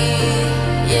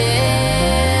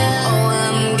 Yeah. Oh,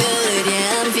 I'm good,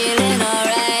 yeah, I'm feeling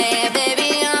alright. Baby,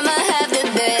 I'ma have the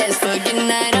best fucking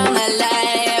night of my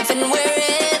life. And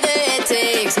wherever it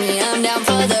takes me, I'm down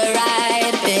for the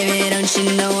ride. Baby, don't you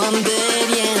know I'm good,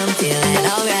 yeah, I'm feeling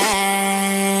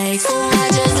alright. So I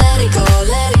just let it go,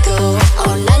 let it go.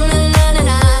 Oh, na na na na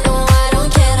na. No, I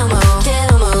don't care no more, care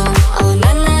no more. Oh,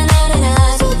 na na na na na.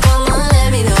 So come on, let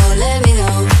me know, let me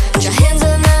know. Put your hands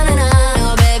up, na na na. No,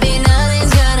 baby,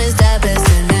 nothing's gonna stop us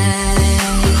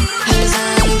tonight. 'Cause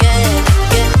I'm good,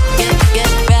 good, good,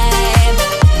 good vibe.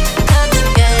 I'm the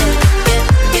good, good,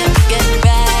 good, good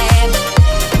vibe.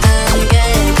 I'm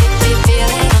good, be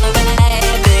feeling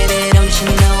alright. Baby, don't you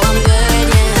know I'm good,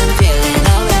 yeah, I'm feeling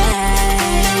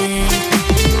alright.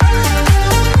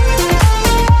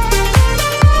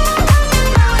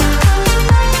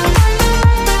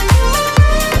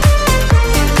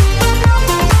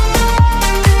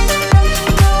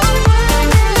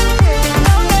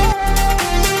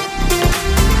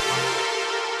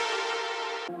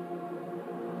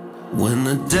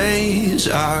 the days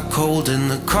are cold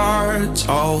and the cards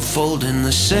all fold, and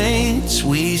the saints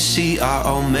we see are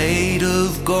all made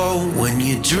of gold. When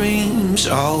your dreams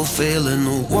all fail and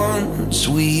the ones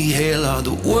we hail are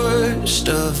the worst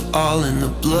of all, and the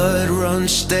blood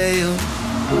runs stale.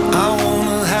 I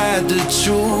wanna hide the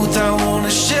truth, I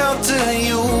wanna shelter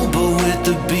you, but with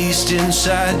the beast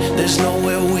inside, there's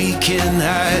nowhere we can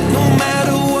hide. No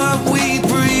matter what we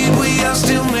breed, we are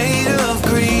still made of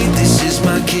greed. This is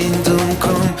my kingdom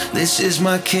come, this is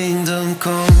my kingdom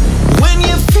come. When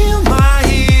you feel my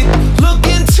heat, look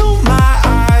into my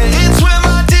eye. It's where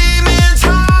my demons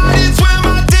hide, it's where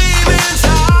my demons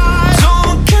hide.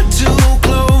 Don't get too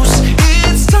close,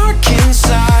 it's dark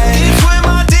inside. It's where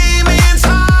my demons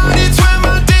hide, it's where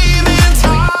my demons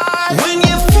hide. When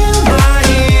you feel my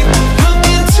heat, look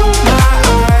into my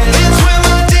eye. It's where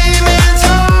my demons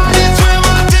hide, it's where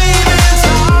my demons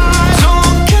hide.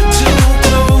 Don't get too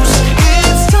close,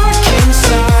 it's dark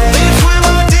inside. It's where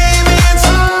my demons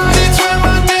hide, it's where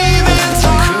my demons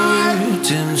hide.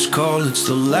 Curtains call, it's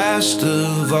the last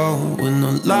of all. When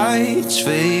the lights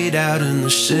fade out and the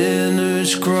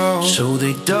sinners crawl, so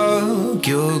they dug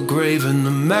your grave and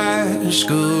the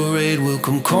masquerade will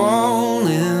come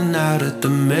calling out at the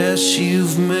mess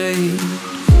you've made.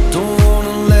 Don't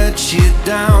wanna let you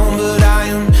down, but I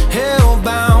am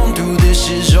hellbound through this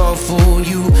is all for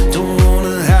you. Don't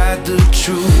wanna hide the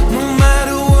truth. No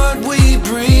matter what we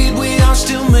breed, we are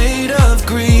still made of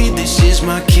greed. This is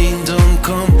my kingdom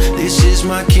come, this is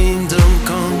my kingdom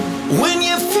come. When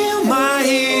you feel my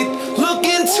heat, look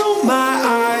into my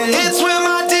eye. It's where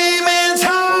my demons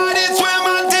hide, it's where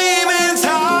my demons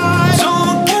hide.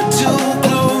 Don't get too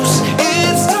close,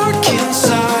 it's dark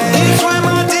inside. It's where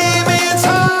my demons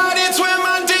hide, it's where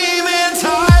my demons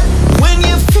hide. When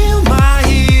you feel my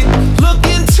heat, look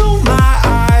into my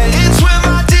eye. It's where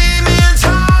my demons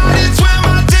hide, it's where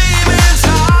my demons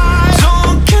hide.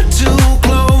 Don't get too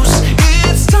close,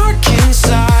 it's dark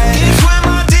inside. It's where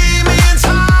my demons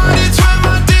hide, it's where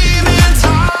my demons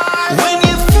hide. When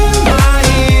you feel my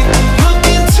heat, look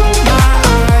into my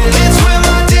eye. It's where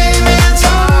my demons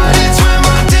hide, it's where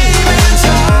my demons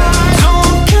hide.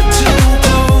 Don't get too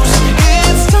close,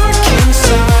 it's dark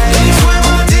inside. It's where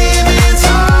my demons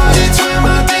hide, it's where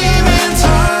my demons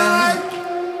hide.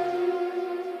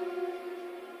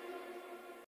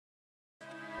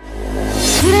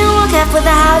 Didn't look up with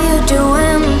the how you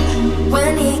doing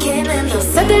when he came in. He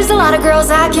said there's a lot of girls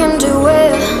I can do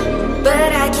it,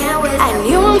 but I can't wait. I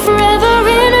knew him forever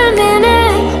in a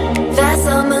minute. That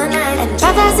summer night, and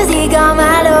by fast as he got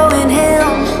Milo in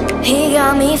him, he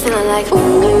got me feeling like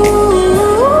ooh.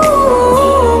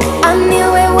 I knew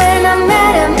it when I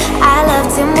met him. I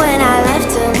loved him when I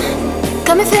left him.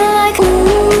 Got me feeling like ooh.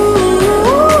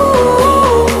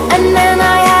 And then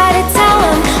I had to tell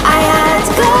him I had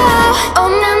to go. Oh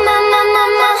na na na na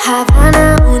na. Havana,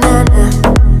 ooh na na.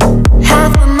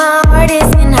 Half of my heart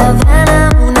is in Havana,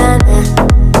 ooh na na.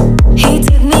 He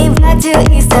took me back to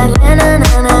East Atlanta,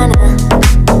 na na na.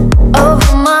 Oh,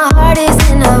 my heart is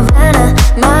in Havana,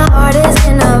 my heart is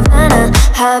in Havana,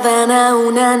 Havana,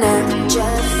 ooh na na.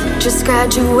 Just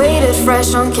graduated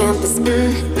fresh on campus,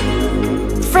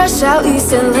 fresh out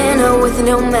East Atlanta with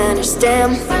no manners,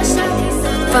 damn.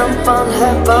 Bump on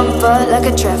her bumper like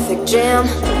a traffic jam.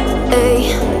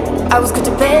 Ayy, I was good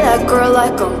to pay that girl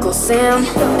like Uncle Sam.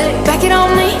 Back it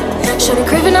on me, shawty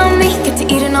craving on me, get to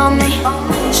eating on me.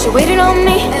 She waited on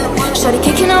me, shawty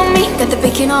kicking on me, got the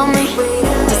bacon on me.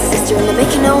 This is sister in the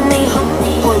making on me.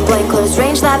 Point blank, close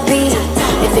range, that beat.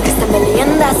 If it gets a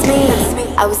million, that's me.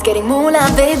 I was getting moolah,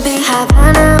 baby.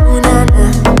 Havana, ooh na na.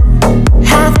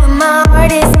 Half of my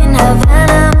heart is in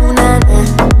Havana, ooh na na.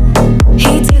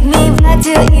 He took me back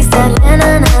to East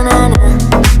Atlanta, na na na.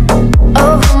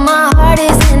 Oh, my heart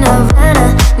is in Havana,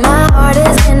 my heart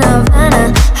is in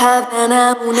Havana,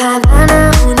 Havana, ooh na Havana,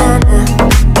 ooh na na.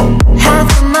 Half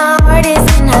of my heart is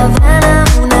in Havana,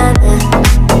 ooh na na.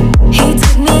 He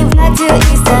took me back to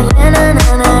East Atlanta, na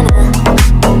na na.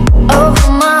 Oh,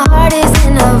 my heart is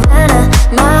in Havana,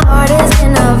 my heart is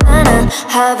in Havana,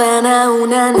 Havana, ooh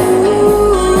na na.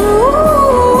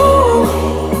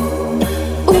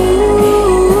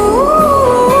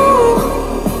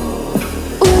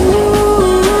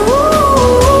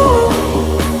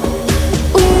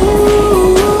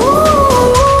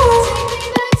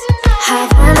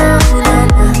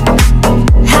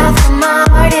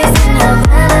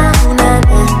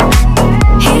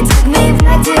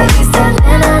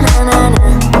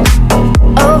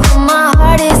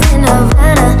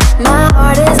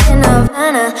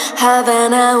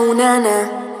 Havana, ooh na na.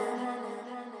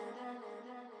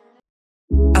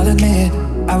 I'll admit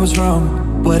I was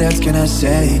wrong. What else can I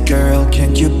say, girl?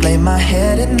 Can't you blame my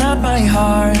head and not my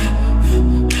heart?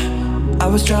 I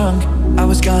was drunk, I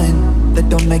was gone, that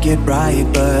don't make it right,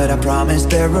 but I promise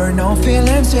there were no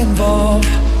feelings involved.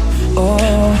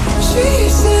 Oh, she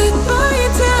said, boy,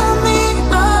 tell me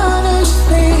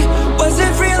honestly, was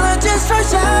it real or just for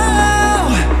show?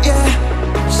 Yeah,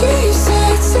 she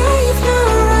said, save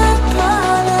your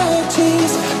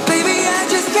apologies, baby, I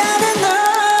just gotta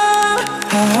know.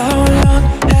 How long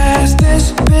has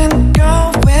this been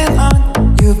going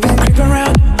on? You've been creeping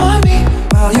around on me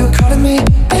while you're calling me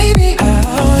baby.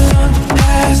 How long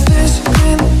has this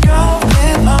been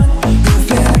going on? You've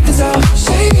been acting so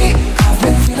shady, I've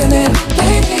been feeling it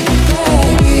lately,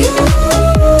 baby.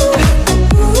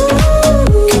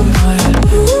 Come on,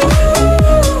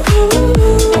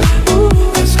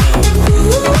 let's go.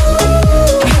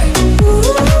 Hey,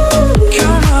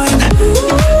 come on.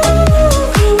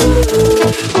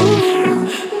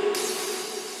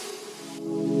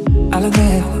 I'll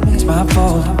admit, it's my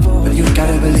fault, but you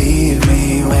gotta believe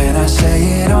me when I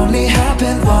say it only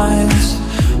happened once.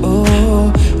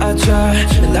 Oh, I try,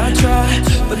 and I try,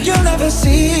 but you'll never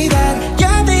see that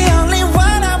you're the only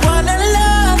one I wanna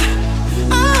love.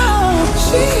 Oh,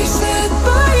 she said,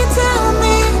 boy, tell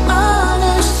me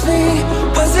honestly,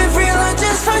 was it real or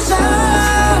just for show?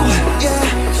 Yeah,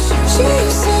 she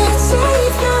said,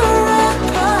 save your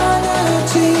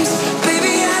apologies,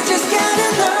 baby, I just gotta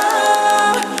know.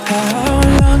 How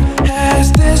long has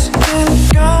this been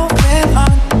going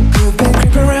on? You've been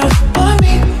creeping around on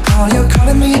me while you're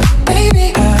calling me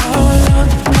baby. How long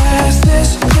has this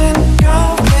been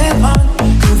going on?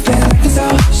 You've been acting so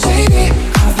shady,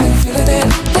 I've been feeling it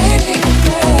lately,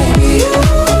 baby.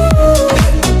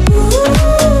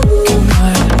 Come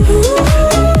on.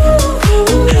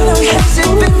 How long has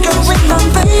it been going on,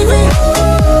 baby?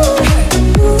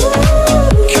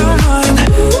 Come on.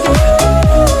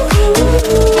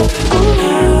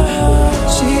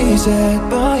 She said,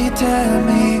 boy, tell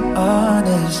me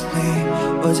honestly,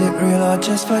 was it real or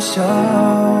just for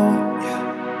show?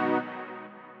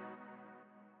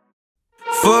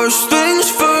 First things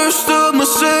first, I'ma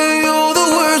say all the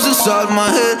words inside my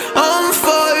head. I'm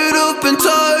fired up and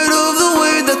tired of the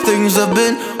way that things have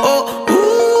been. Oh,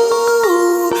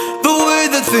 ooh, the way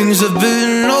that things have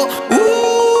been. Oh, ooh.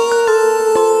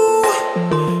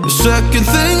 Second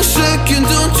thing second,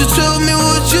 don't you tell me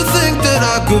what you think that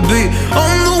I could be.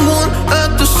 I'm the one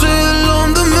at the sail,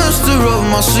 I'm the master of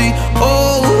my sea.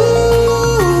 Oh,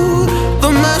 ooh,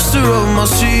 the master of my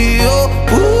sea. Oh,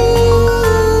 ooh.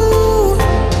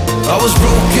 I was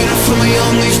broken from a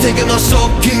young age, taking my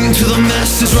soaking to the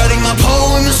masses, writing my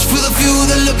poems for the few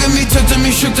that look at me, took to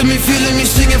me, shook to me, feeling me,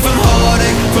 singing from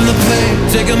heartache, from the pain,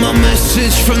 taking my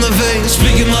message from the veins,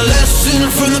 speaking my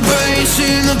lesson from the brain,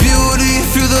 seeing the beauty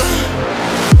through the.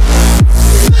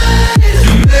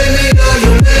 You made me know,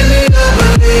 you made me a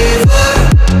believer,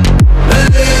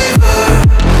 believer.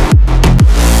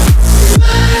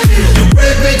 You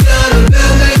break me down and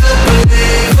build me a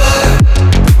believer,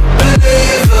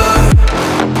 believer.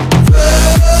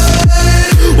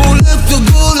 Oh, let the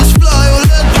bullets fly, oh,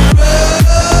 let them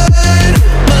rain.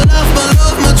 My life, my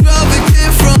love, my drive, it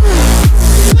came from.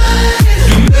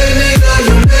 You made me a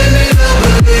believer,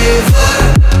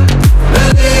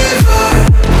 believer.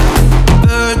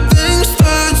 Third things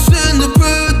third, send a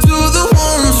prayer to the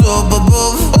ones up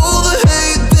above. All the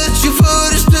hate that you've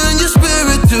heard is turn your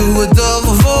spirit to a dove.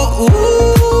 Oh,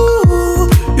 ooh,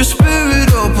 your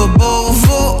spirit up above.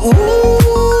 Oh, ooh.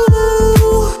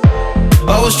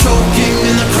 I was choking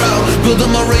in the crowd,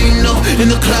 building my rain up in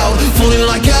the cloud, falling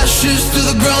like ashes to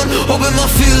the ground, hoping my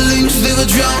feelings they would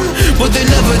drown, but they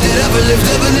never did, ever lived,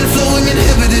 ebbing and flowing,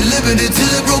 inhibited, limited, till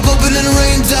it broke open and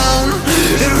rained down.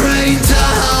 It rained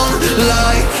down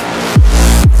like.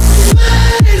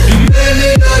 You made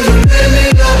me know, you made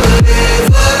me a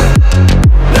believer,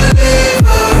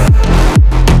 believer.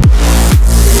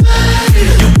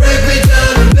 You break me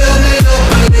down and build me a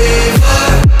believer,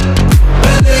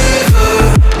 believer.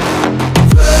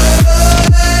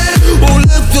 Oh,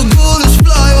 let the bullets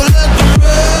fly, oh, let them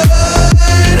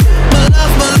rain. My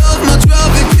life, my love, my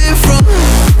drive, it came from.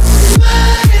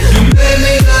 You made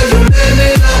me a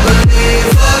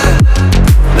believer,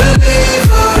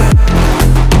 believer.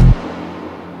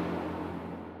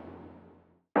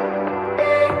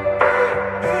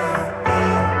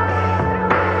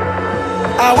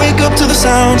 I wake up to the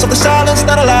sounds of the silence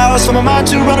that allows for my mind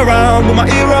to run around with my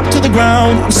ear up to the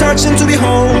ground. I'm searching to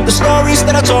behold the stories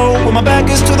that I told when my back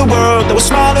is to the world that was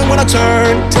smiling when I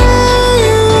turned. Tell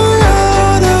you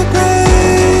you're the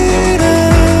greatest,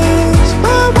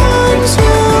 but once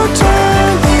you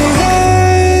turn the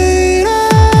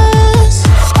haters.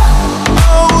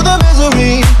 Oh,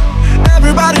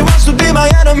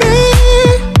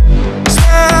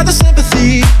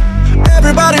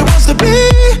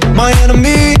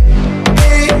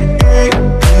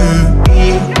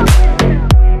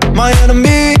 my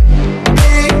enemy.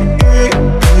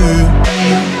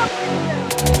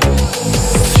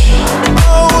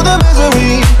 Oh, the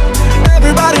misery.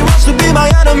 Everybody wants to be my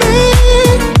enemy.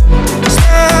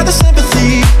 Spare the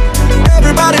sympathy.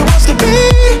 Everybody wants to be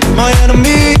my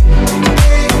enemy.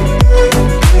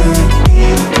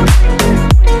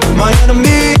 My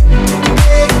enemy.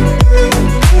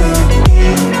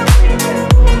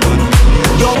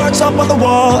 Your words up on the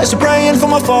wall as you're praying for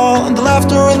my fall, and the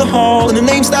laughter in the hall, and the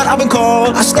names that I've been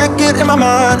called. I stack it in my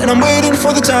mind, and I'm waiting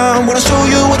for the time when I show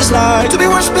you what it's like to be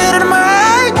worse better than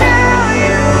mine. Tell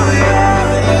you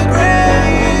you're the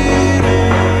greatest,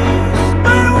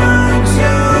 but once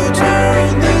you turn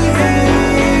the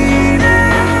haters.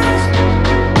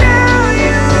 Tell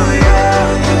you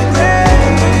you're the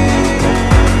greatest,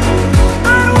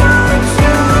 but once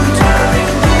you turn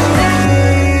the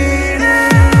haters.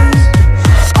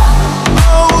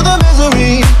 Oh, the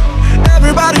misery.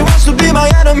 Everybody wants to be my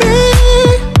enemy.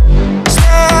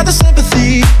 Spare the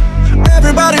sympathy.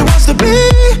 Everybody wants to be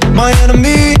my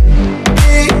enemy.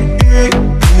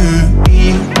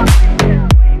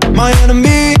 My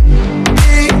enemy.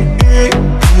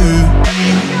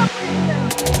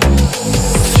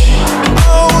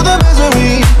 Oh, the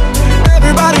misery.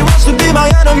 Everybody wants to be my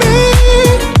enemy.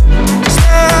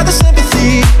 Spare the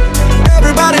sympathy.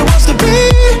 Everybody wants to be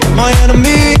my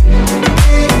enemy.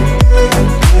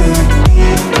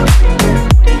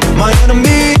 My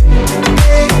enemy.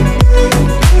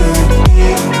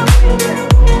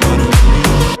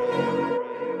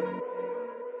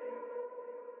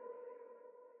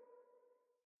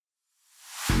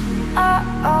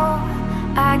 Uh-oh,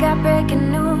 I got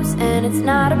breaking news, and it's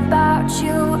not about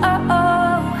you.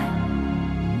 Uh-oh,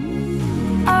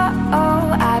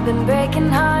 uh-oh, I've been breaking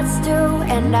hearts too,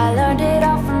 and I learned it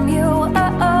all from you.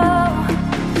 Uh-oh,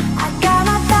 I got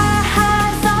my thigh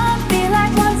highs on, feel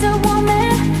like Wonder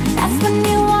Woman. That's when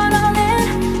you want all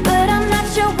in, but I'm not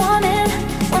your woman.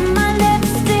 When my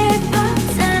lipstick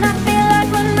pops and I feel like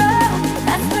Monroe,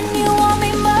 that's when you want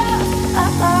me more.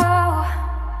 Uh-oh.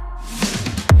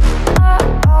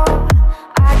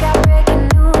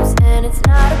 It's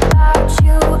not about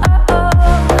you.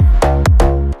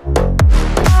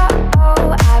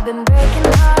 I've been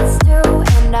breaking hearts too,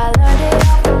 and I learned it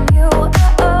all from you.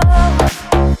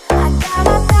 I got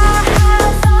my thigh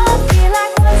highs on, feel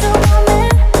like Wonder Woman.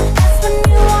 That's when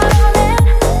you want all in,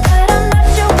 but I'm not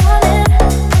your woman.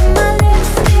 When my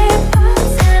lipstick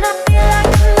pops and I feel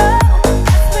like I'm low,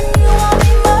 that's when you want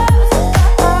me most.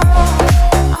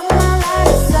 I'm not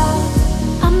like soft,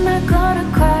 I'm not gonna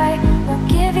cry. Won't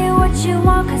give you what you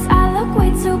want, cause I look way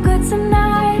too good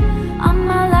tonight. I'm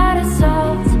not light of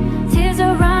salt, tears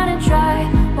are running dry.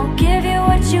 Won't give you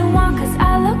what you want, cause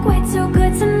I look way too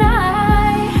good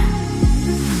tonight.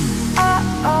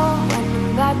 Uh-oh, when I'm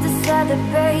about to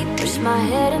celebrate, push my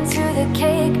head into the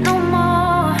cake no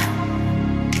more.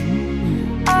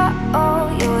 Uh-oh,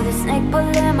 you're the snake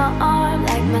pulling my arm,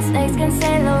 like my snakes can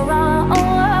Saint Laurent. Oh,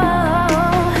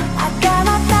 I got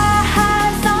my thigh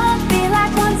highs on, feel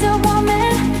like Wonder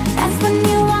Woman. That's when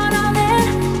you want all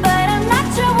in, but I'm not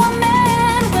your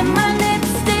woman. When my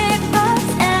lipstick pops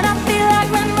and I feel like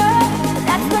Monroe,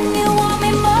 that's when you want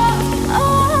me more.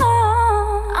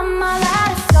 Oh, I'm all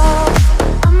out of soul,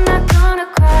 I'm not gonna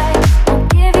cry. Won't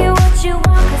give you what you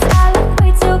want, cause I look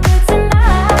way too good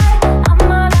tonight. I'm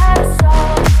all out of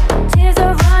soul, tears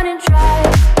are running dry.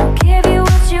 Won't give you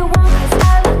what you want, cause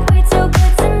I look way too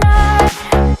good tonight.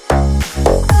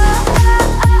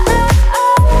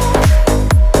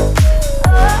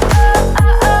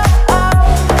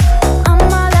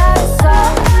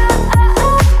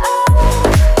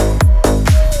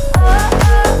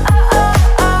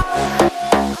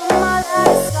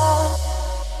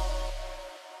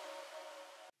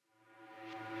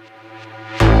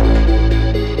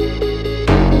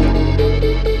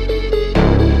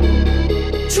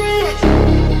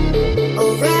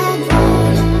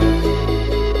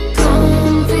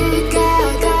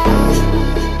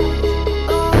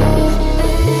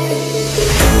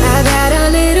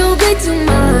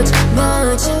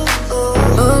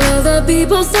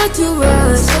 People start to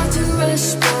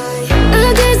rush by.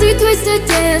 A dizzy twisted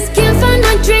dance, can't find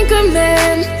my drink or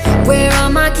man. Where are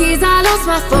my keys? I lost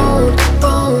my phone.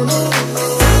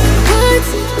 What's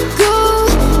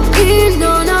going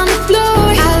on the floor?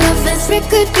 I love this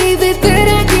record, baby, but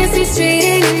I can't see straight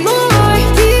anymore.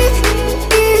 Keep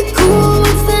it cool,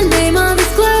 what's the name of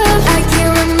this club? I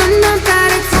can't remember, but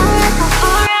it's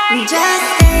alright. Just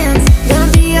dance,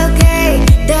 gonna be okay.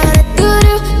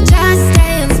 Da-da-doo-doo, just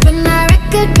dance, but my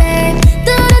record, babe.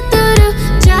 Da-da-doo-doo,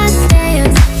 just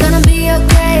dance, gonna be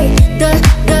okay.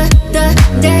 Da-da-da,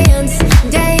 dance,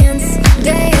 dance,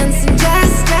 dance.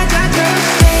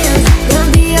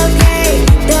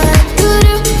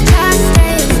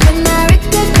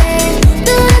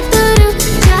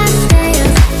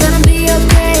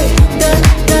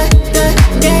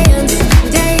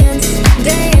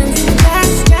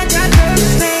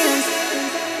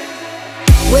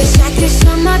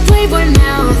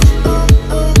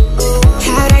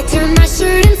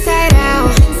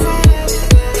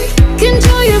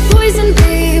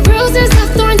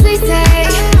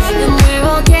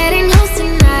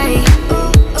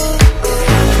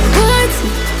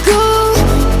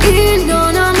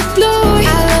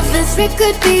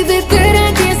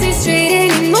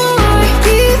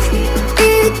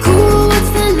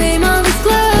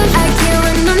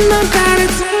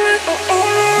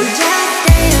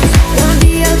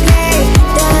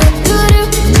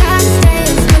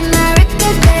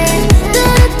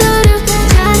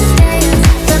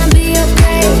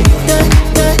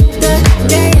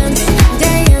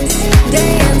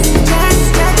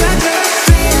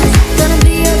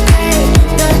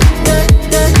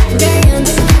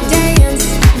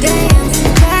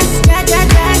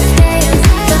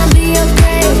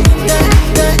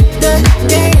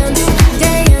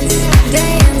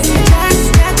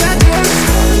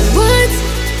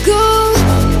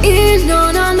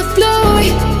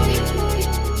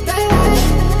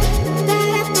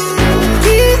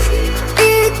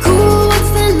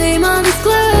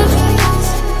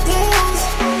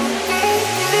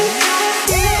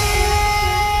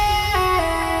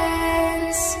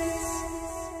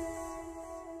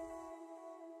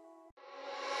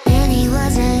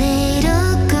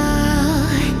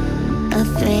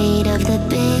 afraid of the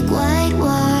big white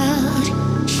world.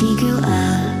 She grew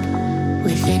up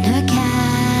within her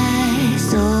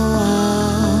castle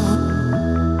wall.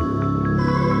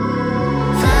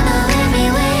 Follow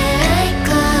everywhere I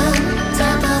go,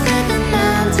 top over the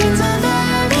mountains or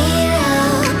valley low.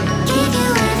 Give you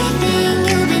everything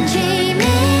you've been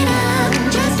dreaming of.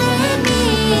 Just let me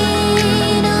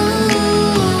know.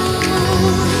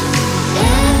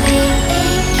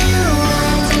 Everything you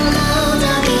want to know.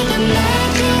 Don't be the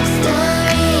magic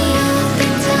story you've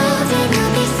been told, and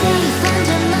you'll be safe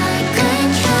under my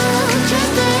control.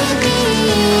 Just let me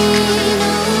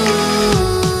know.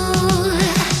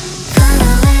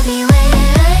 Follow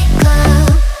everywhere I go,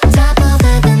 top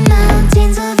over the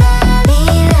mountains or valley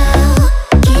low.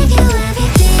 Give you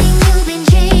everything you've been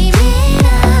dreaming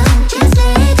of. Just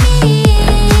let me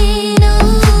know.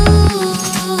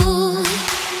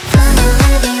 Follow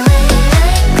everywhere I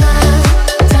go,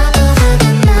 top over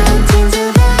the mountains or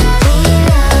valley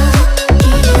low.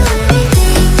 Give you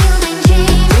everything you've been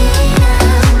dreaming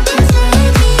of. Just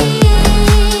let me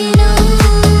know.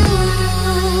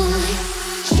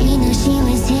 She knew she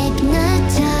was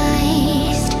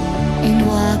hypnotized and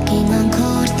walking on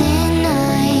cold thin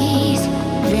ice.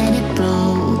 Then it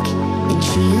broke and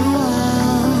she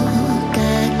awoke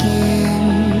again.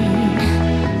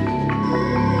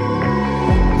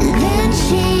 Then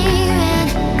she ran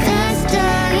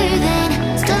faster, then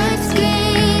started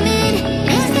screaming.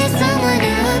 Is there someone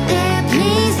out there?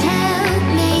 Please help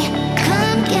me.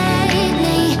 Come get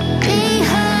me.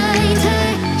 Behind her,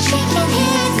 she can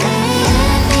hear say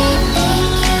everything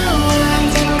you want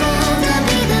to know. Don't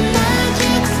be the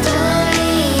magic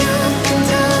story you've been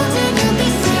told, and you'll be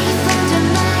safe under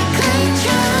my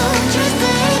control. Just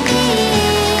let me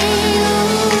know.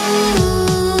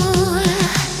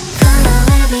 Follow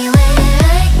everywhere I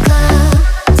go,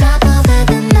 top over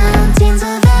the mountains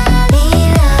or valley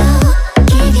low.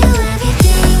 Give you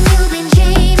everything you've been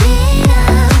dreaming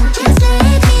of. Just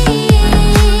let me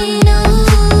know.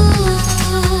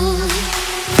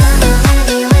 Follow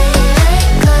everywhere I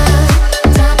go,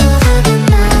 top over the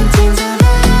mountains or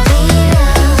valley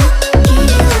low. Give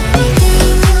you everything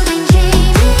you've been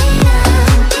dreaming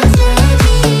of. Just let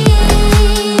me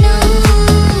know.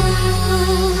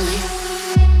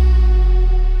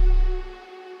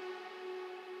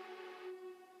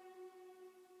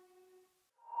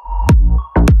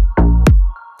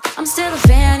 I'm still a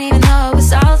fan even though it was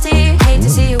salty. Hate to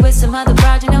see you with some other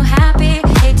broad, you know, happy.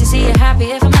 Hate to see you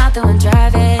happy if I'm not the one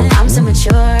driving. I'm so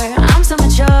mature, I'm so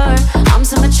mature, I'm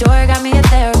so mature. Got me a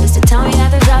therapist to tell me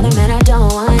that there's other men I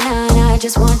don't want, and I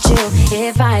just want you.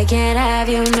 If I can't have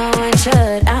you, no one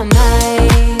should. I might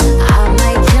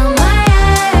kill my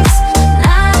ex.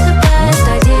 Not the best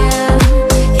idea.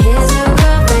 His new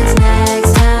girlfriend's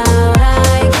next. How'd I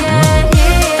get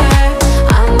here?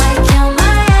 I might kill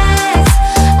my ex.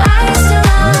 I still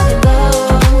love you, though.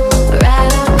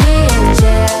 Rather be in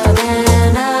jail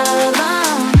than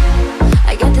alone. I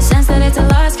get the sense that it's a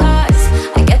lost cause.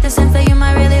 I get the sense that you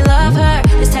might really love her.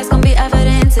 This text gon' be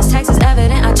evidence. This text is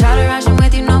evident. I try to ration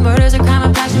with you, no murders or crime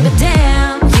of passion, but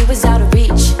damn, you was out of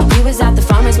reach. You was at the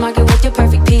farmer's market with your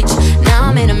perfect peach. Now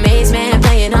I'm in amazement,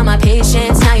 playing on my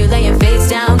patience. Now you laying face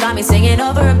down, got me singing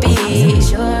over a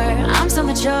beat. I'm so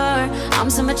mature, I'm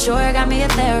so mature. Got me a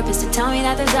therapist to tell me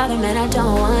that there's other men I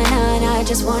don't want, and I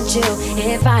just want you.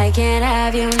 If I can't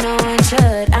have you, no one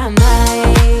should. I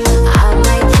might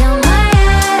kill my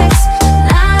ex.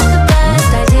 Not the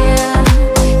best idea.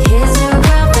 His new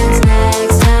girlfriend's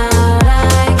next. How'd I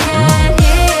get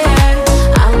here?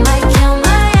 I might kill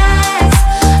my ex.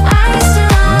 I still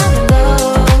love you,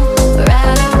 though.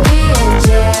 Rather be in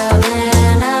jail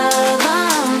than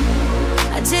alone.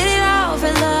 I did it all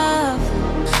for love.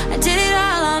 I did it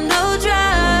all on no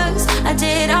drugs. I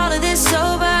did all of this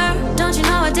sober. Don't you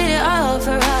know I did it all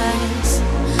for us?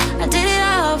 I did it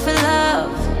all for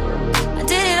love. I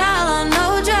did it all on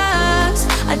no drugs.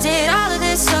 I did all of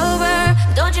this sober.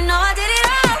 Don't you know I did it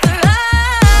all for us?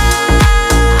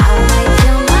 I might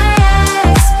kill my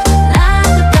ex. Not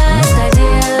the best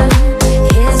idea.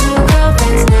 His new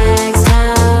girlfriend's next.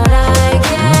 How'd I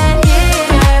get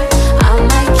here? I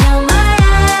might kill my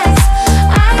ex.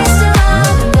 I still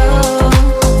love you, though.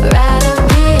 Rather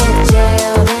be in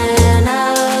jail than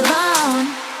alone.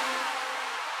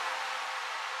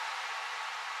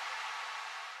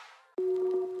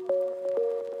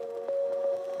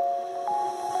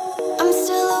 I'm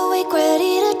still awake,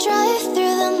 ready to drive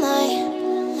through the night.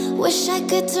 Wish I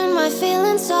could turn my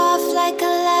feelings off like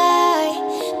a lie.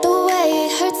 The way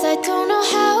it hurts, I don't know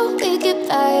how we get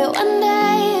by. One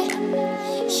day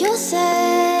you'll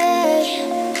say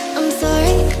I'm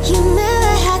sorry, you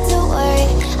never had to worry.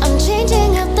 I'm changing.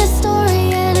 changing up the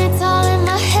story and it's all in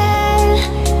my head.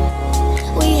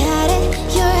 We had it,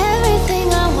 you're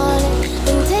everything I wanted.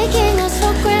 Been taking us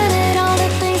for granted, all the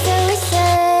things that we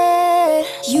said.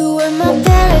 You were my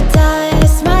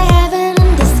paradise, my heaven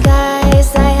in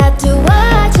disguise. I had to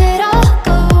watch it all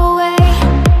go away.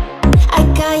 I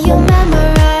got you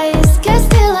memorized, guess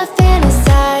still I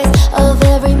fantasize of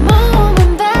every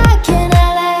moment back in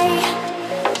LA.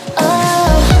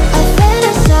 Oh, I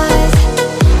fantasize,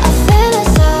 I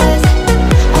fantasize,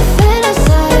 I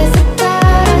fantasize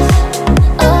about us.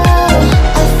 Oh,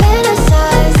 I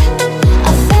fantasize,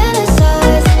 I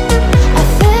fantasize, I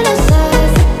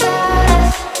fantasize about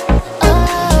us.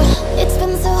 Oh, it's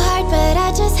been so hard, but I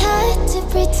just had to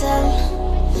pretend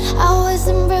I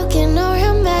wasn't broken or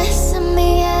a mess in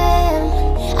the end.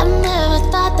 I never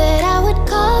thought that I would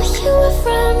call you a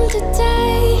friend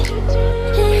today.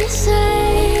 And you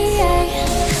say,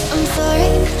 I'm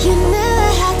sorry, you never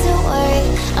had to worry.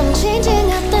 I'm changing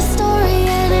up the story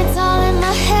and it's all in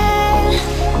my head.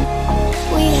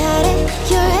 We had it,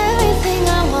 you're everything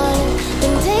I wanted.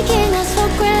 Been taking us for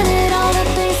granted, all the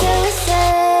things that we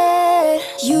said.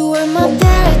 You were my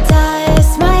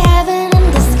paradise, my heaven in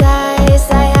disguise.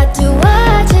 I had to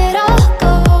watch it all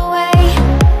go away.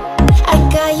 I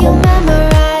got you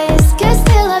memorized, guess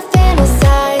still I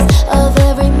fantasize of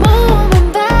every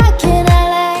moment back in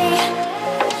LA.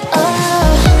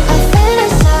 Oh, I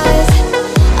fantasize,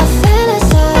 I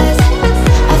fantasize,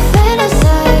 I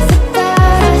fantasize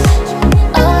about us.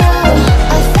 Oh,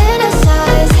 I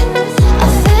fantasize, I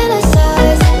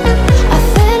fantasize, I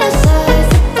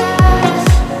fantasize about us.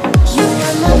 You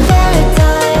were my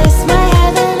paradise, my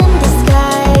heaven in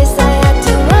disguise. I had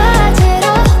to watch it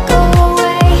all go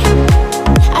away.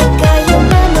 I got you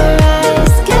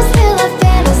memorized, guess still I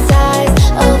fantasize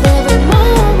of every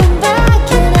moment back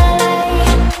in LA.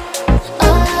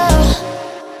 Oh,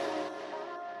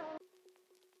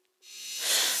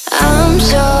 I'm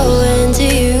so into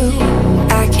you,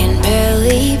 I can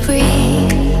barely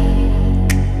breathe.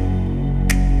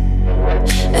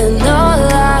 And all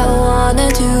I wanna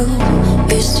do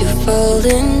is to fall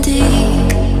in deep.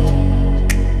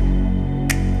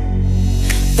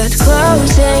 But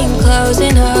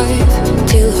closing hard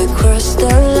till I cross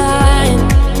the line.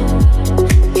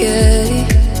 Yeah.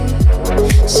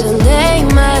 So name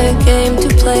my game to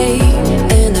play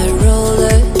and I roll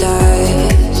the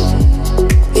dice.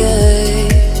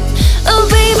 Yeah. Oh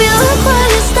baby, look what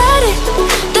you started.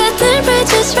 The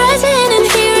temperature's rising and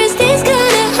here is this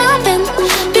gonna happen.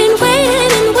 Been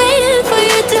waiting and waiting for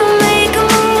you to make a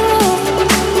move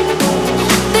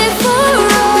before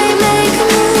I make a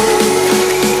move.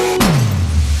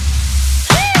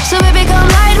 So baby, come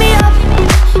light me up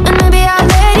and maybe I'll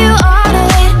let you on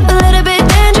it. A little bit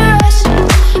dangerous,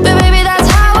 but baby that's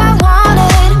how I want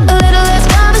it. A little less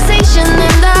conversation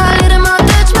and a little more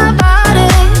touch my body.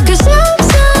 'Cause I'm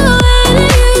so into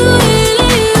you, into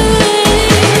you.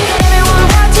 Everyone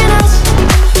watching us,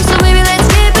 so baby let's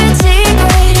keep it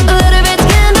secret. A little bit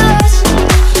scandalous,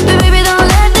 but baby don't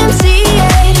let them see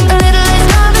it. A little less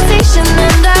conversation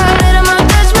and a little more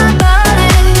touch my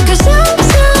body. 'Cause I'm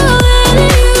so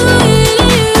into you,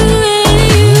 into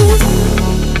you.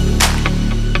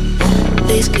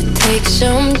 This could take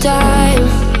some time.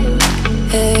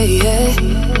 Hey, yeah.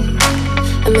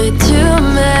 I made too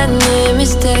many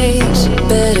mistakes.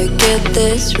 Better get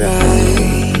this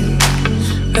right,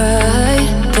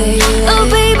 baby. Oh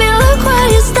baby, look what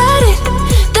you started.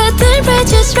 The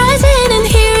temperature's rising and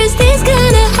here is this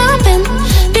gonna happen.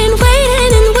 Been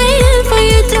waiting and waiting for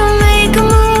you to make a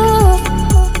move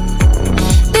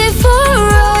before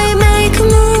I make a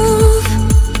move.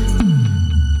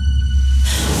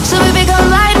 So baby, come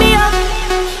light me up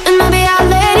and maybe I'll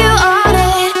let you on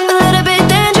it. A little bit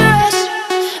dangerous,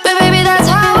 but baby that's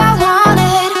how I want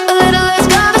it. A little less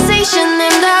conversation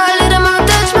and a little more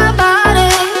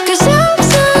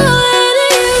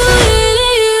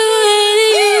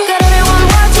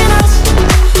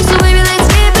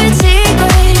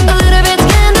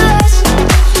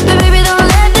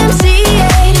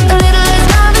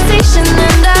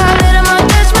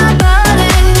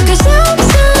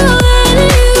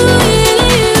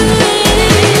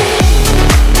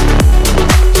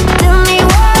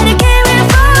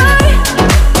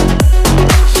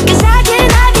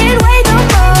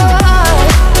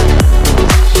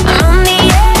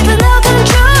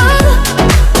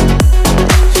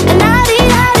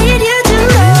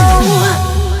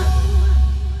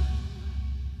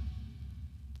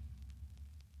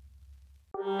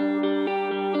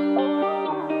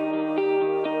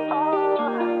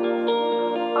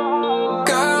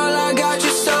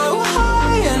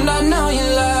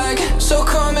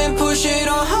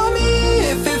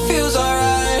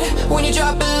you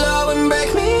drop it low and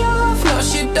break me off. No,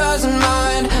 she doesn't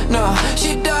mind. No,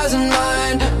 she doesn't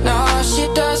mind. No, she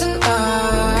doesn't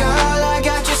mind. Girl, I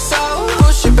got you so.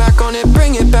 Push it back on it,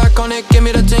 bring it back on it. Give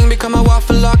me the thing, become a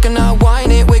waffle lock and I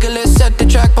whine it. Wiggle it, set the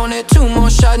track on it. 2 more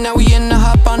shots, now we in the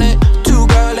hop on it. 2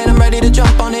 girl and I'm ready to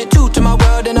jump on it. 2 to my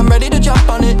world and I'm ready to jump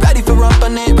on it. Ready for rump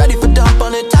on it, ready for dump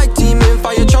on it. Tag team in,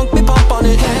 fire trunk, me pump on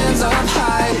it. Hands up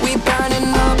high, we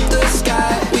burning up the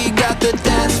sky. We got the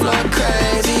dance floor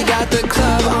crazy, got the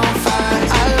club on fire.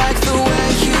 I like the way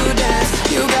you dance,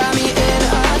 you got me in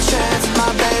a trance.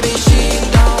 My baby, she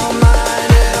don't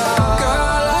mind at all.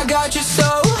 Girl, I got you so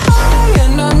high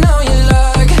and I know you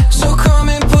like. So come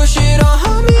and push it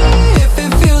on me if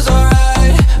it feels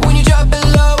alright. When you drop it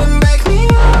low and break me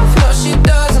off. No, she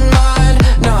doesn't mind.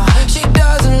 No, she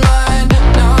doesn't mind.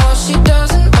 No, she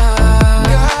doesn't mind.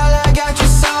 Girl, I got you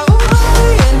so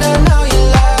high and I know you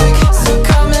like. So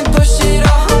come and push it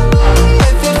on me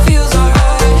if it feels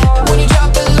alright. When you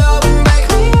drop it low and break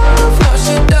me off. No,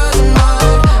 she doesn't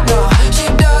mind. No, she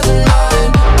doesn't mind.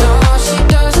 No, she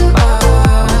doesn't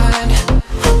mind.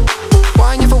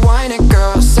 Wine you for wine it,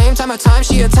 girl. Same time of time,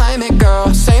 she a time it,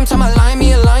 girl. Same time align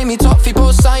me, top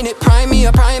people sign it. Prime me,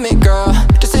 a prime it, girl.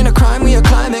 This ain't a crime, we a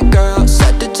climate, girl.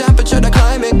 Set the temperature, the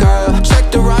climate, girl.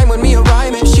 Check the rhyme when me a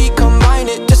rhyme it. She combine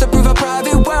it, disapprove a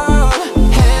private world.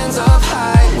 Hands up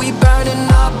high, we burning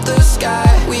up the sky.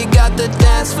 We got the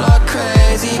dance floor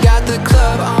crazy, got the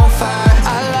club on fire.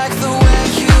 I like the way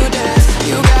you dance,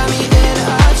 you got me in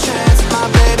a trance. My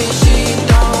baby, she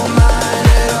don't mind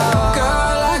at all.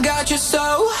 Girl, I got you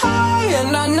so high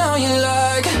and I know you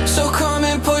like. So come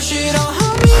and push it on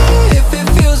me if it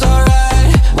feels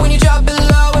alright. When you drop it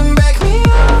low and break me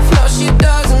off. No, she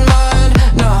doesn't mind.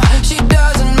 No, she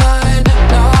doesn't mind.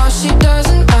 No, she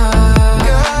doesn't mind.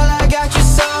 Girl, I got you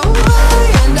so high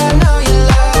and I know you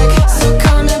like. So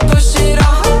come and push it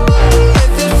on me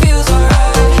if it feels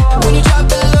alright. When you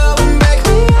drop it low and break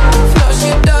me off. No,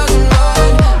 she doesn't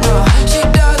mind. No, she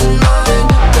doesn't mind.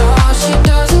 No, she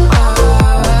doesn't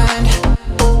mind.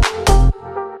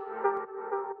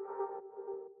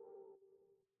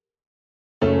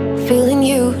 Feeling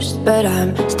used, but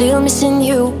I'm still missing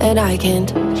you. And I can't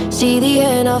see the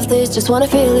end of this. Just wanna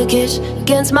feel a kiss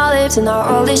against my lips. And now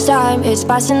all this time is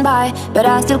passing by, but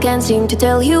I still can't seem to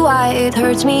tell you why. It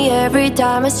hurts me every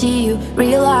time I see you.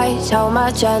 Realize how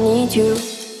much I need you.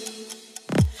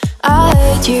 I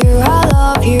hate you, I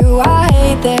love you. I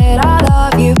hate that I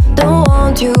love you. Don't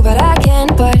want to, but I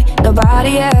can't put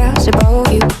nobody else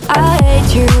above you. I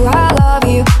hate you, I love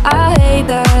you. I hate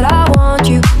that I want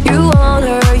you. You want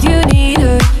her, you need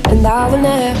her, and I will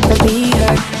never be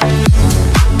her.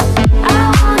 I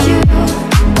want you.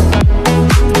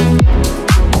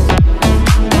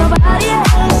 Nobody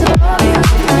else above you.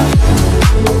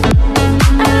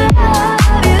 I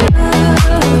love you.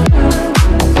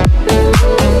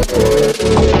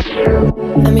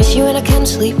 I miss you when I can't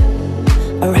sleep,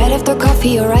 or right after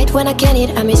coffee, or right when I can't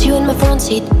eat. I miss you in my front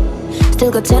seat.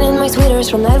 Still got 10 in my sweaters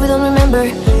from night we don't remember.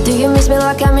 Do you miss me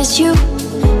like I miss you?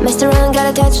 Messed around, got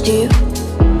attached to you.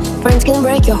 Friends can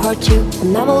break your heart too,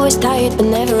 and I'm always tired but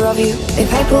never of you.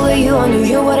 If I pull a you on you,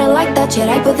 you wouldn't like that shit.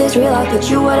 I put this real out but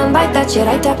you wouldn't like that shit.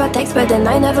 I type a text but then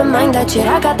I never mind that shit.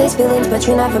 I got these feelings but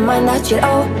you never mind that shit.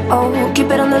 Oh, oh, keep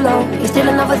it on the low. You're still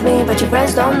in love with me but your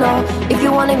friends don't know. If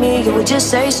you wanted me, you would just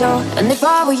say so. And if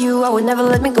I were you, I would never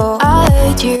let me go. I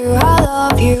hate you, I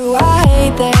love you. I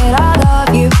hate that I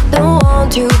love you. Don't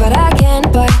want to, but I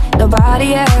can't put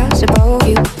nobody else above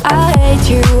you. I hate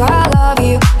you, I love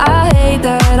you. I hate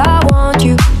that I want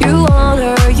you. You want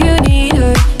her, you need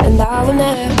her, and I will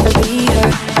never be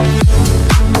her.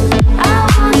 I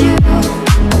want you.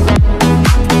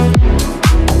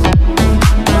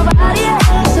 Nobody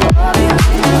else above you.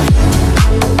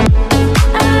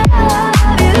 I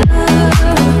love you.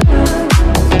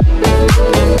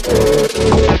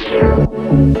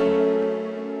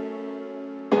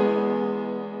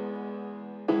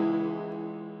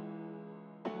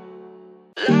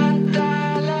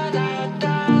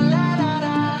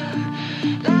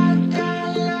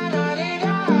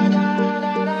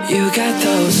 You got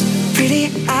those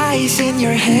pretty eyes in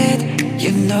your head,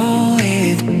 you know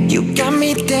it. You got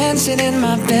me dancing in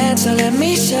my bed, so let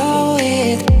me show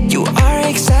it. You are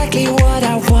exactly what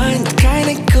I want,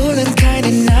 kinda cool and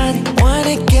kinda not.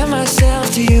 Wanna give myself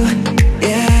to you,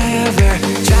 yeah. We're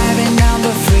driving down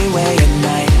the freeway at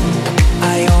night.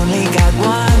 I only got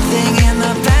one thing in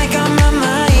the back of my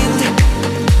mind.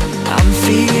 I'm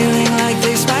feeling like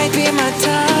this might be my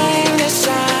time to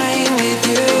shine with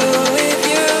you.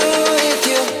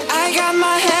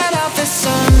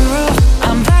 Sunroof,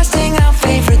 I'm blasting out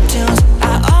favorite tunes.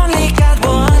 I only got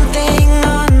one thing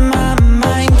on my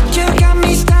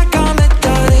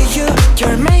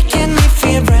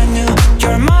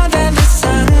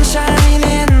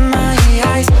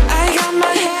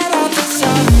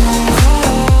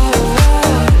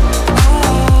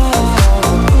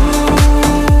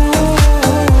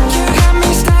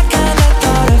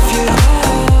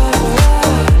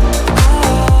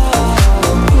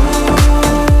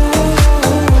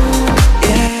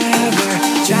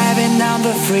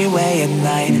at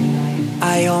night.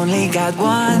 I only got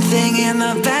one thing in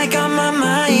the back of my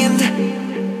mind.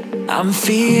 I'm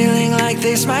feeling like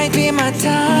this might be my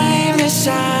time to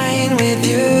shine with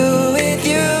you, with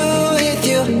you, with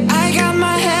you. I got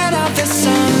my head off the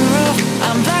sunroof,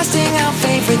 I'm blasting out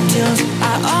favorite tunes.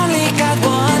 I only got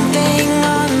one thing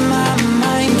on my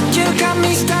mind. You got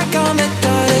me stuck on the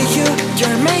thought of you.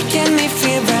 You're making me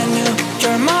feel brand new.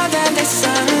 You're more than the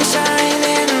sunshine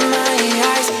in my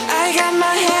eyes. I got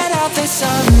my head off the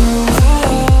sunroof.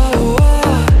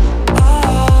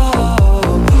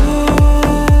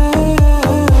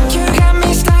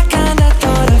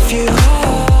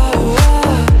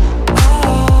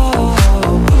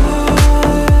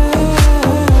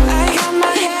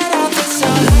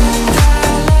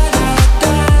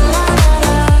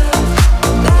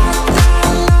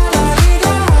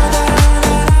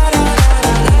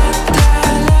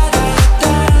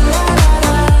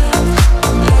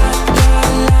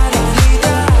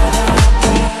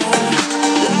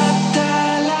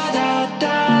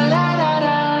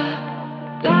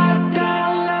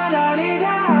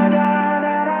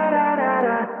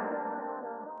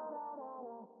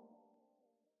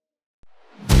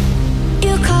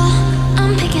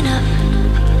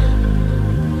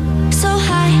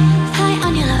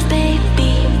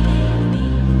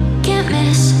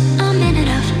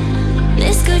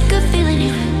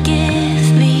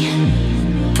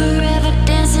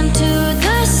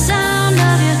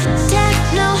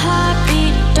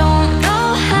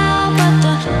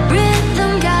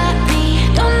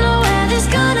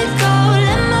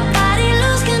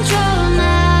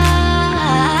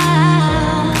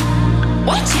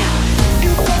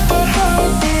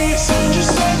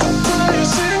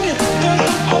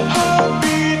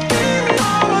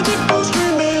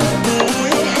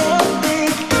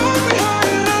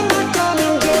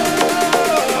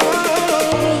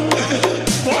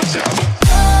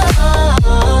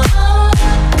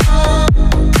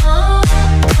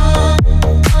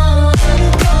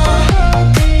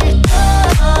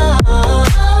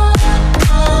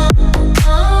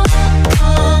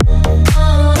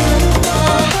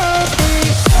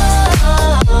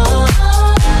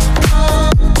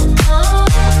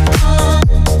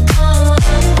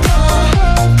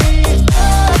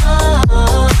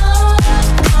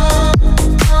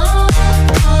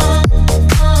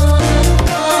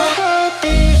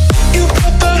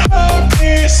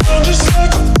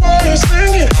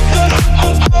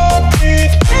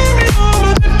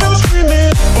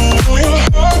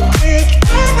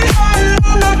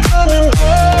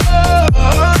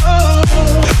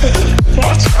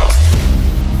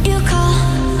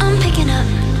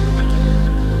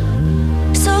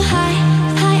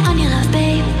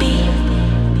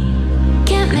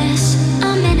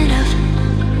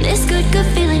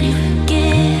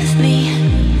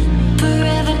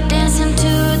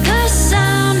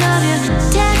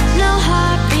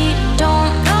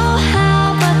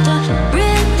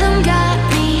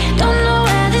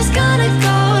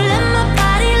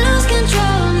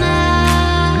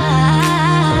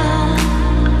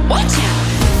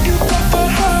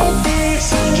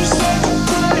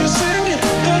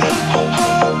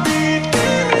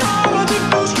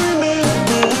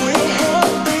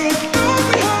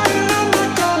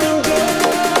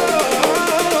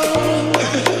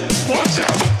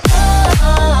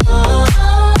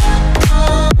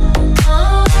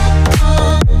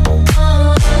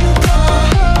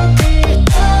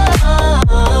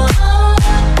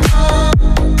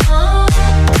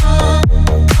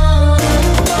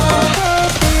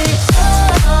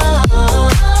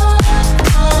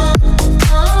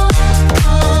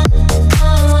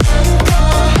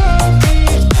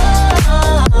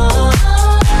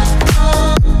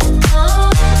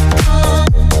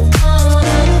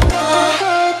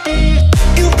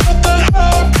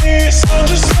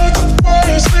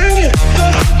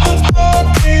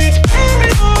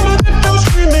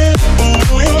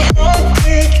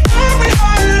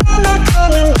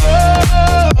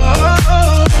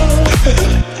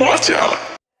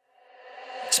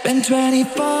 Spend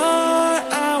 24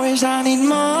 hours, I need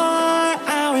more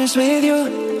hours with you.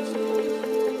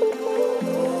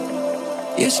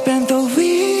 You spent the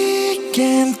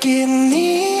weekend getting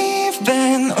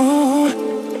even, oh.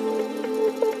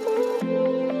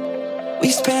 We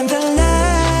spent the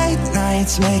late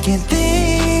nights making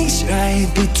things right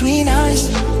between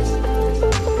us.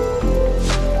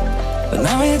 But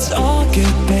now it's all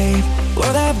good, babe.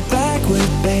 Roll that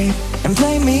backward, babe, and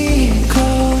play me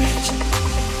close.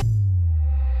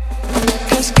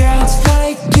 Cause girls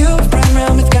like you run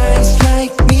around with guys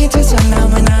like me till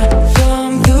sundown. When I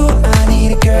come through, I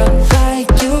need a girl like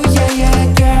you, yeah,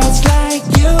 yeah. Girls like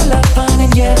you love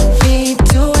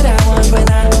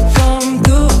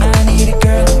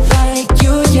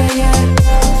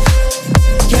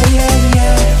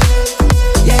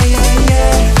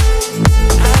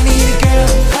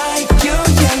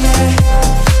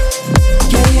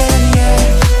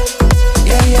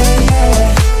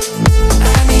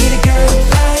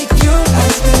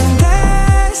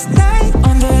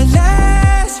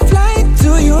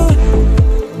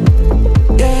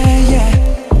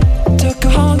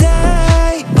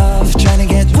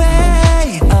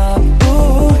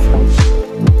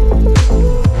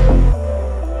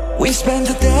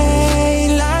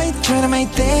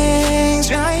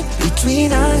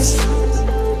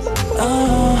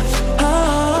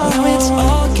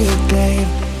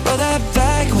that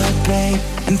backward, babe,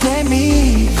 and play me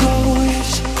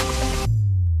close.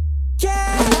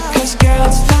 Yeah, cause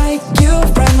girls like you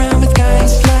run around with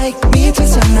guys like me till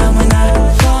sundown. When I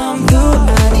come through,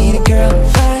 I need a girl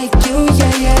like you,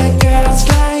 yeah, yeah. Girls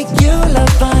like you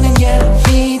love fun and yeah,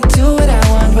 me do what I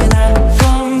want. When I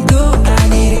come through, I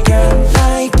need a girl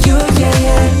like you, yeah,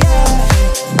 yeah, yeah.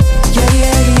 Yeah,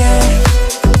 yeah, yeah.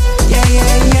 Yeah,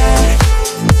 yeah, yeah.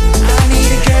 I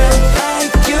need a girl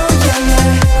like you, yeah, yeah.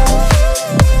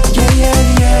 Yeah, yeah,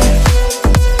 yeah.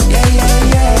 Yeah, yeah,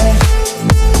 yeah.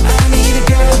 I need a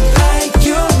girl like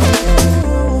you.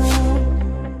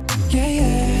 Yeah,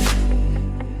 yeah.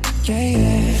 Yeah,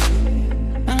 yeah.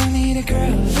 I need a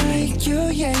girl like you,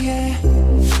 yeah, yeah.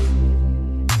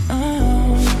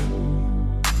 Oh,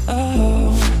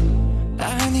 oh.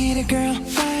 I need a girl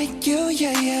like you,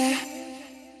 yeah, yeah.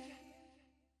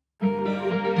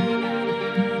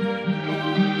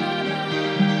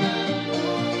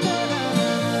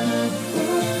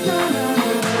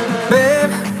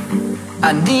 Babe,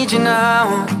 I need you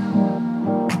now.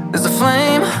 There's a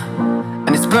flame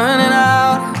and it's burning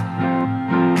out.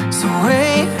 So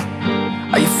wait,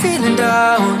 are you feeling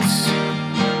doubts?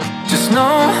 Just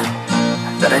know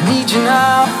that I need you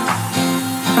now.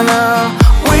 And I'll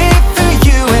wait for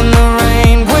you in the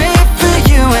rain, wait for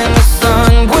you in the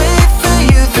sun, wait for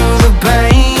you through the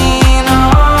pain.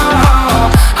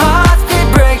 Oh, hearts be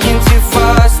breaking too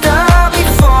fast, I'll be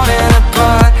falling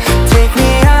apart. Take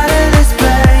me out of this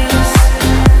place.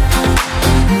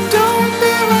 Don't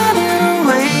be running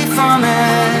away from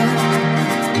it.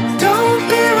 Don't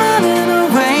be running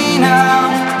away now.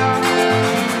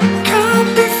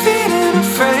 Can't be feeling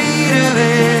afraid of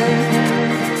it.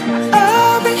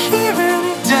 I'll be here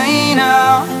any day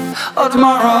now or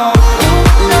tomorrow.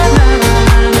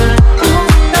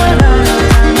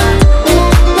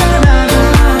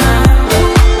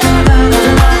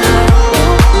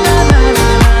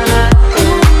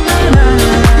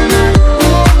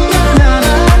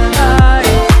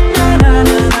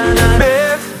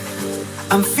 Babe,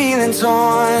 I'm feeling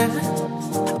torn.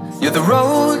 You're the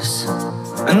rose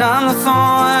and I'm the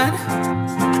thorn.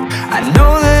 I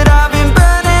know that I've been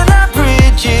burning our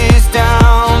bridges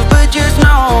down, but just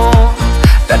know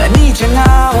that I need you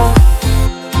now.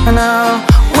 And I'll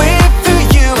wait for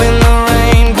you in the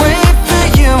rain, wait for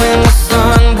you in the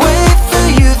sun, wait for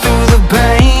you through the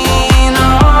pain.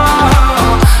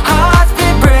 Oh, hearts be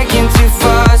breaking too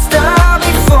fast, I'll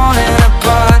be falling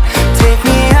apart. Take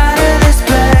me out of this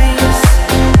place.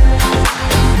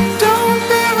 Don't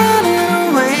be running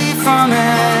away from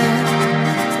it.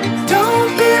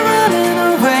 Don't be running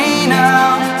away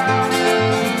now.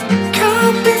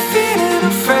 Can't be feeling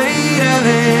afraid of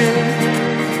it.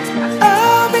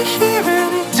 I'll be here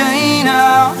any day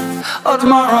now or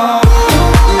tomorrow.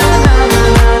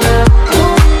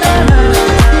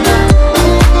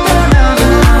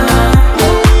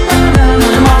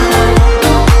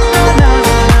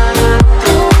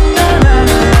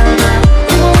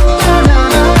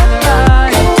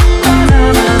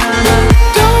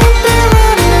 Don't be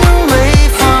running away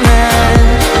from it.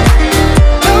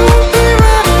 Don't be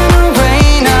running away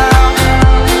now.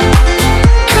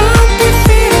 Can't be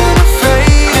feeling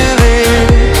afraid of it.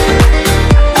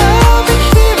 I'll be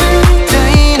here any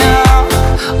day now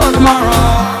or tomorrow.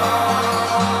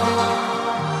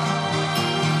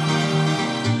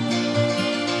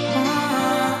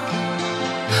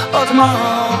 Or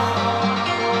tomorrow.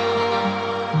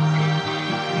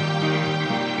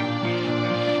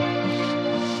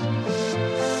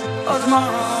 Or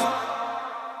tomorrow.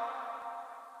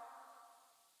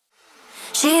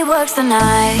 She works the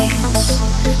nights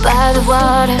by the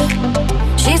water.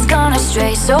 She's gone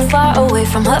astray, so far away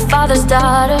from her father's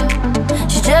daughter.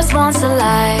 She just wants a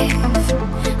life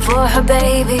for her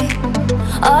baby,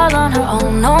 all on her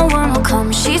own, no one will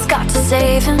come. She's got to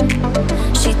save him.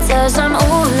 She tells him,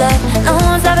 ooh, love, no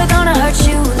one's ever gonna hurt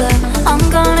you, love. I'm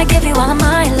gonna give you all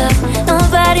my love.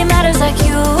 Nobody matters like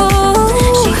you.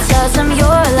 She tells him,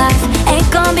 your life ain't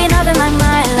gonna be nothing like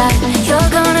my life. You're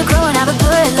gonna grow and have a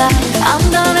good life. I'm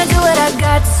gonna do what I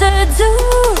got to do.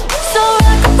 So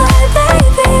rock-a-bye,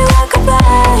 baby,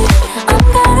 rock-a-bye. I'm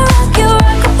gonna rock you,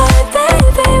 rock-a-bye,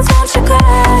 baby, won't you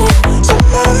cry?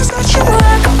 Somebody's got you.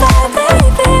 Rock-a-bye,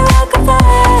 baby,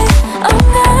 rock-a-bye. I'm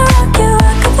gonna rock you,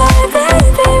 rock-a-bye,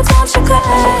 baby, won't you cry?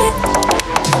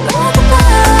 Rock-a-bye.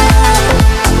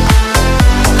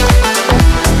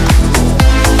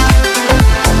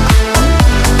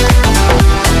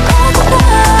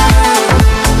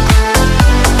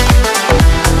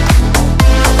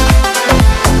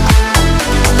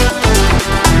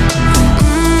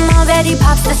 Already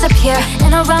pops disappear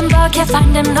in a rumble, can't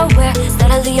find him nowhere.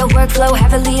 Steadily workflow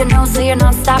heavily, you know, so you're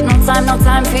non-stop. No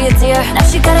time for your dear. Now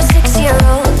she got a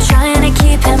 6-year-old, trying to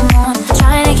keep him warm,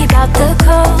 trying to keep out the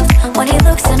cold. When he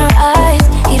looks in her eyes,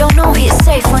 he don't know he is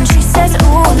safe. When she says,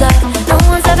 ooh, love, no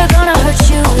one's ever gonna hurt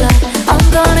you, love.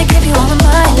 I'm gonna give you all of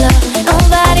my love.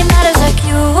 Nobody matters like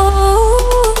you.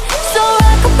 So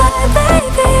rockabye,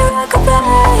 baby,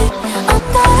 rockabye. I'm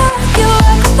gonna rock you,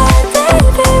 rockabye,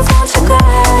 baby, won't you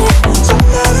cry? So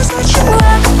matters like you.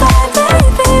 Rockabye,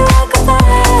 baby, rockabye.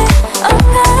 I'm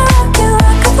gonna rock you,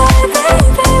 rockabye,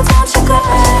 baby, won't you cry?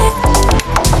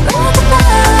 Rockabye.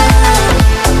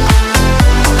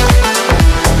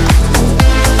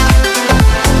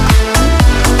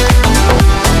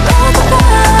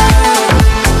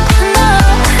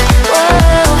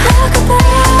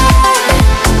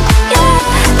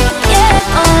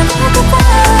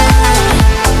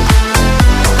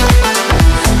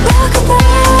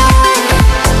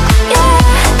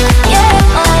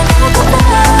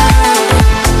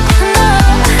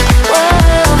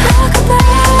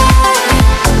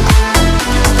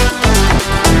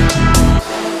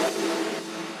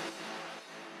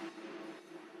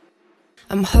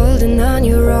 I'm holding on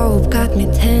your rope, got me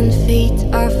 10 feet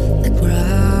off the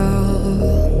ground.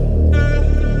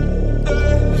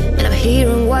 And I'm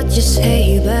hearing what you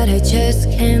say, but I just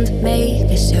can't make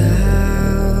a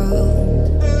sound.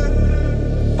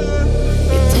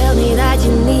 You tell me that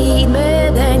you need me,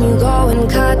 then you go and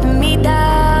cut me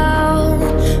down.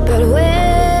 But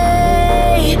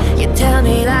wait, you tell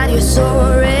me that you're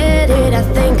sorry, did I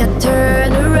think I'd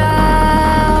turn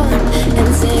around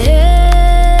and say,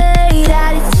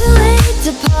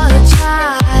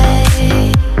 apologize.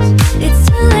 It's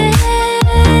too late.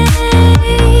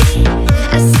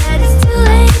 I said it's too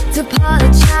late to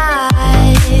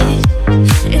apologize.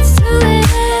 It's too late.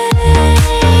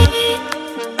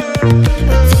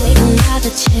 Take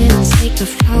another chance, take a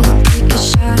fall, take a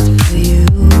shot for you.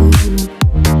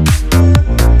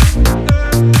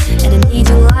 And I need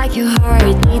you like your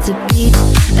heart needs a beat.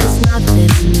 That's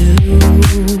nothing new.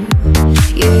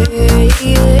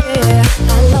 Yeah,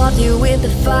 I loved you with the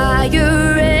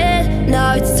fire red,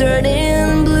 now it's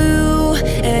turning blue.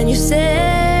 And you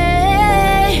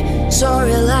say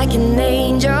sorry like an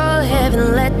angel,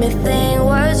 heaven let me think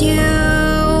was you.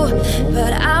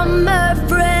 But I'm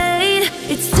afraid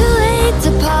it's too late to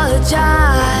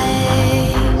apologize.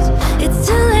 It's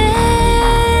too late.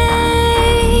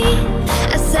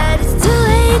 I said it's too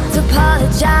late to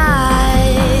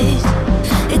apologize.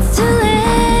 It's too late.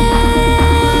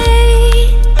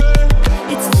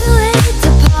 It's too late.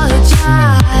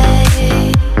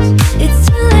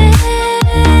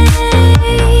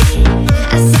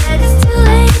 I said it's too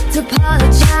late to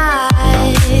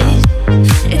apologize.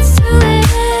 It's too late.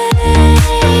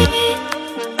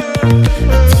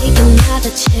 Take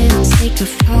another chance, take a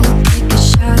fall, take a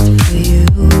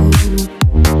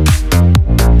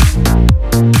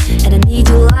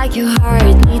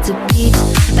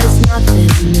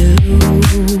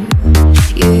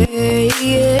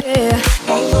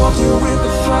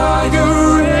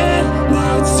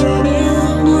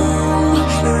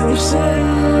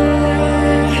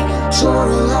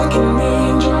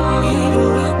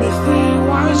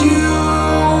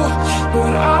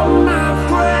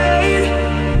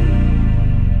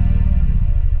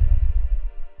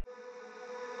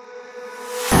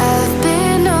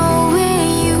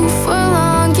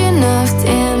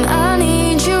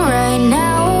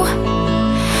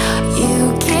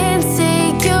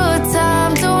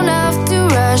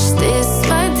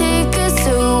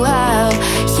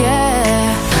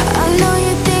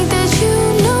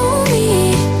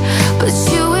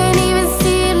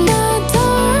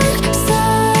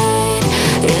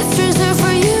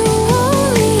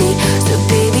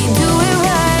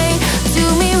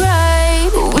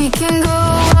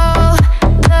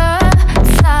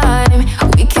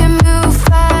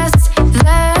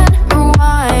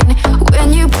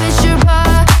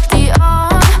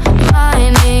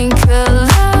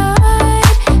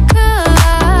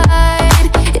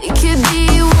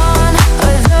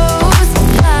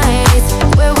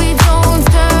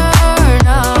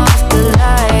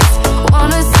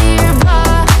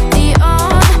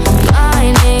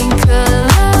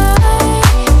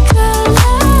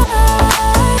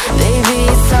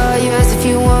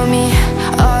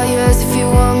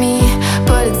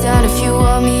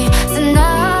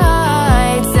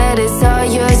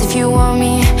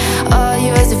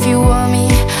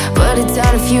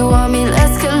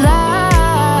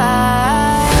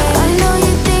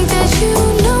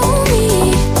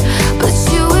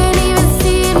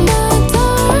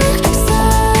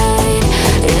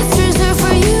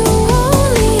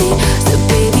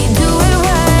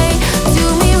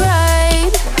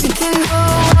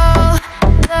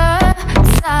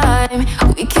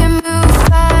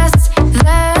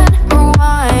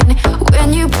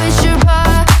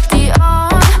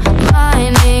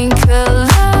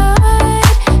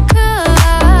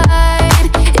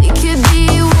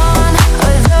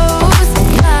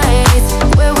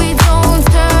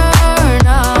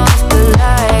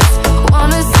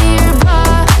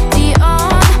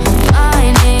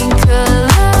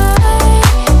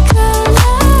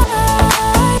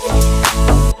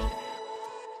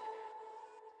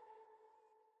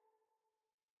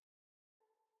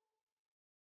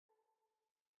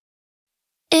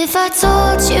If I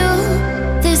told you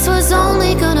this was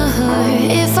only gonna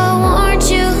hurt, if I warned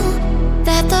you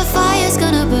that the fire's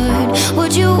gonna burn,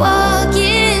 would you walk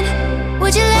in?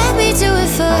 Would you let me do it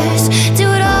first?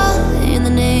 Do it all in the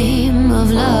name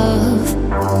of love.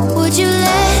 Would you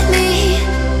let me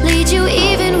lead you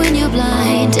even when you're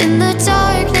blind? In the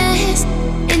darkness,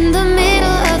 in the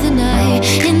middle of the night,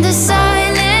 in the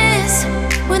silence,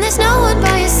 when there's no one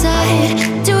by your side.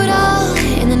 Do it all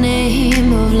in the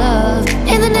name of love.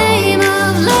 In the name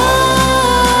of love.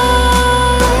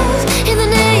 In the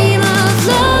name of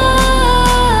love.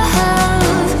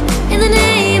 In the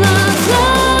name of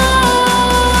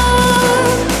love.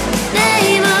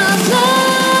 Name of love.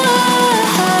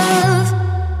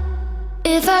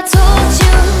 If I told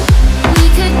you we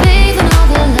could bathe in all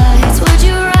the lights, would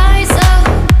you rise up?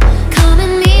 Come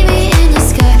and meet me in the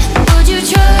sky. Would you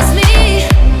trust me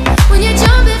when you're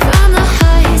jumping from the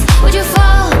heights? Would you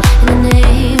fall in the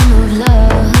name of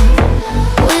love?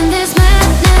 When there's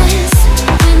madness,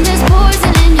 when there's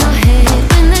poison in your head,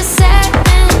 when the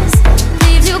sadness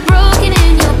leaves you broken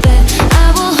in your bed, I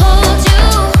will hold you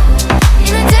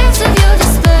in the depths of your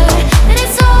despair. And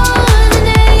it's all in the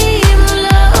name of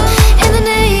love. In the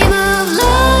name of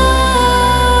love.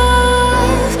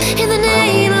 In the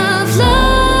name of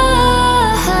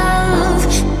love.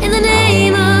 In the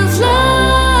name of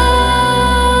love.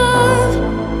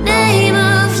 Name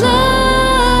of love.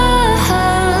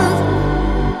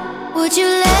 Would you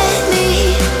let me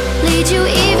lead you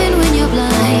even when you're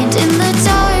blind? In the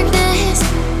darkness,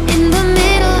 in the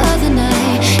middle of the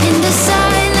night, in the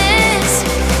silence,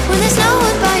 when there's no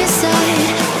one by your side.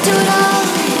 Do it all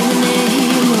in the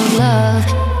name of love.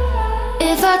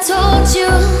 If I told you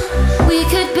we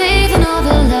could bathe in all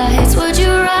the lights, would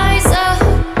you rise up?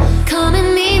 Come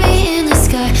and meet me in the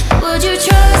sky. Would you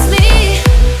trust me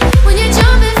when you're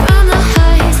jumping from the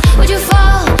heights? Would you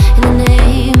fall in the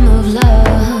name of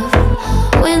love?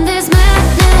 When there's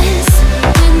madness,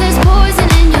 when there's poison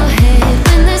in your head,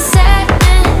 when the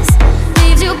sadness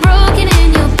leaves you broken in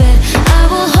your bed, I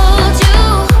will hold you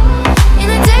in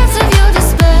the depths of your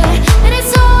despair. And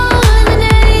it's all in the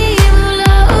name of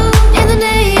love. In the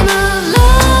name of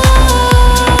love.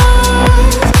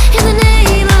 In the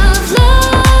name of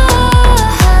love.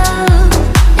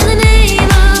 In the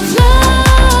name of love.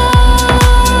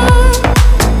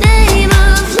 Name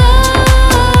of love.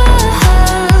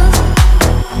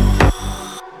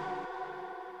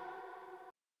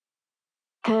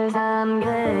 'Cause I'm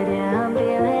good, yeah, I'm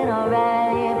feeling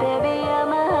alright. Baby,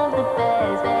 I'ma have the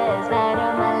best night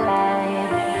of my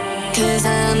life. 'Cause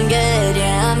I'm good,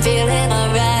 yeah, I'm feeling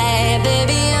alright.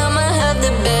 Baby, I'ma have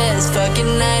the best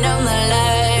fucking night of my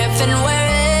life. And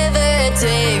wherever it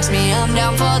takes me, I'm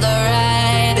down for the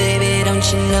ride. Baby, don't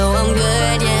you know I'm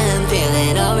good, yeah, I'm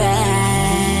feeling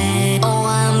alright. Oh,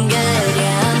 I'm good,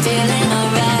 yeah, I'm feeling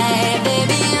alright.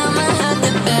 Baby, I'ma have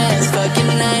the best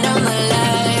fucking night of my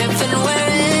life. And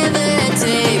wherever it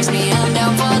takes me, I'm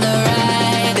down for the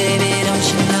ride. Baby, don't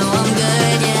you know I'm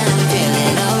good, yeah, I'm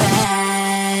feeling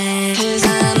alright. 'Cause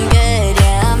I'm good,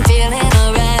 yeah, I'm feeling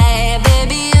alright.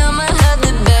 Baby, I'ma have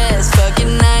the best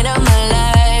fucking night of my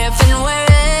life. And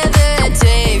wherever it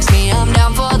takes me, I'm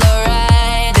down for the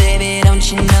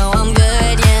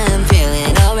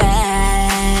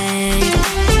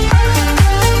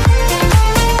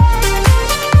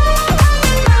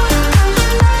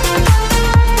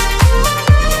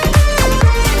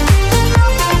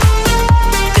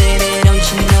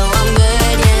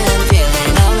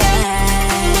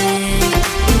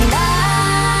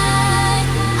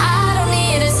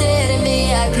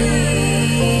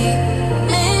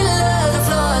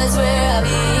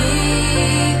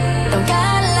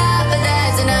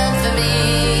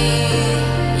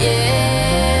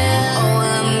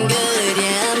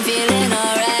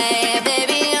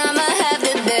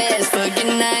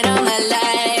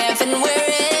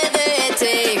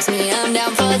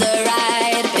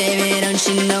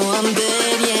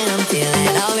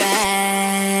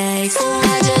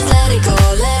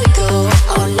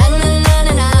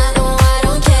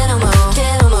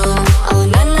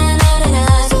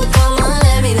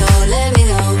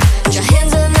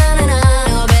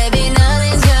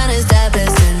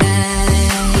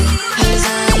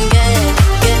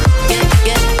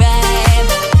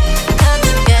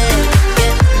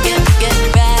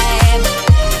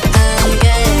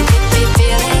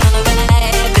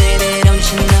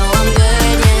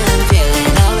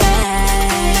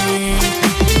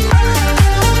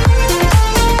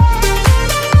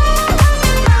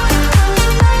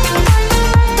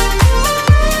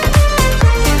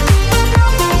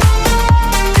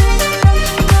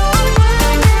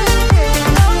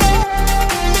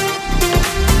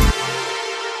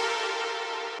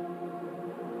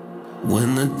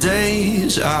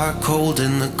are cold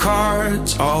and the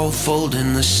cards all fold,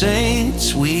 and the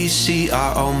saints we see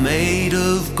are all made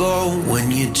of gold. When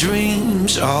your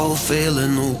dreams all fail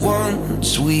and the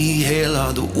ones we hail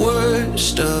are the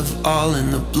worst of all,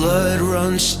 and the blood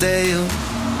runs stale.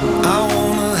 I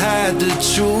wanna hide the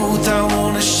truth, I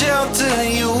wanna shelter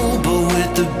you, but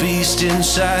with the beast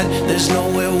inside, there's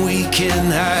nowhere we can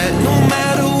hide. No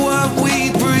matter what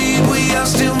we breed, we are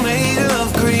still made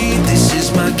of greed. This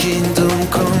is my kingdom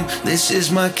come, this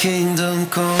is my kingdom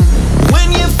come.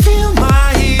 When you feel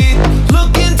my heat,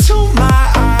 look into my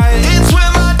eyes. It's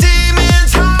where my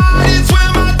demons hide, it's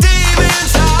where my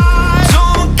demons hide.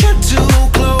 Don't get too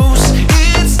close,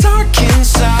 it's dark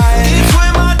inside. It's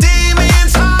where my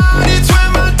demons hide, it's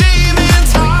where my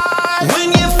demons hide. When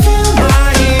you feel my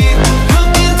heat,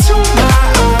 look into my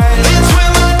eyes. It's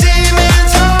where my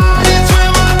demons hide, it's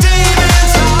where my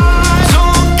demons hide.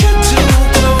 Don't get too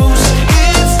close,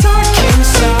 it's dark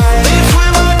inside. It's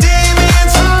where my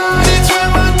demons hide, it's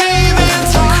where my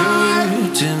demons hide.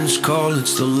 Curtains call,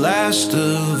 it's the last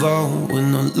of all.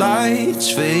 When the lights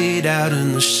fade out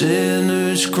and the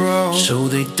sinners crawl, so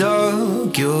they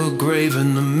dug your grave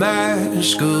and the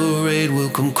masquerade will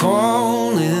come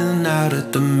crawling out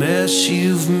at the mess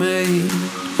you've made.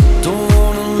 Don't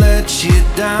wanna let you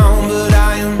down, but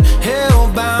I am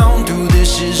hellbound through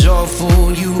this is all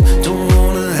for you. Don't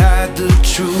wanna hide the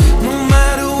truth. No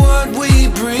matter what we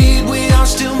breed, we are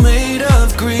still made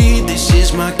of greed. This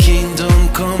is my kingdom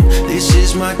come, this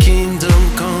is my kingdom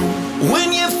come.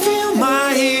 When you feel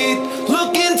my heat,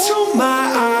 look into my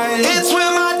eyes. It's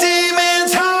where my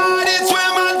demons hide, it's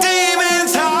where my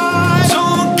demons hide.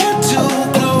 Don't get too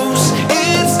close,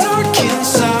 it's dark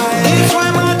inside. It's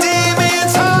where my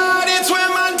demons hide, it's where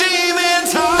my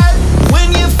demons hide. When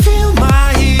you feel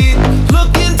my heat,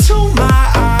 look into my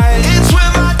eyes. It's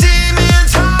where my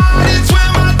demons hide, it's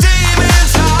where my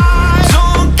demons hide.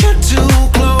 Don't get too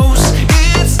close,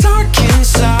 it's dark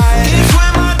inside. It's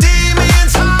where my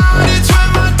demons hide, it's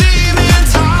where my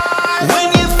demons hide. When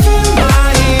you feel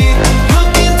my heat,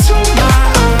 look into my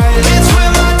eyes. It's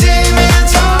where my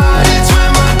demons hide, it's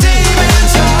where my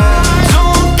demons hide.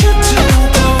 Don't get too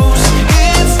close,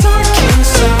 it's dark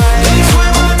inside. It's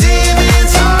where my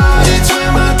demons hide, it's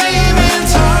where my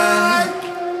demons hide.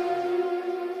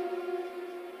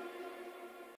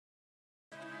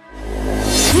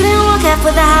 You didn't walk up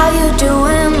with a how you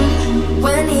doing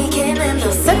when he came in.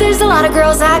 He said there's a lot of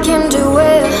girls I can do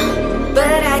it,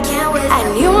 but I can't wait. I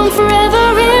knew him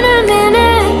forever in a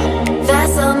minute. That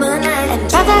summer night, and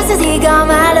Papa says he got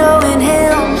Milo in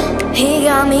him. He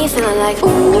got me feeling like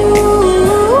ooh.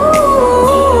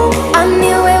 I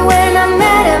knew it when I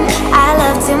met him. I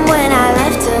loved him when I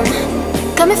left him.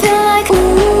 Got me feeling like ooh.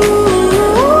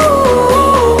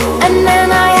 And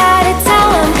then I had to tell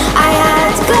him I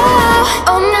had to go.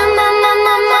 Oh na na na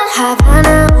na na.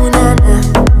 Havana, ooh na na.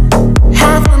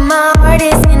 Half of my heart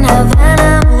is in Havana,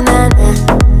 ooh na na.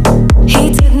 He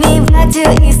took me back to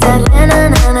East Atlanta,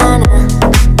 na na na.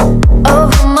 Oh,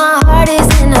 my heart is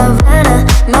in Havana,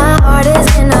 my heart is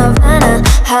in Havana,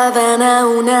 Havana,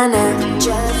 ooh na na.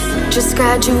 Just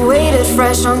graduated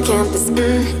fresh on campus,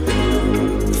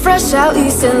 fresh out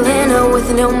East Atlanta with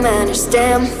no manners,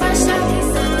 damn.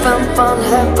 Bump on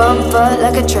her bumper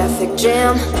like a traffic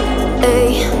jam.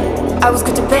 Ayy, I was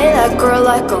good to pay that girl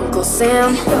like Uncle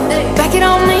Sam. Back it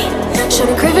on me,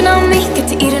 shawty craving on me, get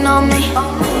to eating on me.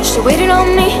 She waited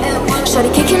on me,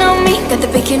 shawty kicking on me, got the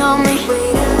bacon on me.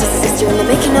 This is sister in the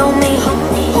making on me.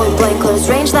 Point blank close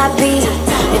range that beat.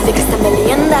 If it costs $1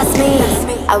 million, that's me.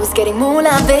 I was getting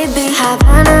moolah, baby.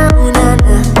 Havana, ooh na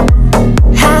na.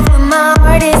 Half of my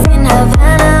heart is in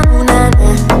Havana, ooh na na.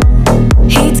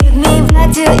 He took me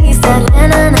back to East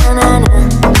Atlanta, na na na.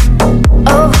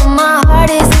 Oh, my heart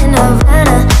is in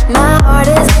Havana, my heart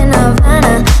is in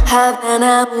Havana,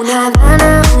 Havana, ooh na Havana,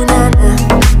 ooh na na.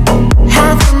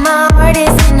 Half of my heart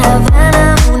is in Havana,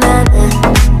 ooh na na.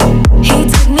 He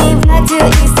took me back to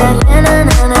East Atlanta,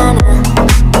 na na na.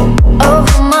 Oh,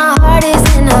 my heart is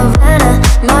in Havana,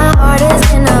 my heart is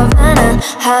in Havana,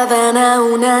 Havana,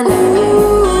 ooh na na.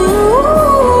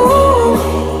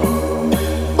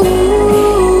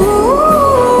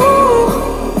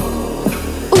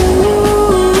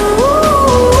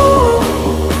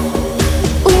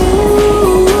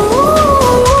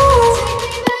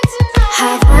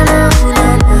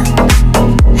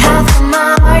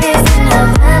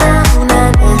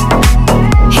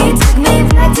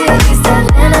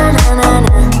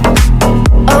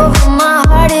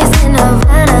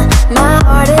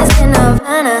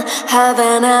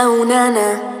 Havana, ooh na na.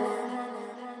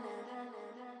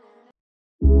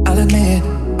 I'll admit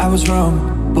I was wrong.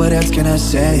 What else can I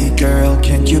say, girl?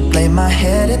 Can't you blame my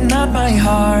head and not my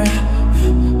heart?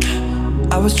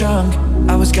 I was drunk,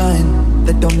 I was gone,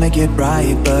 that don't make it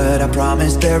right, but I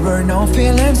promise there were no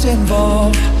feelings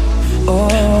involved.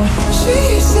 Oh,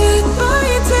 she said,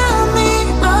 boy, tell me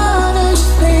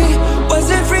honestly, was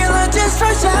it real or just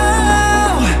for show?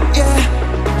 Yeah,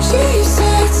 she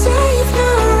said, save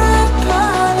your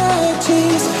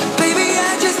apologies, baby,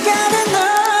 I just gotta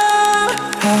know.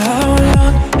 How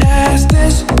long has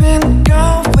this been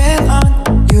going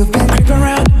on? You've been creeping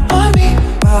around on me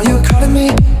while you're calling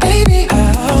me baby.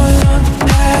 How long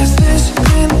has this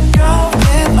been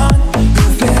going on?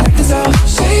 You've been acting so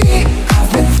shady, I've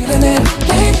been feeling it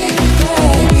lately,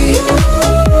 baby.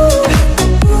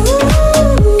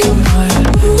 Come on,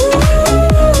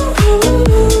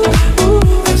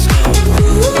 let's go.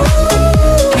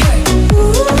 Hey,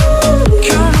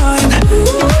 come on.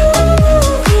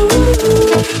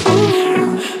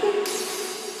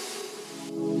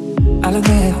 I'll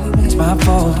admit, it's my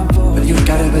fault, but you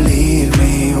gotta believe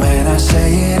me when I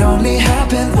say it only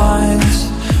happened once.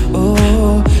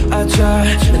 Oh, I try,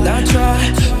 and I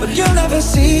try, but you'll never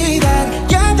see that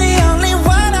you're the only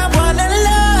one I wanna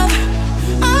love.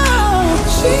 Oh,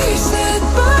 she said,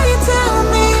 boy, tell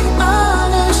me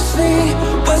honestly,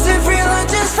 was it real or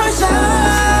just for show?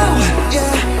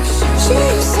 Yeah, she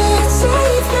said,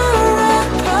 save your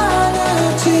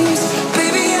apologies,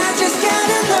 baby, I just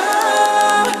gotta know.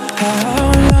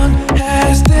 How long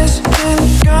has this been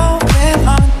going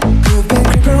on? You've been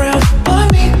creeping around on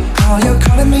me while you're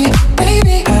calling me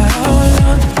baby. How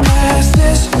long has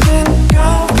this been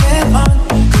going on?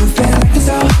 You've been acting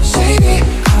so shady,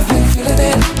 I've been feeling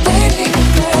it lately,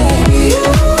 baby.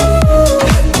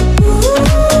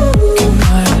 Come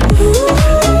on.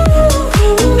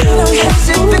 How long has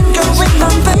it been going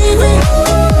on, baby?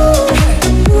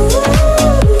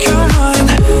 Come on.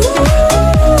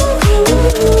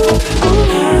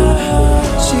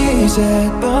 She said,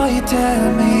 boy, tell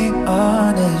me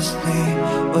honestly,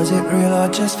 was it real or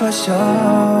just for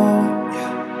show?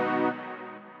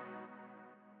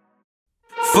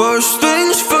 First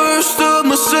things first,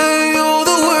 I'ma say all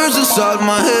the words inside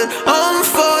my head. I'm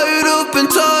fired up and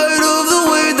tired of the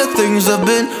way that things have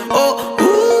been. Oh,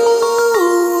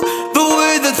 ooh, the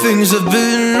way that things have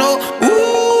been. Oh, ooh.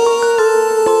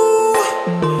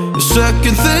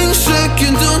 Second thing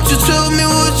second, don't you tell me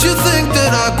what you think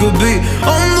that I could be.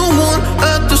 I'm the one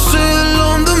at the sail,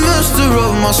 I'm the master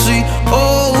of my sea.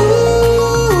 Oh,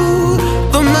 ooh,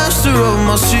 the master of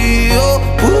my sea. Oh,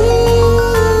 ooh.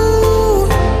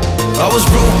 I was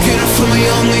broken from a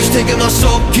young age, taking my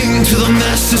soaking to the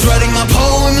masses, writing my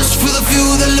poems for the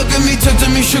few that look at me, took to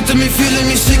me, shook to me, feeling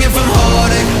me, singing from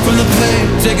heartache, from the pain,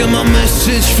 taking my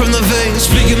message from the veins,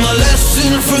 speaking my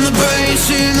lesson from the brain,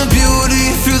 seeing the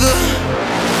beauty through the.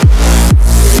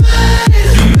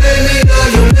 You made me know,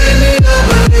 you made me a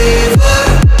believer,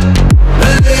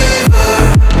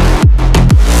 believer.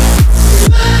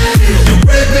 You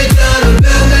break me down and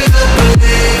build me a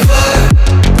believer,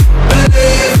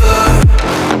 believer.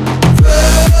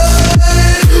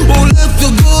 Oh, let the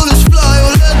bullets fly,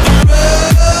 oh, let them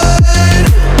rain.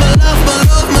 My life, my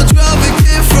love, my drive, it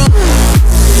came from.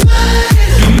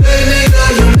 You made me know,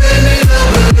 you made me a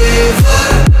believer,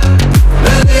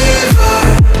 believer.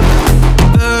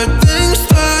 Third things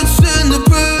third, send a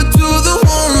prayer to the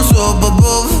ones up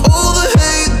above. All the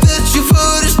hate that you've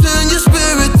heard is turn your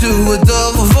spirit to a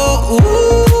dove. Oh,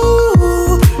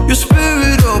 ooh, your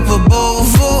spirit up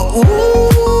above. Oh, ooh.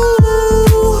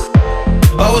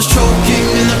 I was choking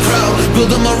in the crowd,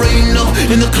 building my rain up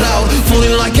in the cloud,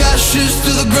 falling like ashes to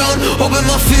the ground, hoping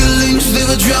my feelings they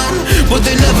would drown, but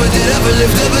they never did, ever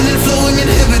lived, ebbing and flowing,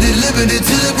 inhibited, limited,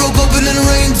 till it broke open and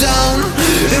rained down.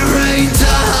 It rained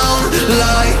down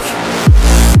like.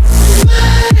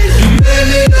 You made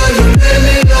me know, you made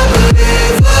me a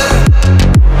believer,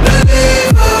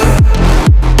 believer.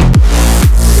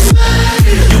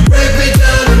 You break me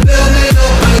down and build me a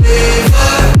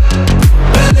believer,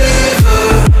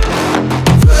 believer.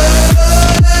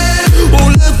 Oh,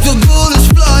 let the bullets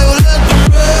fly, oh, let them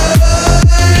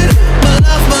rain. My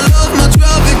life, my love, my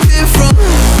drive, it came from.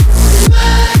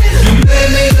 You made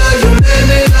me know, you made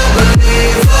me a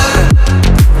believer,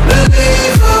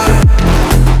 believer.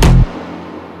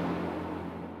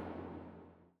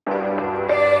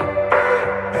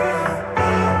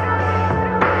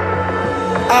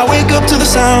 I wake up to the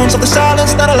sounds of the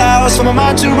silence that allows for my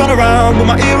mind to run around with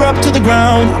my ear up to the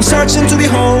ground. I'm searching to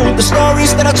behold the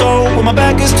stories that I told when my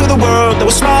back is to the world that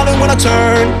was smiling when I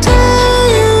turned. Tell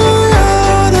you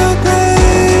you're the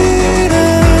greatest,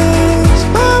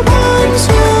 but once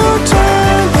you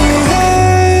turn the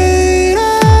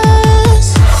haters.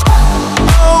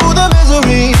 Oh,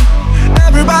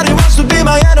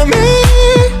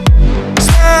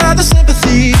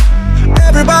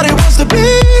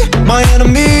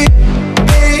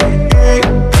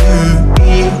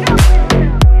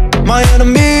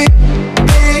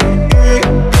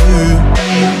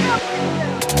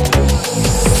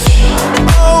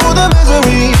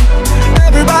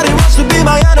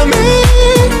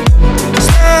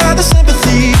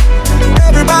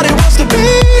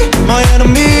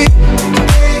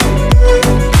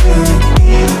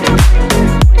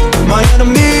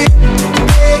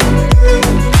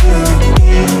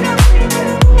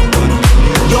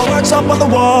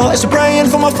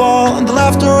 fall, and the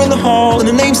laughter in the hall, and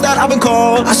the names that I've been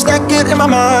called. I stack it in my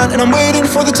mind, and I'm waiting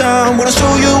for the time when I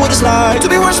show you what it's like to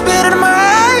be worse better than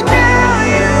mine. Tell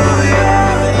you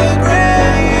you're the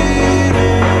greatest,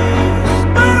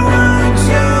 but once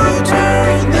you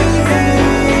turn the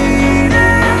haters,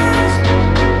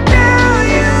 tell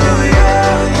you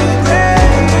you're the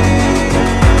greatest,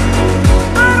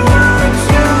 but once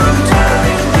you turn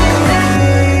the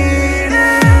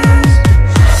haters.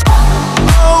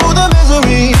 Oh, the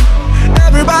misery.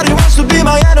 Everybody wants to be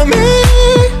my enemy.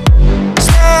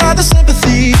 Spare the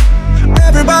sympathy.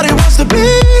 Everybody wants to be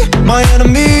my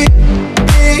enemy.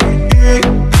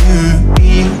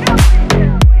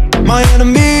 My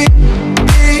enemy.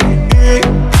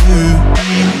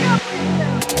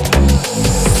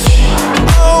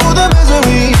 Oh, the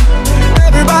misery.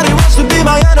 Everybody wants to be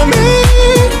my enemy.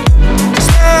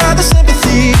 Spare the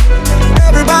sympathy.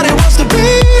 Everybody wants to be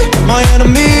my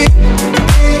enemy.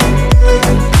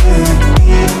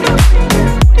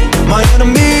 My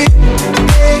enemy.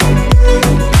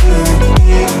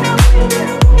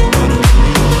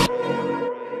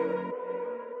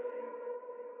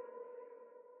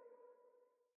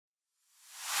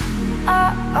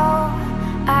 Uh-oh,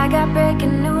 I got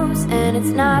breaking news and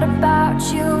it's not about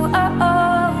you.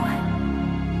 Uh-oh,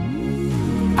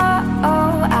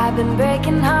 uh-oh, I've been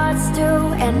breaking hearts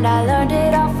too, and I learned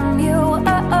it all from you.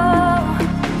 Uh-oh,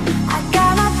 I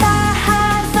got my thigh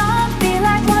highs on, feel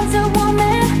like Wonder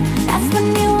Woman. That's when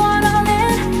you want all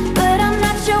in, but I'm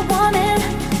not your woman.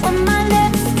 When my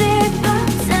lipstick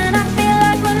pops and I feel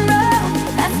like Monroe,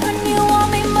 that's when you want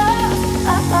me more.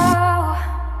 Uh-oh.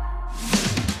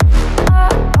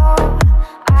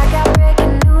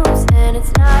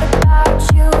 It's not about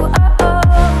you,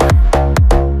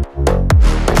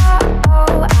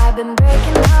 I've been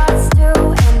breaking hearts too,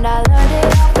 and I learned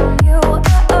it all from you,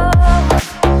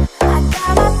 I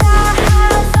got my thigh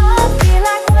highs on, feel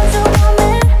like Wonder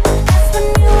Woman. That's when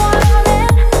you want all in,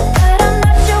 but I'm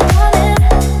not your woman.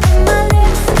 When my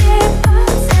lipstick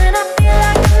pops and I feel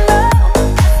like I know,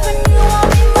 that's when you want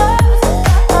me most,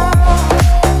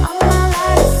 I'm not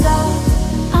like so,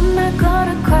 I'm not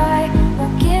gonna cry.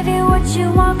 Won't give you what you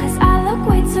want, cause I look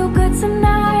way too good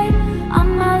tonight.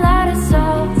 I'm a lot of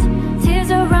salt, tears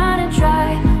are running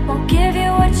dry. Won't give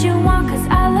you what you want, cause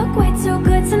I look way too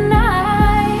good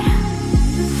tonight.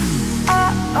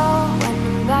 Uh-oh, when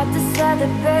I'm about to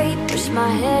celebrate, push my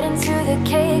head into the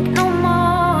cake no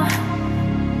more.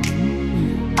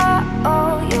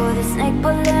 Uh-oh, you're the snake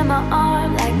pulling my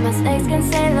arm, like my snakes can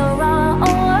Saint Laurent. Oh,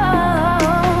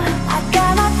 I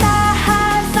got my thigh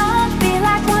highs on, feel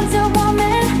like Wonder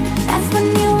Woman. That's when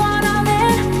you want all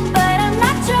in, but I'm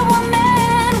not your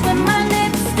woman. When my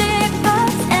lipstick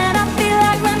pops and I feel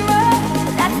like Monroe,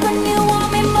 that's when you want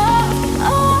me more.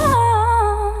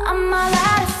 Oh, I'm all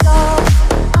out of soul,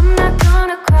 I'm not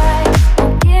gonna cry.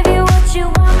 Won't give you what you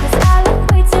want, cause I look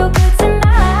way too good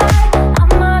tonight.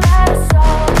 I'm all out of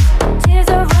soul, tears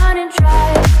are running dry.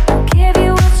 Won't give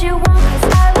you what you want, cause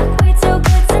I look way too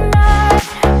good tonight.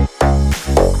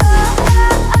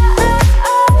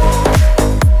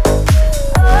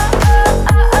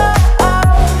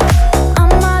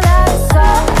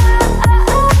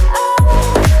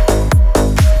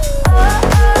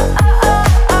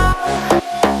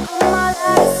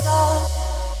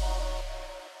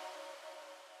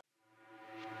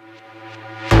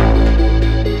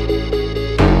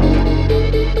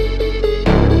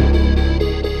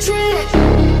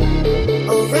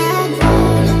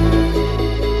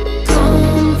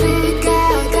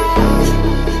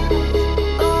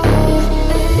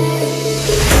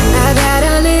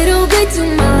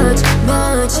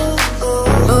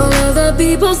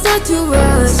 People start to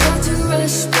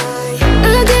rush by.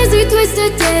 A dizzy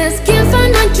twisted dance, can't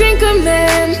find my drink or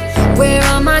man. Where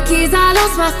are my keys? I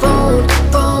lost my phone.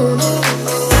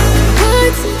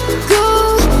 What's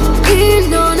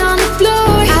going on the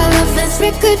floor? I love this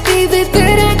record, baby,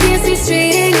 but I can't see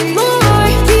straight anymore.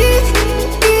 Keep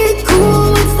it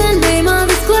cool, what's the name of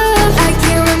this club? I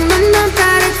can't remember,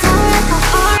 but it's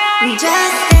alright.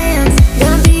 Just dance,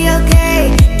 gonna be okay.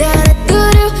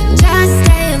 Da-da-do-do, just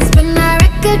dance, but my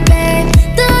record, babe.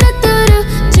 Da-da-do-do,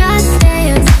 just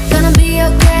dance, gonna be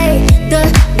okay.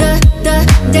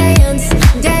 Dance,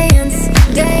 dance,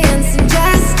 dance,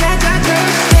 just dance,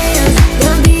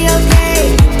 gonna be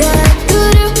okay.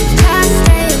 Da-da-do-do, just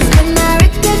dance, but my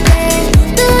record, babe.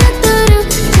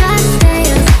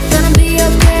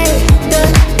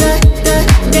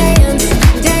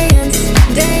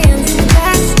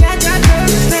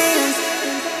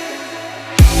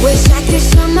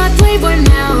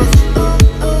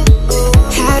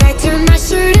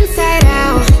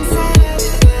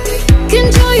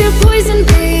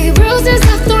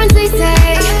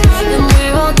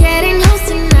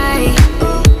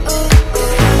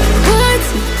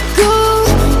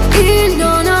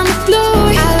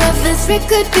 It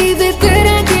could be, but good,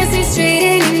 I can't see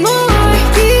straight anymore.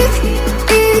 Keep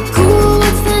it cool,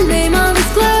 what's the name of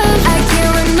this club? I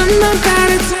can't remember, but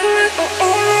it's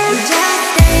just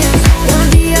dance,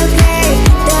 gonna be okay.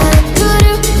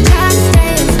 Da-da-do-do, just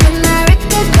dance, put my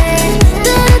record there.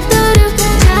 Da-da-do-do,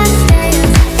 just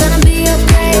dance, gonna be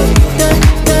okay.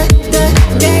 Dance,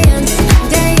 dance,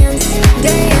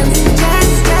 dance,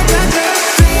 just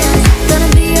dance, gonna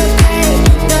be okay.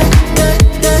 Dance,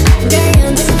 dance,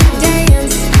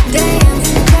 dance,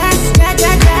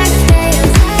 just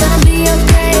dance, gonna be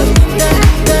okay.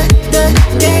 Dance,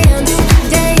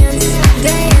 dance,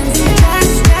 dance,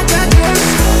 just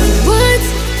what's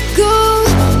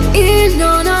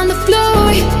going on the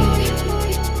floor?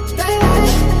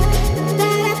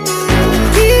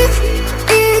 Keep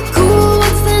it cool,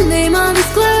 what's the name of this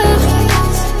club?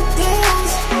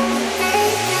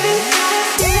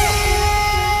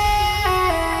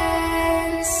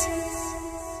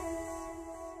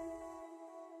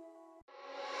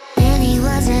 Annie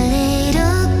was a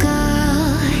little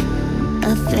girl,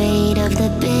 afraid of the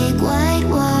big white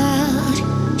world.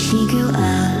 She grew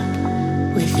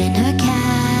up within her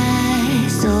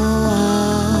castle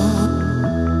wall.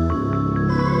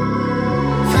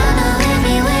 Follow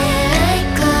everywhere I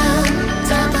go,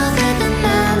 top over the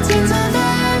mountains or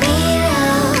valley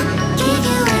low. Give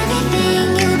you everything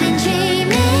you've been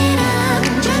dreaming of.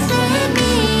 Just let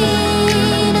me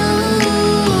in.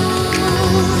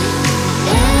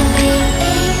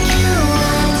 Everything you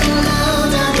want to know,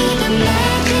 don't be the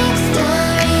magic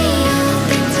story you've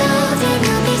been told, and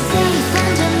you'll be safe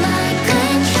under my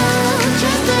control.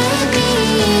 Just let me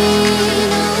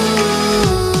in.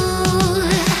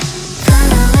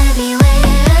 Follow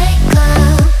everywhere I go,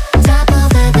 top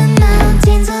over the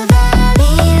mountains or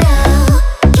valley low.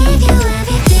 Give you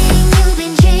everything you've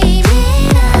been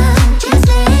dreaming of. Just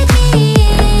let me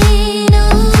in.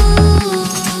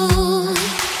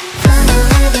 Follow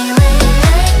everywhere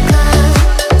I go,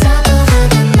 top over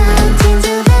the mountains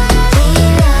or valley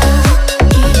low.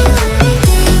 Give you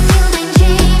everything you've been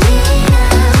dreaming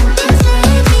of. Just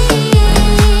let me in.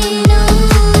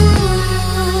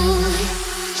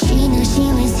 She knew she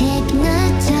was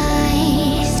hypnotized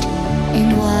and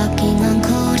walking on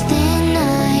cold thin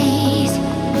ice.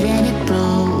 Then it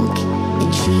broke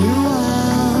and she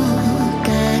awoke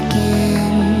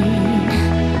again.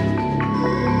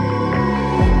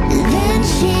 Then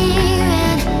she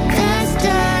ran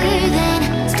faster, then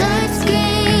started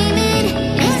screaming,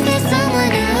 is there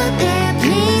someone out there?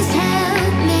 Please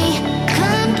help me,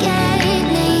 come get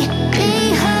me.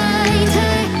 Behind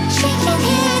her, she can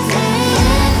hear say,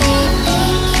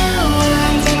 everything you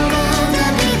want to know,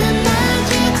 don't be the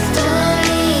magic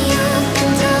story you've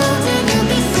been told, and you'll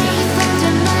be safe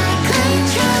under my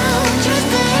control. Just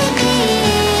let me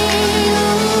in.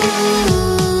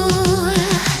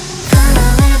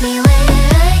 Follow everywhere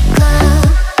I go,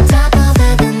 top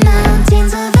over the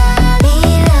mountains or valley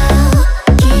low.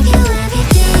 Give you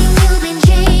everything you've been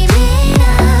dreaming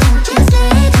of. Just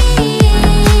let me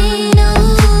in.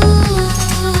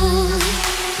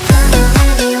 Follow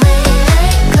everywhere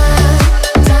I go,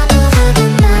 top over the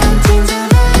mountains or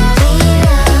valley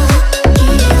low.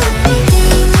 Give you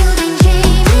everything you've been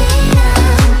dreaming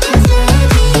of. Just let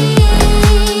me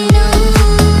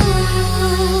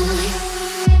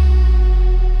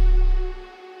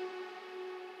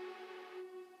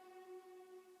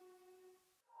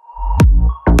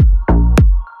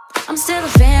I'm still a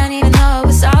fan even though it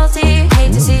was salty.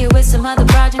 Hate to see you with some other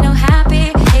broad, you know,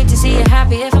 happy. Hate to see you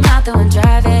happy if I'm not the one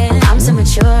driving. I'm so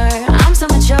mature, I'm so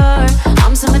mature,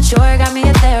 I'm so mature. Got me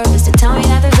a therapist to tell me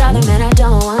that there's other men I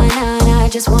don't want, and I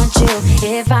just want you.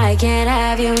 If I can't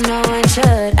have you, no one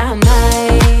should. I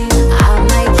might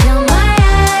kill my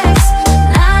ex.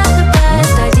 Not the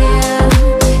best idea.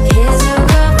 His new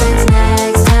girlfriend's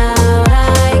next. How'd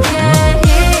I get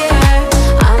here?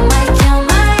 I might kill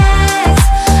my ex.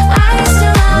 I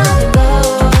still want to go.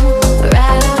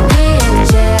 Rather be in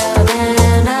jail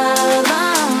than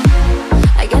alone.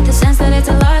 I get the sense that it's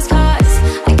a lost cause.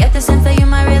 I get the sense that you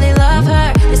might really love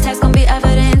her. This text gon' be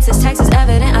evidence. This text is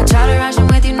evident. I try to ration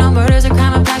with you, no murders or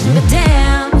crime of passion, but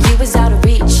damn, you was out of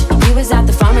reach. You was at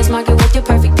the farmer's market with your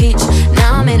perfect peach.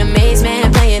 Now I'm in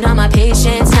amazement, playing on my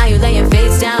patience. Now you laying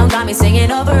face down, got me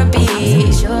singing over a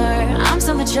beat. I'm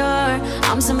so mature,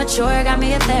 I'm so mature. Got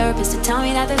me a therapist to tell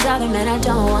me that there's other men I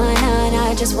don't want, and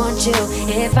I just want you.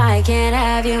 If I can't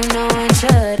have you, no one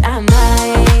should. I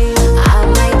might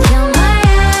kill my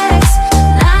ex.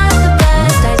 Not the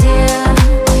best idea.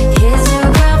 His new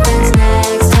girlfriend's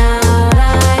next. How'd I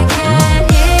get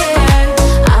here?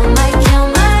 I might kill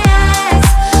my ex.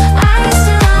 I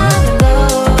still want to go.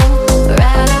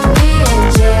 Rather be in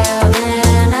jail than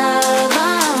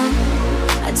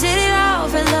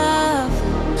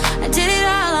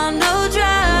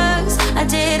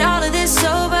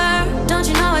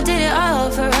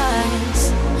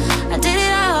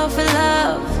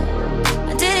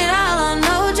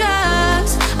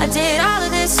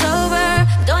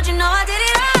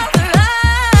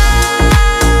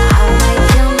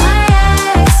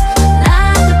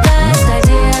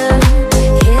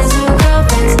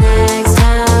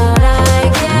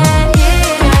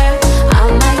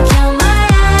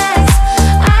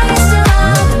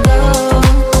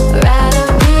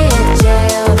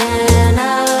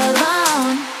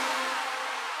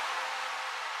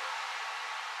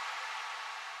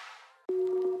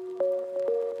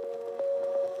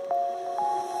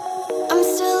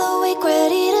awake,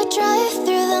 ready to drive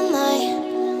through the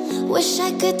night. Wish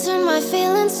I could turn my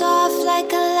feelings off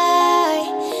like a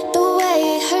lie. The way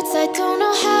it hurts, I don't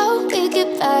know how we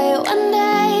get by. One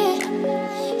day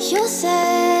you'll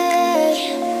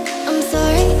say I'm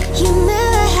sorry, you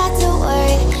never had to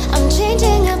worry. I'm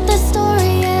changing up the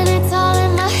story and it's all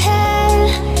in my head.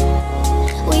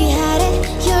 We had it,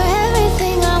 you're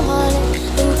everything I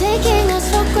wanted. Been taking us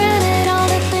for granted, all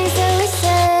the things that we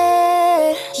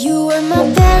said. You were my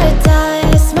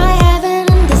paradise, my heaven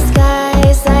in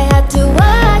disguise. I had to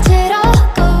watch it all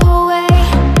go away.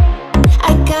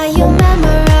 I got you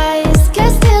memorized,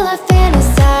 guess still I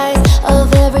fantasize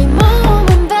of every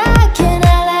moment back in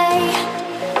LA.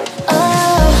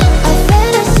 Oh, I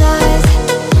fantasize,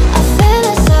 I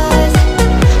fantasize,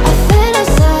 I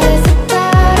fantasize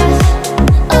about us.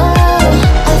 Oh,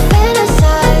 I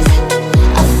fantasize,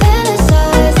 I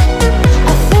fantasize,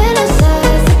 I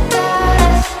fantasize about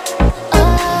us.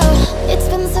 Oh, it's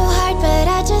been so hard, but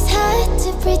I just had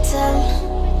to pretend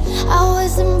I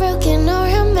wasn't broken or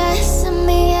a mess in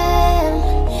the end.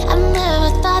 I never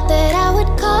thought that I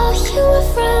would call you a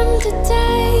friend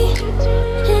today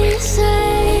and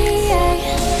say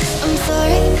I'm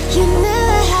sorry, you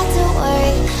never had to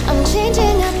worry. I'm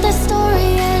changing up the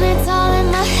story and it's all in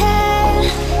my head.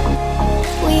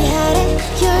 We had it,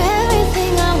 you're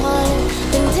everything I wanted.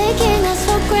 Been taking us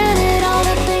for granted, all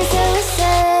the things that we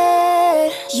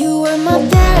said. You were my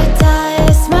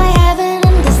paradise, my heaven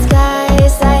in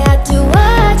disguise. I had to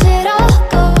watch it all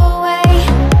go away.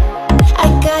 I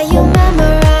got you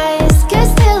memorized, guess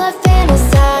still I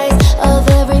fantasize of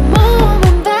every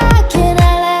moment back in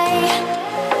LA.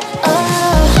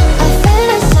 Oh, I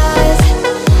fantasize,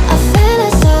 I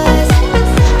fantasize,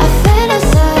 I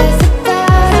fantasize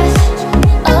about us.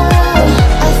 Oh,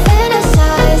 I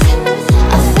fantasize,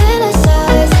 I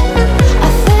fantasize, I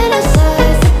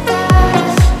fantasize about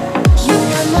us. You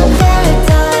were my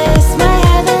paradise, my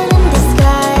heaven in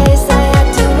disguise. I had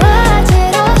to watch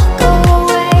it all go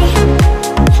away.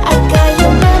 I got you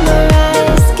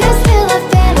memorized, guess still I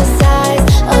fantasize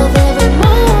of every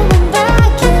moment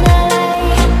back in LA.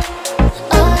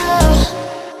 Oh,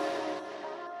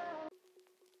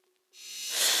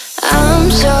 I'm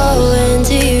so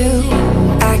into you,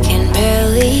 I can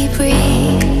barely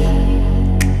breathe.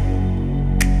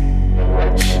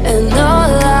 And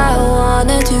all I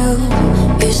wanna do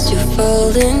is to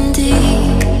fall in deep.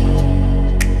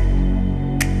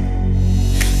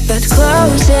 But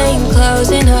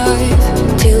closing hard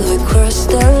till I cross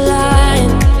the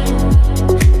line.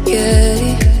 Yeah.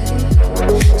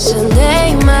 So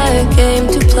name a game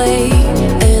to play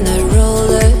and I roll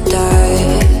the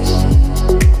dice.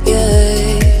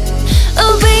 Yeah.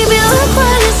 Oh baby, look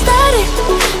what it started.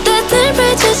 The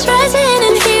temperature's rising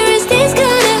and here is this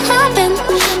gonna happen.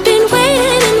 Been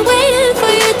waiting and waiting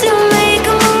for you to make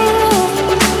a move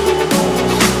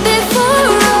before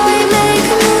I make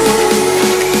a move.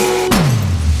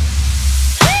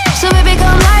 So baby,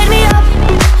 come light me up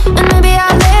and maybe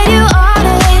I'll let you on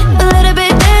it. A little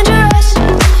bit dangerous,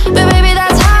 but baby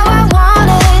that's how I want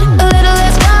it. A little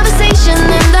less conversation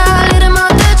and a little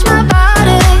more touch my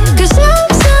body. 'Cause I'm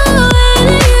so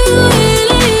into you,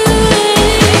 into you.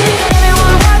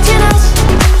 Everyone watching us,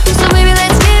 so baby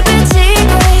let's keep it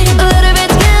secret. A little bit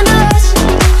scandalous,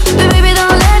 but baby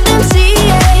don't let them see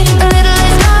it. A little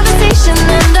less conversation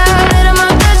and a little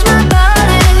more touch my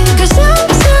body. 'Cause I'm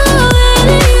so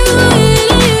into you,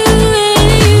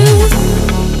 into you.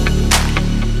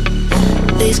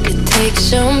 This could take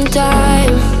some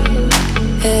time.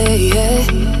 Hey, yeah.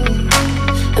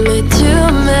 I made too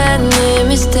many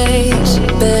mistakes.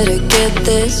 Better get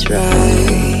this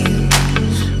right,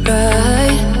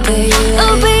 right, baby.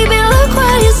 Oh baby, look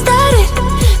what you started.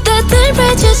 The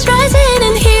temperature's rising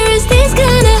and here is this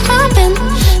gonna happen.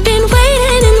 Been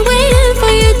waiting and waiting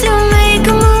for you to make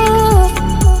a move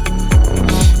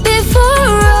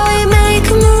before I make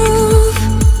a move.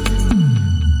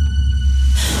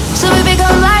 So baby,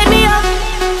 come light me up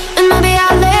and maybe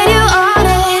I'll let you on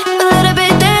it. A little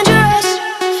bit dangerous,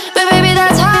 but baby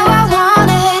that's how I want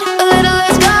it. A little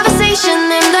less conversation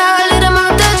and a little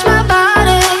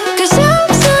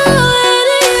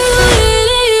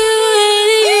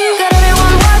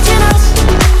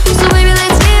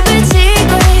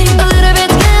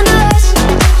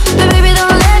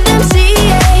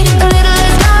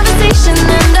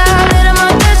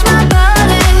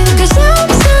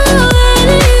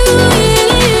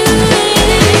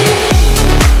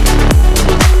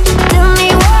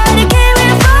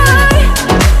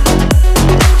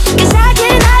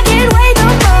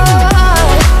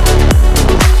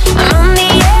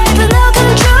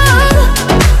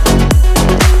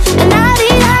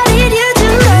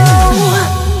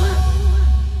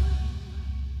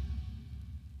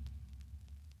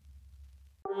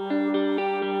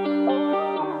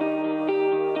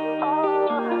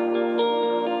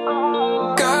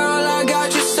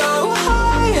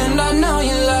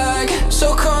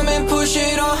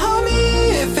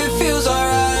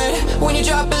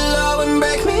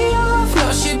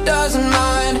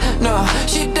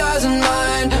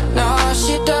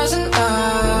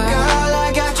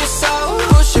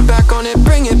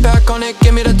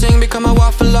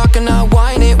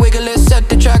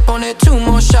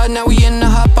shot, now we in the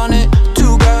hop on it.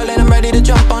 Two girl and I'm ready to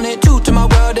jump on it. Two to my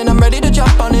world and I'm ready to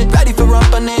jump on it. Ready for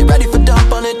rump on it, ready for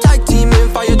dump on it. Tag team in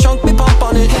fire trunk, we pump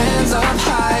on it. Hands up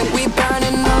high, we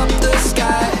burning up the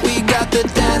sky. We got the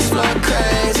dance floor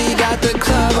crazy, got the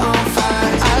club on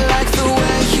fire. I like the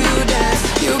way you dance,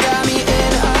 you got me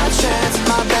in a trance.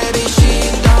 My baby,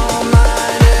 she don't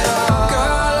mind at all.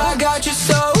 Girl, I got you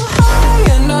so high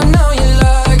and I know you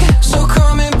like. So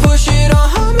come and push it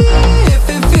on me if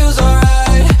it feels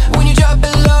alright. When you drop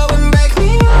it low and break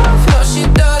me off. No, she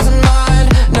doesn't mind.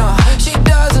 No, she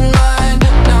doesn't mind.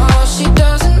 No, she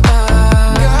doesn't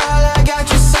mind. Girl, I got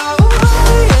you so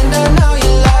high and I know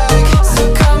you like. So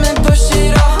come and push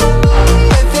it on me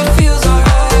if it feels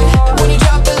alright. When you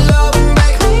drop it low and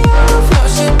break me off. No,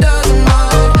 she doesn't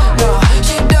mind. No,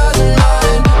 she doesn't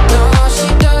mind. No, she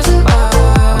doesn't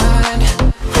mind.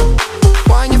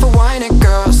 Wine you for wine it,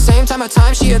 girl. Same time of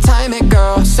time, she a time it,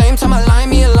 girl. Same time I line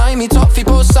me, top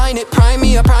people sign it. Prime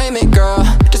me, I prime it, girl.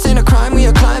 This ain't a crime, we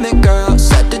a climate, girl.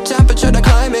 Set the temperature, the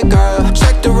climate, girl.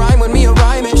 Check the rhyme when me a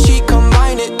rhyme it. She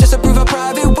combine it, disapprove a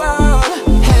private world.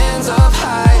 Hands up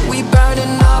high, we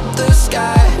burning up the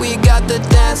sky. We got the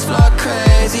dance floor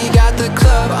crazy, got the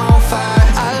club on fire.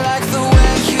 I like the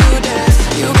way you dance,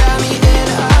 you got me in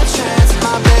a trance.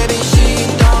 My baby, she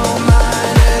don't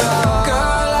mind at all.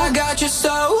 Girl, I got you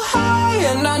so high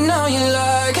and I know you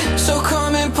like. So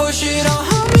come and push it on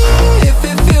me if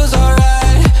it feels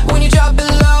alright. When you drop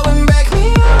it low and break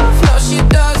me off. No, she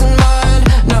doesn't mind.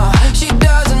 No, she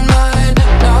doesn't mind.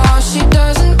 No, she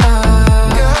doesn't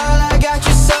mind. Girl, I got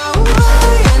you so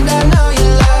high and I know you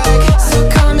like. So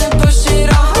come and push it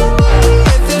on me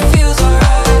if it feels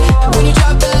alright. When you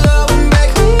drop it low and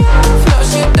break me off. No,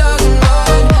 she doesn't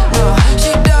mind. No,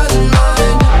 she doesn't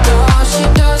mind. No, she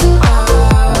doesn't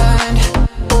mind.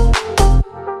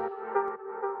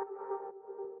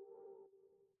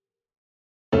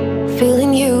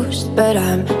 Feeling used, but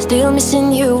I'm still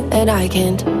missing you. And I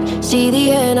can't see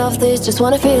the end of this. Just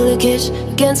wanna feel a kiss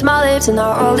against my lips. And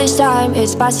now all this time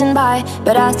is passing by,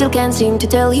 but I still can't seem to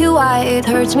tell you why. It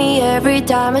hurts me every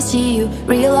time I see you.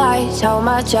 Realize how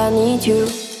much I need you.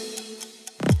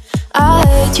 I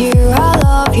hate you, I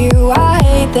love you. I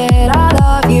hate that I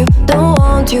love you. Don't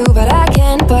want to, but I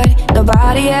can't. But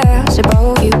nobody else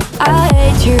above you. I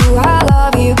hate you, I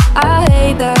love you. I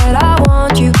hate that I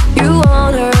want you. You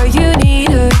want her, you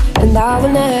need her, and I will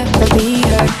never be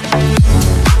her.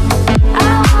 I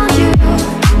want you.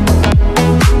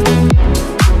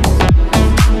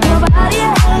 Nobody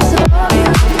else above you.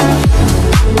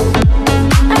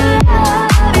 I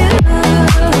love you.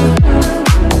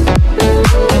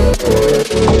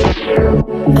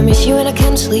 I miss you and I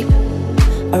can't sleep.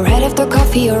 Or right after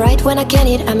coffee, or right when I can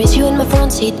eat. I miss you in my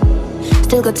front seat.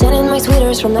 Still got 10 in my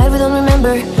sweaters from night we don't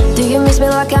remember. Do you miss me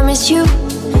like I miss you?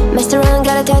 Messed around,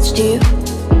 got attached to you.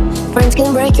 Friends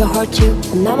can break your heart too.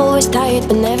 And I'm always tired,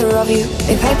 but never of you.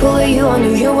 If I pull you on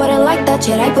you, you wouldn't like that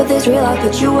shit. I put this real out,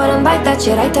 but you wouldn't like that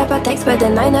shit. I type a text, but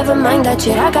then I never mind that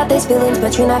shit. I got these feelings,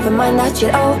 but you never mind that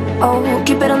shit. Oh, oh,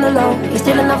 keep it on the low. You're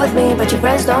still in love with me, but your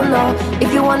friends don't know.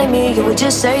 If you wanted me, you would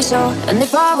just say so. And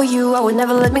if I were you, I would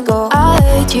never let me go. I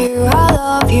hate you, I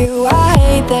love you. I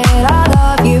hate that I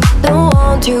love you. Don't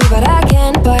want to, but I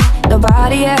can't. But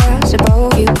nobody else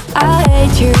above you. I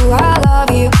hate you, I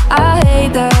love you. I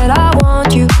hate that I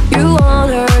want you. You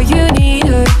want her, you need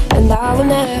her, and I will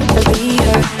never be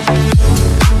her.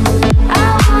 I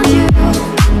want you.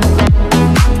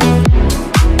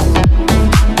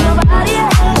 Nobody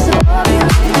else above you.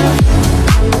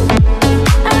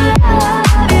 I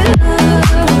love you.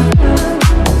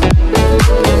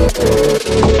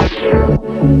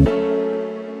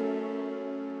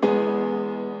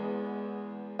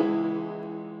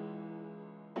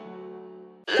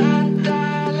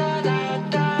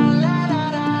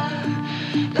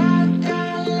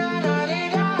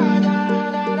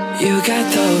 You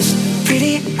got those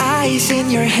pretty eyes in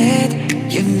your head,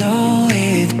 you know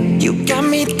it. You got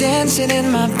me dancing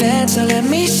in my bed, so let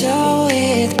me show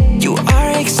it. You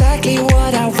are exactly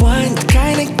what I want,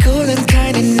 kinda cool and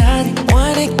kinda not.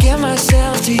 Wanna give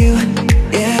myself to you,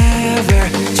 yeah. We're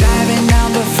driving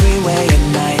down the freeway at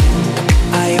night.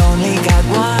 I only got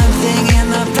one thing in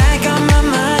the back of my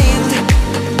mind.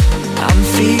 I'm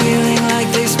feeling like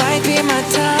this might be my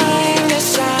time to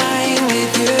shine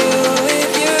with you.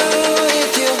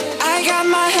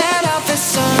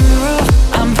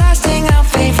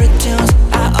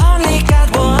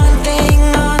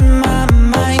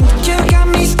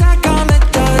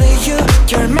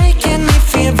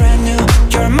 Brand new.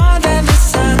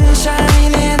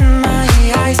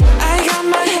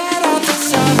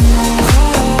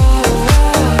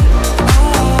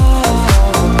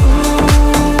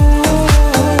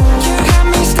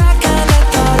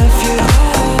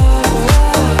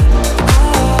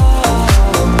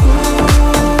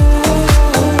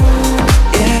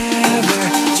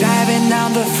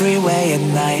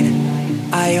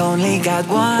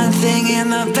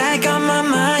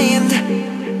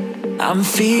 I'm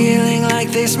feeling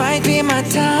like this might be my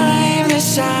time to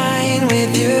shine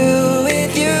with you,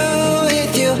 with you,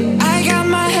 with you. I got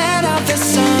my head off the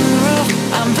sunroof,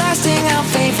 I'm blasting out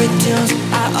favorite tunes.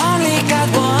 I only got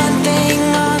one thing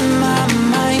on my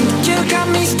mind. You got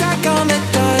me stuck on the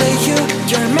thought of you.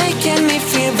 You're making me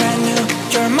feel brand new.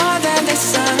 You're more than the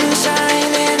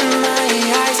sunshine in my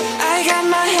eyes. I got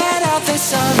my head off the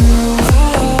sunroof.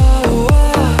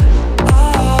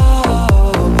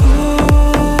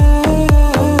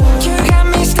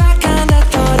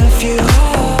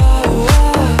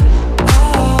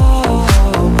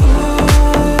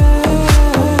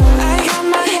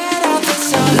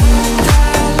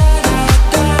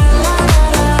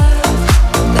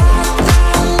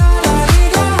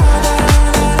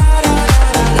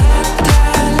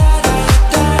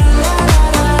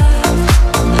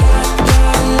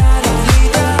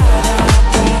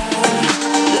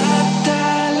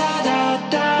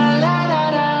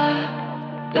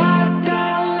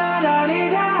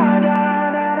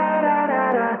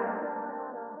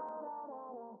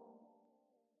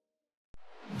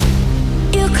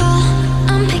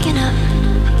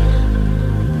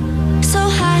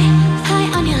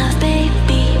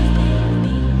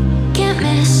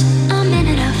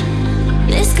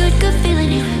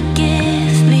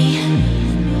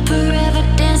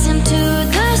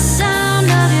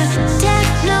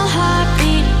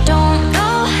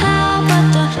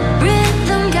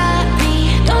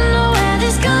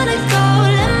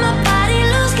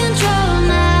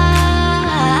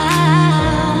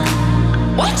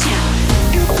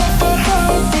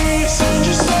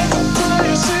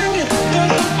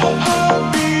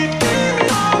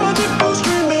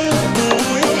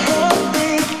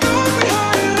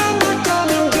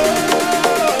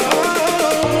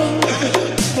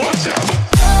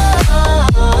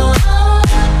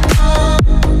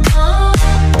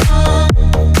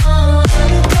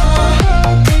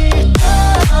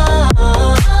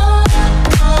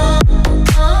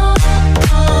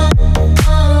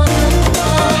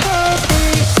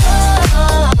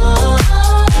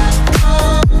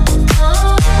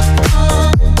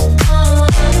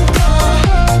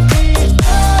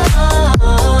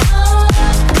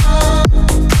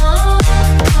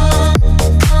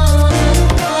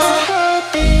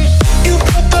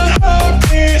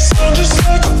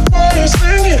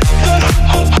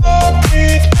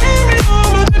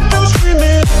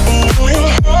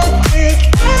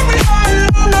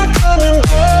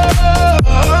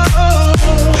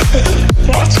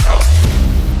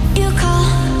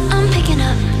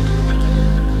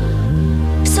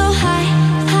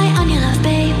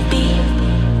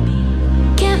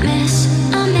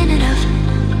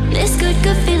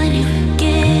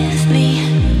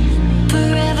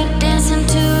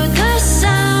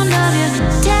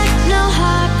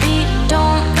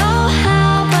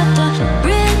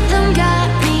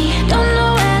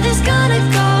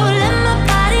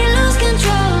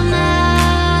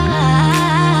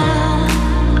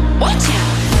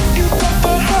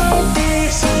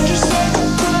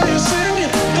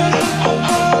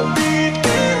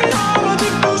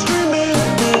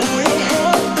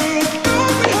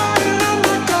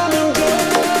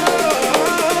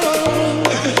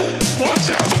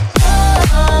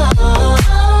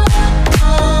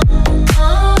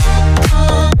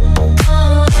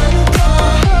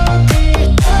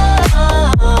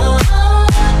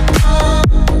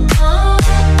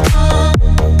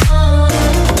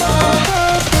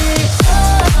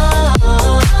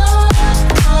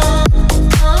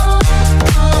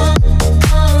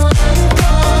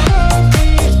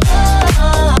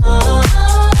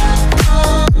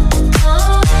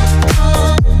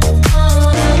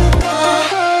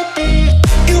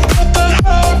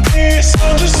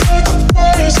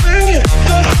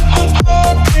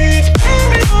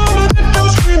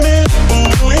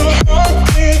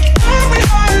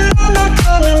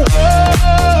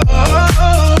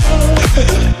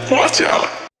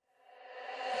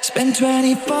 Spend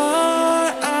 24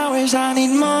 hours, I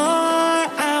need more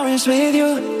hours with you.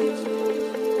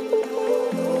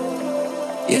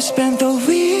 You spent the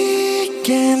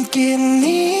weekend getting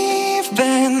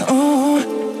even, oh.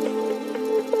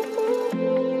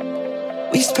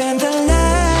 We spent the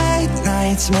late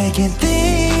nights making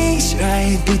things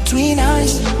right between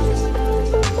us.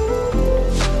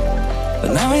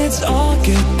 But now it's all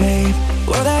good, babe.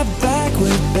 Roll that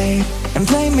backward, babe, and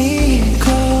play me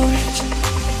close.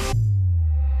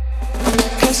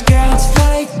 Cause girls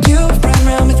like you run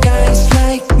around with guys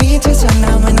like me till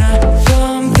sundown. When I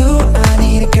come through, I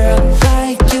need a girl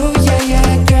like you, yeah,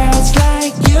 yeah. Girls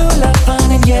like you love fun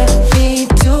and yeah, me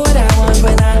do what I want.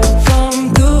 When I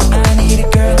come through, I need a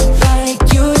girl like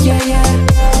you, yeah, yeah.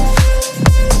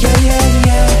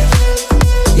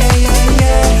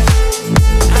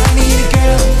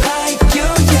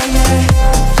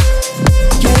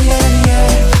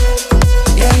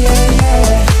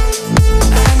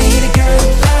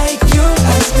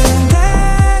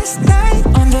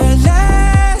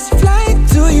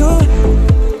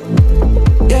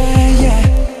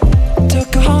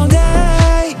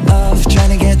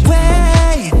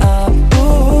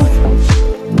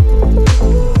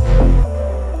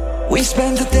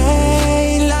 the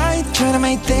daylight, trying to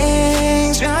make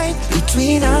things right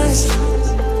between us.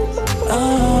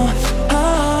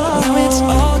 Now it's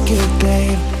all good,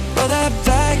 babe. Roll that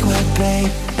backward,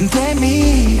 babe, and play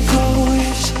me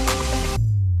close.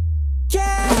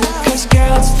 Cause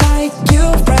girls like you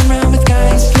run around with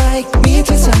guys like me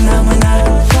till sundown. When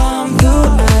I come through,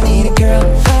 I need a girl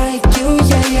like you,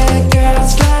 yeah, yeah.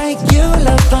 Girls like you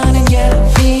love fun and yeah,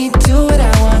 me do what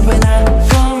I want. When I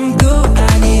come through,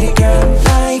 I need a girl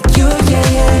like you, yeah,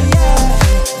 yeah.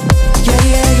 Yeah,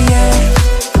 yeah, yeah.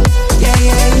 Yeah,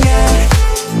 yeah, yeah.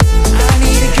 I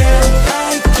need a girl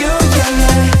like you, yeah,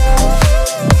 yeah.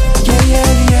 Yeah,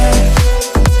 yeah, yeah.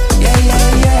 Yeah, yeah,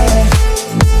 yeah.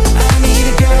 I need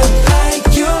a girl like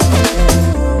you.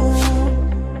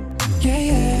 Yeah,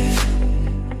 yeah.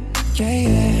 Yeah,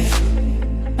 yeah.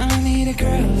 I need a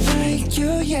girl like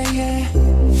you, yeah, yeah.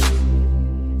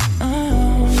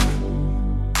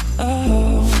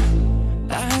 Oh,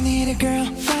 I need a girl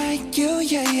like you,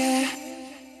 yeah, yeah.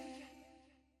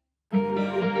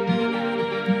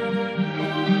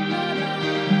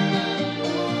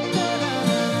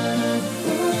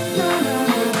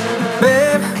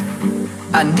 Babe,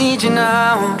 I need you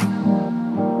now.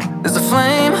 There's a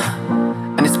flame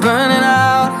and it's burning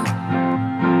out.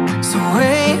 So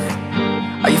wait,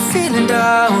 are you feeling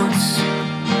doubts?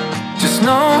 Just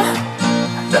know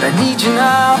that I need you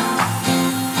now.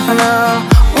 And I'll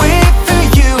wait for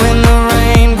you in the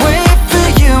rain, wait for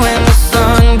you in the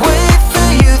sun, wait for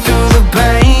you through the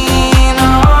pain.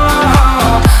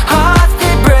 Oh, hearts be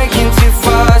breaking too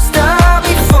fast, I'll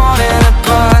be falling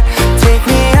apart. Take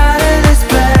me out of this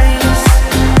place.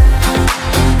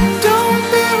 Don't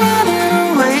be running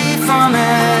away from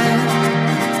it.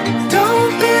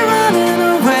 Don't be running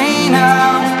away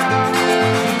now.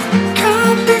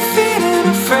 Can't be feeling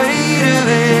afraid of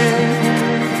it.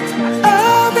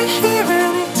 I'll be here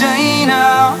any day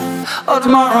now or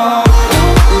tomorrow.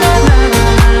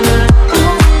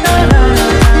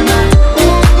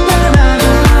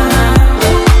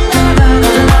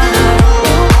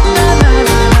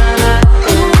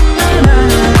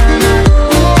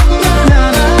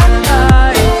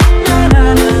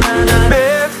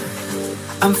 Babe,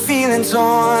 I'm feeling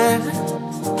torn.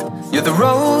 You're the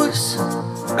rose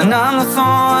and I'm the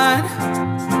thorn.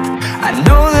 I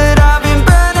know that I've been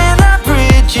burning our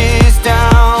bridges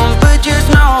down, but just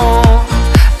know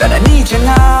that I need you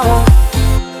now.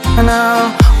 And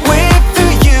I'll wait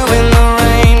for you in the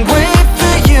rain, wait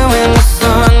for you in the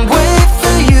sun, wait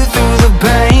for you through the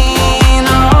pain.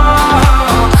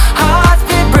 Oh, hearts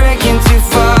be breaking too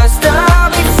fast, I'll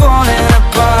be falling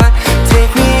apart.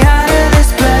 Take me out of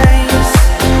this place.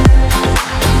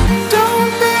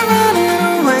 Don't be running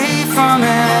away from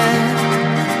it.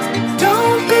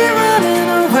 Don't be running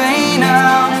away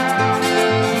now.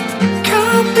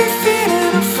 Can't be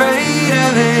feeling afraid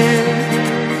of it.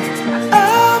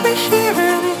 I'll be here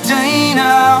any day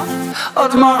now or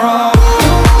tomorrow.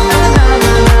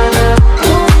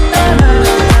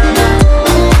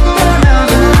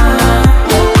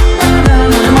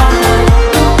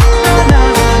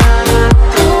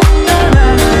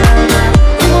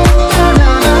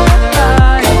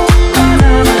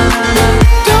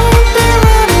 Don't be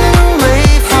running away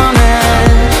from it.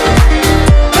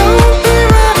 Don't be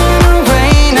running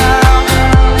away now.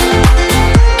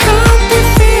 Can't be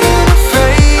feeling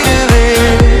afraid of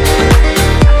it.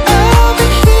 I'll be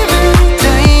here any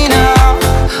day now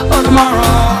or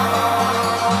tomorrow.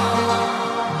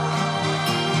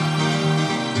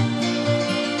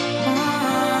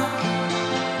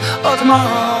 Or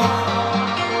tomorrow.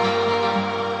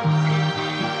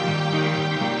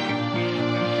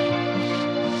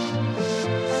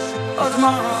 Or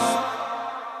tomorrow.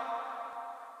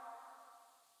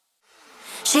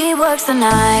 She works the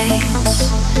nights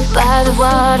by the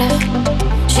water.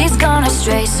 She's gone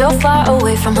astray, so far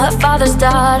away from her father's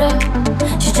daughter.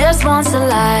 She just wants a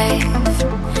life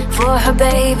for her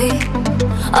baby,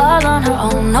 all on her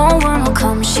own, no one will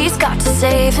come. She's got to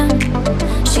save him.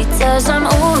 She tells him,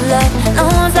 ooh, love, no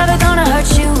one's ever gonna hurt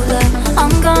you, love.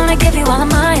 I'm gonna give you all of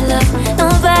my love.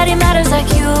 Nobody matters like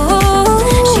you.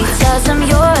 She tells him,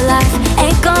 your life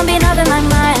ain't gonna be nothing like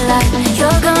my life.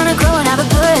 You're gonna grow and have a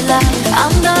good life.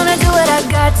 I'm gonna do what I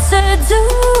got to do.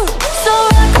 So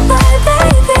rock-a-bye,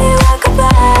 baby,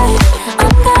 rock-a-bye.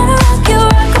 I'm gonna rock you,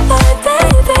 rock-a-bye,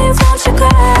 baby, won't you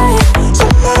cry?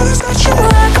 Somebody's not you.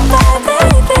 Rock-a-bye,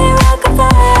 baby,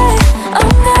 rock-a-bye. I'm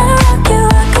gonna rock you,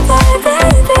 rock-a-bye,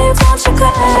 baby, won't you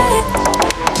cry?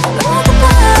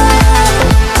 Rock-a-bye.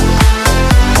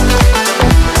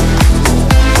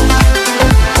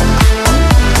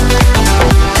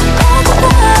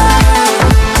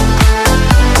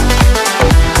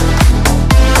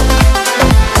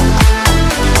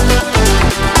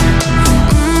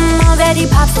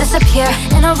 here.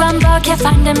 In a run bar, can't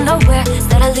find him nowhere.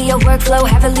 Steadily a workflow,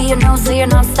 heavily you know, so you're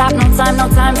non-stop. No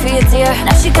time for your dear.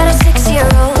 Now she got a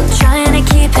 6-year-old, trying to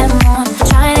keep him warm,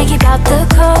 trying to keep out the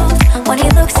cold. When he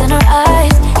looks in her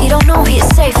eyes, he don't know he is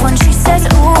safe. When she says,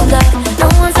 ooh, love, no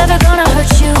one's ever gonna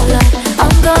hurt you, love.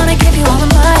 I'm gonna give you all of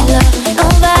my love.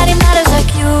 Nobody matters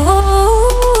like you.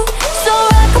 So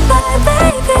rockabye,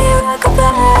 baby,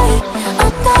 rockabye.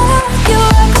 I'm gonna rock you,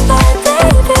 rockabye,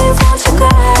 baby, won't you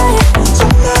cry?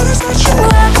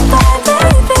 Rockabye,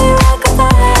 baby,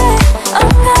 rockabye. I'm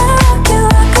gonna rock you,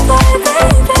 rockabye,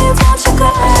 baby, won't you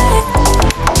cry?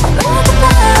 Rockabye.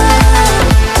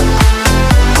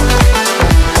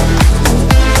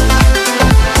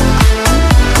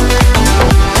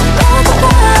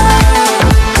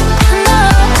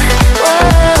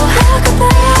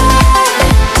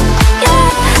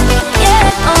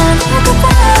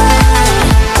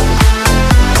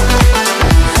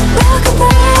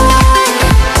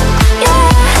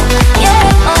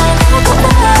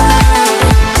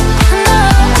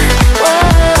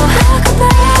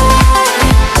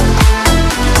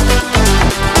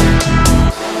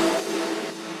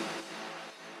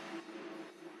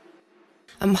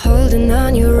 I'm holding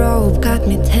on your rope, got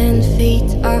me 10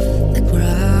 feet off the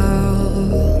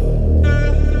ground.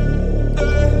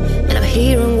 And I'm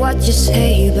hearing what you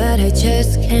say, but I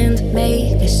just can't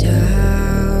make a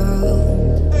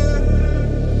sound.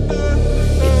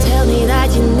 You tell me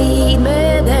that you need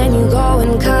me, then you go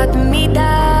and cut me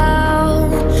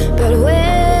down. But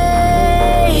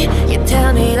wait, you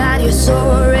tell me that you're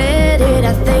sorry, did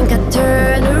I think I'd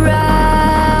turn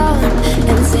around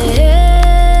and say,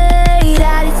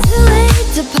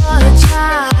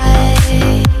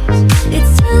 apologize.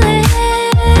 It's too late.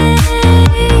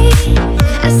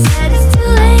 I said it's too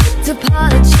late to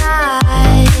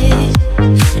apologize.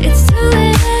 It's too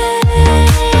late.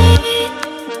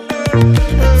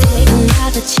 Take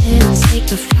another chance, take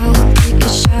a fall, take a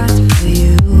shot for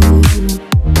you.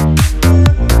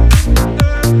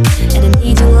 And I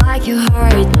need you like your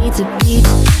heart needs a beat.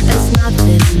 That's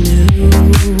nothing new.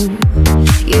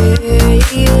 Yeah.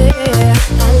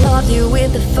 I loved you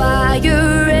with the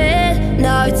fire red,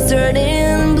 now it's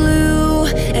turning blue.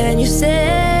 And you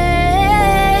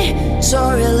say,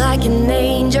 sorry like an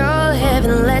angel,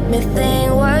 heaven let me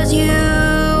think was you.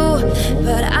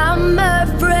 But I'm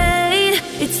afraid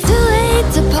it's too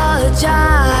late to apologize.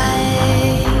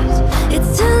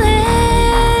 It's too late.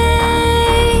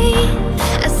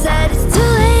 I said it's too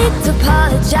late to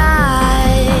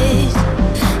apologize.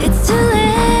 It's too late.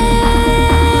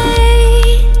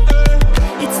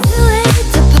 It's too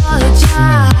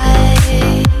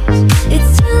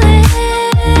late.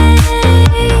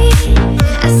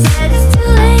 I said it's too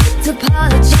late to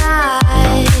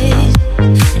apologize.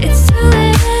 It's too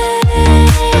late.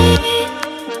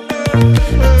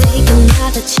 But take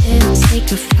another chance,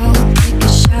 take a fall, take a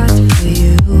shot for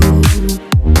you.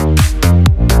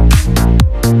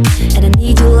 And I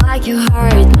need you like your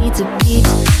heart needs a beat.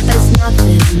 That's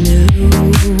nothing new.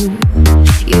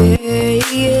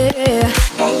 Yeah.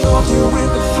 I love you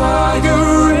with the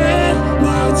fire red,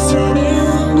 now it's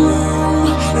turning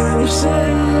blue. And you say,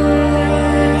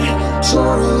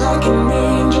 sorry like an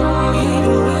angel.